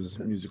nose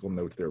musical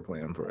notes they were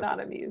playing for us. Not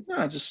amused.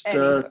 No, just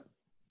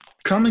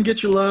Come and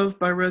Get Your Love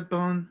by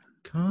Redbone.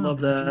 Love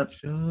that.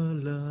 Get your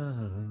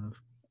love.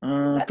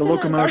 The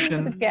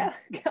Locomotion. Yeah.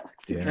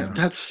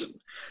 That's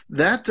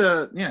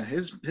that. Yeah,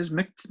 his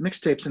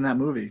mixtapes in that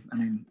movie. I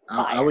mean,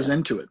 I was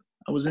into it.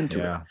 I was into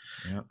it.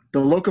 Yeah. The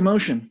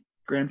Locomotion,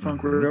 Grand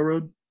Funk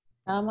Railroad.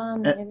 Come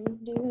on, baby,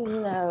 do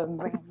love.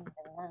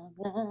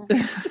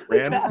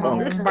 Grand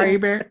Funk,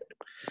 baby.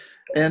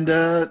 And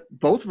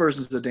both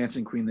versions of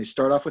Dancing Queen, they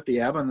start off with the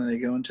ABBA and then they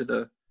go into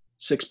the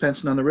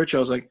Sixpence None the Rich. I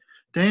was like,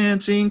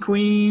 Dancing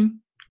Queen,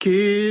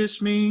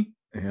 kiss me.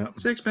 Yeah.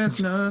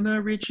 Sixpence None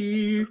the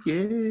Richie.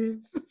 Yeah.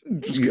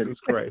 Jesus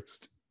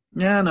Christ.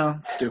 Yeah, no,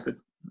 it's stupid.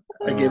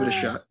 I gave it a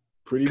shot.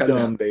 Pretty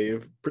dumb,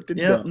 Dave. Pretty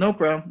dumb. No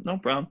problem. No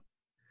problem.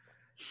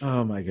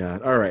 Oh my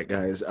God. All right,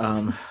 guys.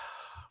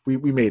 We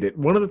made it.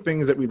 One of the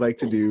things that we like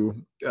to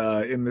do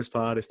in this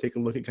pod is take a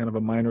look at kind of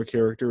a minor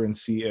character and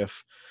see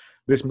if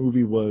this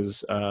movie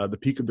was the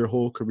peak of their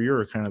whole career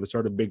or kind of the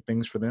start of big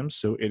things for them.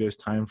 So it is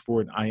time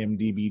for an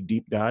IMDb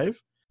deep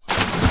dive.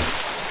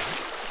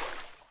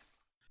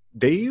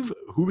 Dave,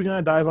 who are we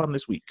going to dive on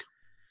this week?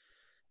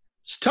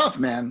 It's tough,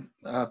 man.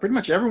 Pretty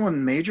much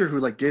everyone major who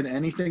like did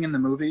anything in the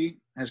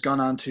movie has gone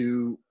on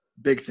to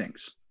big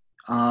things.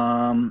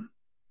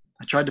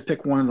 I tried to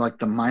pick one of like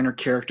the minor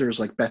characters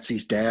like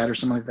Betsy's dad or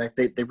something like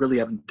that. They really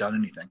haven't done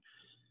anything.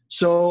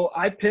 So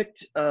I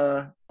picked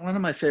one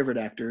of my favorite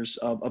actors.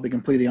 I'll be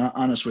completely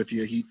honest with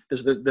you.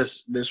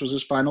 This was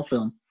his final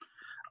film.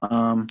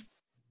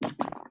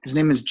 His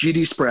name is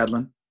G.D.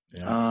 Spradlin.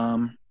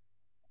 Yeah.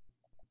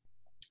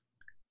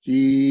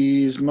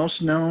 He's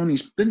most known.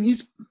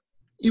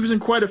 He was in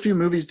quite a few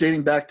movies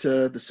dating back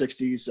to the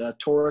 60s.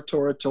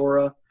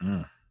 Tora.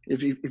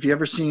 If you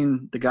ever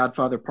seen The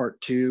Godfather Part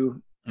 2,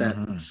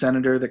 that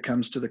senator that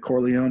comes to the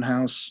Corleone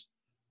house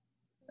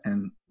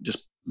and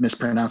just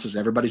mispronounces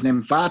everybody's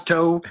name,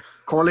 Vato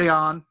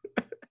Corleone.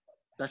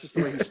 That's just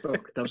the way he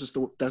spoke. That's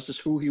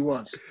just who he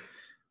was.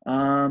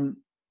 Had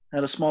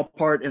a small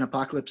part in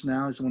Apocalypse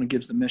Now. He's the one who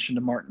gives the mission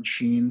to Martin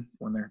Sheen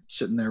when they're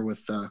sitting there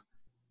with I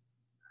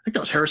think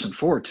that was Harrison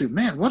Ford too.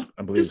 Man,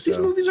 these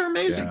movies are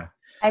amazing. Yeah.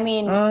 I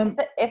mean,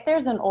 if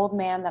there's an old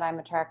man that I'm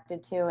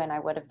attracted to and I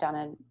would have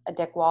done a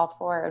Dick Wall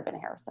for, it would have been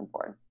Harrison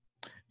Ford.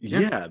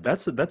 Yeah,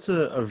 that's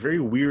a very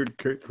weird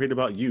trait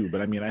about you.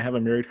 But I mean, I have a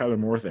Mary Tyler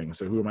Moore thing,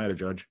 so who am I to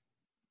judge?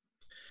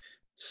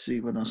 Let's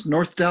see what else.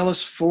 North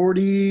Dallas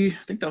 40. I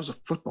think that was a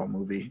football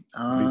movie.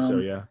 I believe so,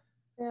 yeah.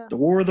 The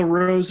War of the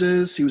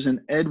Roses. He was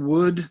in Ed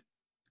Wood.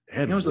 He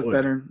always looked Wood.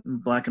 better in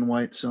black and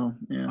white. So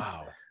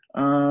yeah.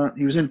 Wow.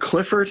 He was in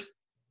Clifford.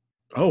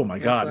 Oh my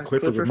God,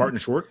 Clifford with Martin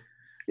Short.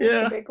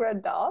 Yeah. Big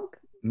Red Dog.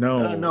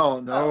 No.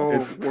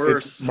 No.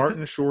 Worse. It's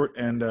Martin Short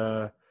and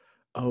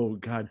oh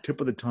God, tip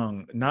of the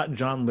tongue. Not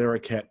John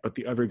Larroquette, but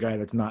the other guy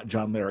that's not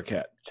John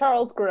Larroquette.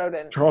 Charles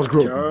Grodin. Charles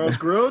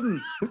Grodin.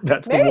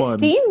 That's Mary the one.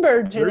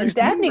 Steenburgen and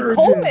Dabney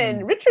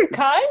Coleman. Richard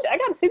Kind. I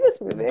got to see this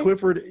movie.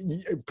 Clifford,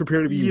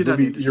 prepare to be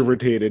really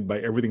irritated by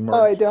everything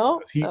Martin. Oh, I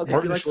don't?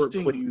 Martin Short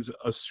plays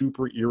a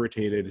super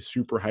irritated,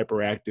 super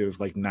hyperactive,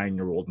 like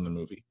 9-year-old in the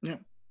movie. Yeah.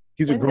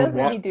 He's a grown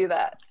doesn't he do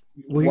that?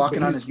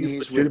 Walking on his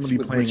knees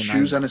with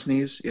shoes on his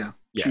knees. Yeah.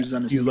 Shoes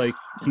on his knees.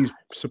 He's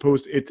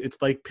supposed.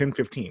 It's like Pen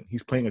 15.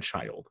 He's playing a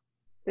child.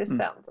 This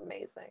sounds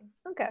amazing.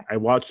 Okay. I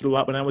watched it a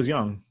lot when I was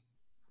young.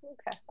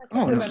 Okay.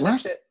 Oh, and his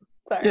last,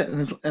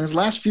 his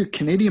last few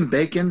Canadian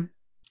Bacon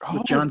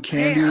with John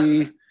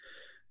Candy. Yeah.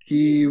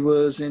 He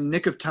was in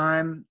Nick of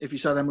Time. If you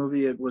saw that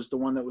movie, it was the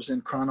one that was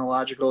in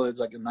chronological. It's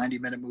like a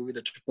 90-minute movie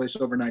that took place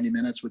over 90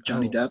 minutes with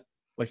Johnny Depp.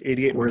 Like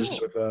 88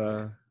 minutes with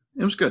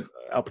it was good.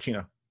 Al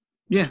Pacino.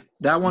 Yeah,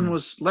 that one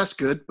was less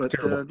good, but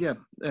yeah,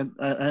 and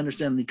I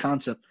understand the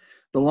concept.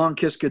 The Long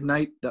Kiss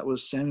Goodnight, that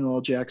was Samuel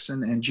L.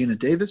 Jackson and Gina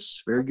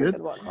Davis. Very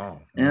good. Oh,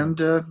 and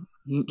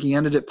he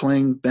ended it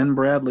playing Ben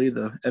Bradley,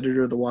 the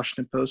editor of the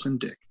Washington Post, and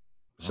Dick.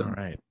 So, all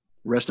right.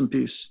 Rest in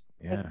peace.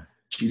 Yeah.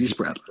 G.D.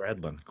 Spradlin.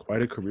 Spradlin.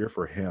 Quite a career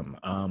for him.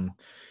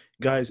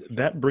 Guys,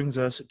 that brings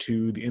us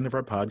to the end of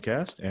our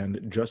podcast. And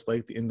just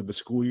like the end of the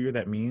school year,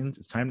 that means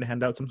it's time to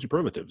hand out some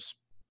superlatives.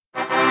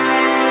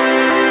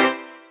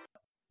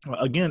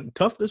 Again,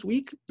 tough this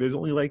week. There's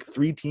only like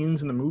 3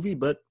 teens in the movie,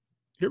 but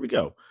here we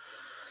go.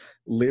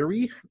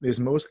 Larry is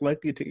most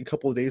likely to take a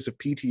couple of days of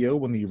PTO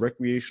when the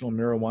recreational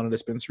marijuana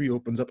dispensary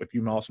opens up a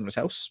few miles from his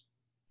house.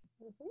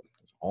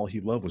 All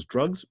he loved was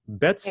drugs.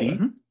 Betsy.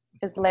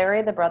 Is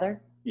Larry the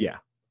brother? Yeah.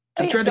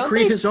 He tried to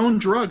create his own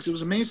drugs. It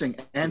was amazing.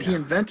 And he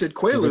invented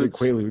Quaaludes.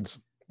 Quaaludes.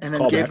 And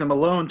then gave them a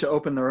loan to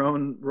open their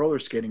own roller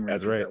skating rink.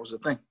 That's right. That was a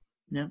thing.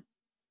 Yeah.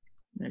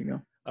 There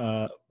you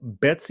go.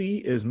 Betsy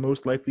is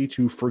most likely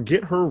to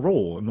forget her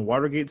role in the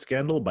Watergate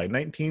scandal by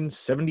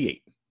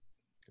 1978.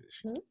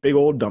 She's a big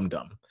old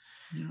dum-dum.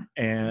 Yeah.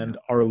 And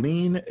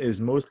Arlene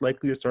is most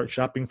likely to start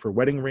shopping for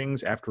wedding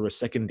rings after a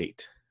second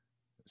date.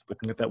 Just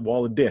looking at that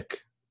wall of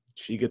dick,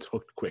 she gets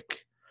hooked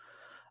quick.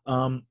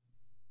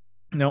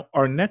 Now,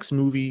 our next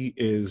movie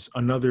is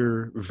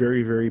another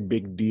very, very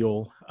big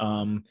deal.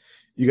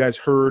 You guys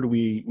heard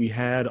we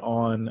had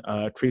on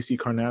Tracy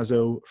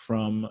Carnazzo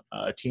from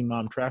Teen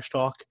Mom Trash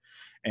Talk,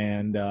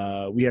 and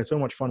we had so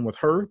much fun with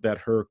her that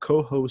her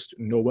co-host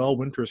Noelle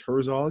Winters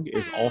Herzog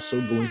is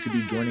also going to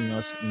be joining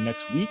us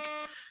next week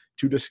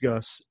to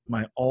discuss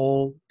my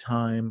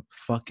all-time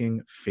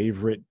fucking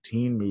favorite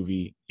teen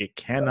movie. It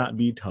cannot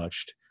be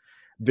touched.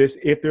 This,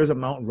 if there's a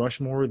Mount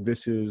Rushmore,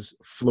 this is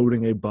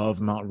floating above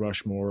Mount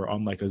Rushmore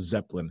on like a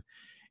Zeppelin.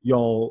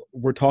 Y'all,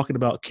 we're talking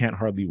about Can't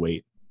Hardly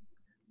Wait.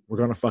 We're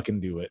going to fucking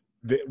do it.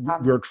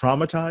 We're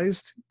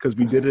traumatized because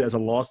we did it as a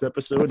lost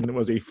episode and it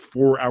was a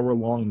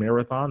 4-hour-long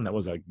marathon. That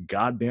was a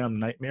goddamn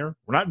nightmare.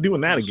 We're not doing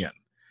that again.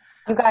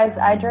 You guys,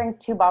 I drank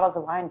 2 bottles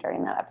of wine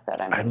during that episode.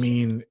 I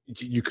mean,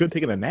 you could have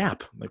taken a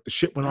nap. Like the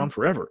shit went on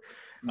forever.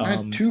 I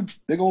had 2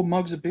 big old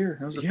mugs of beer.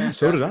 That was a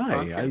so did I.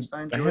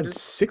 Podcast. I had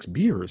 6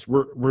 beers.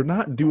 We're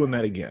not doing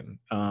that again.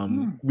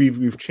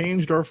 We've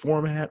changed our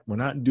format. We're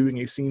not doing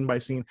a scene by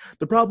scene.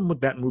 The problem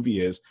with that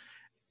movie is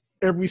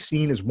every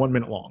scene is 1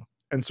 minute long.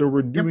 And so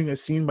we're doing a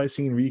scene by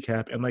scene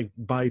recap. And like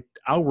by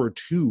hour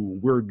 2,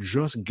 we're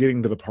just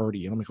getting to the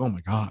party. And I'm like, oh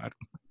my God,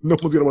 no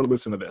one's going to want to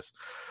listen to this.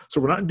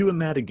 So we're not doing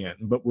that again,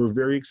 but we're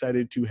very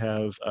excited to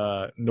have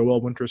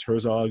Noelle Winters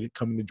Herzog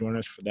coming to join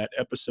us for that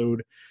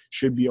episode.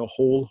 Should be a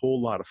whole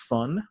lot of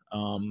fun.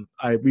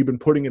 We've been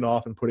putting it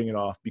off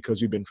because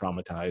we've been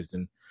traumatized.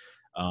 And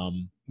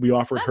we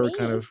offered her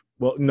kind of,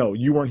 well, no,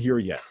 you weren't here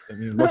yet. I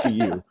mean, look at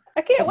you.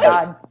 I can't wait.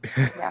 I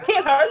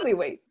can't hardly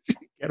wait.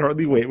 Can't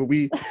hardly wait. But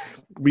we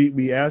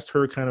asked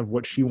her kind of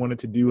what she wanted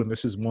to do, and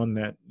this is one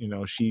that, you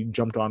know, she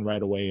jumped on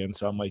right away. And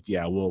so I'm like,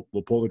 yeah, we'll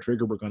pull the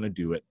trigger. We're going to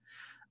do it.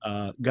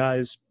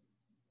 Guys,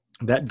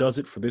 that does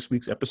it for this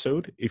week's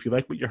episode. If you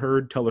like what you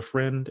heard, tell a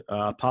friend.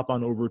 Pop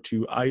on over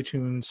to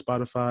iTunes,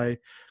 Spotify,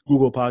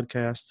 Google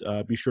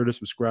Podcasts. Be sure to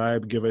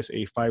subscribe. Give us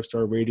a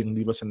 5-star rating.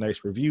 Leave us a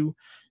nice review.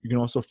 You can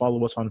also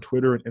follow us on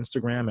Twitter and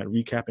Instagram at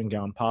Recap and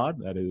Gown Pod.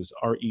 That is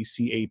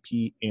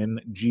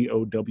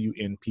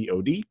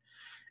RECAPNGOWNPOD.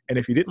 And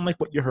if you didn't like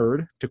what you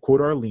heard, to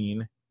quote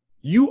Arlene,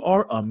 you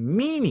are a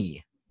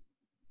meanie.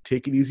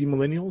 Take it easy,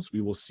 millennials. We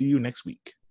will see you next week.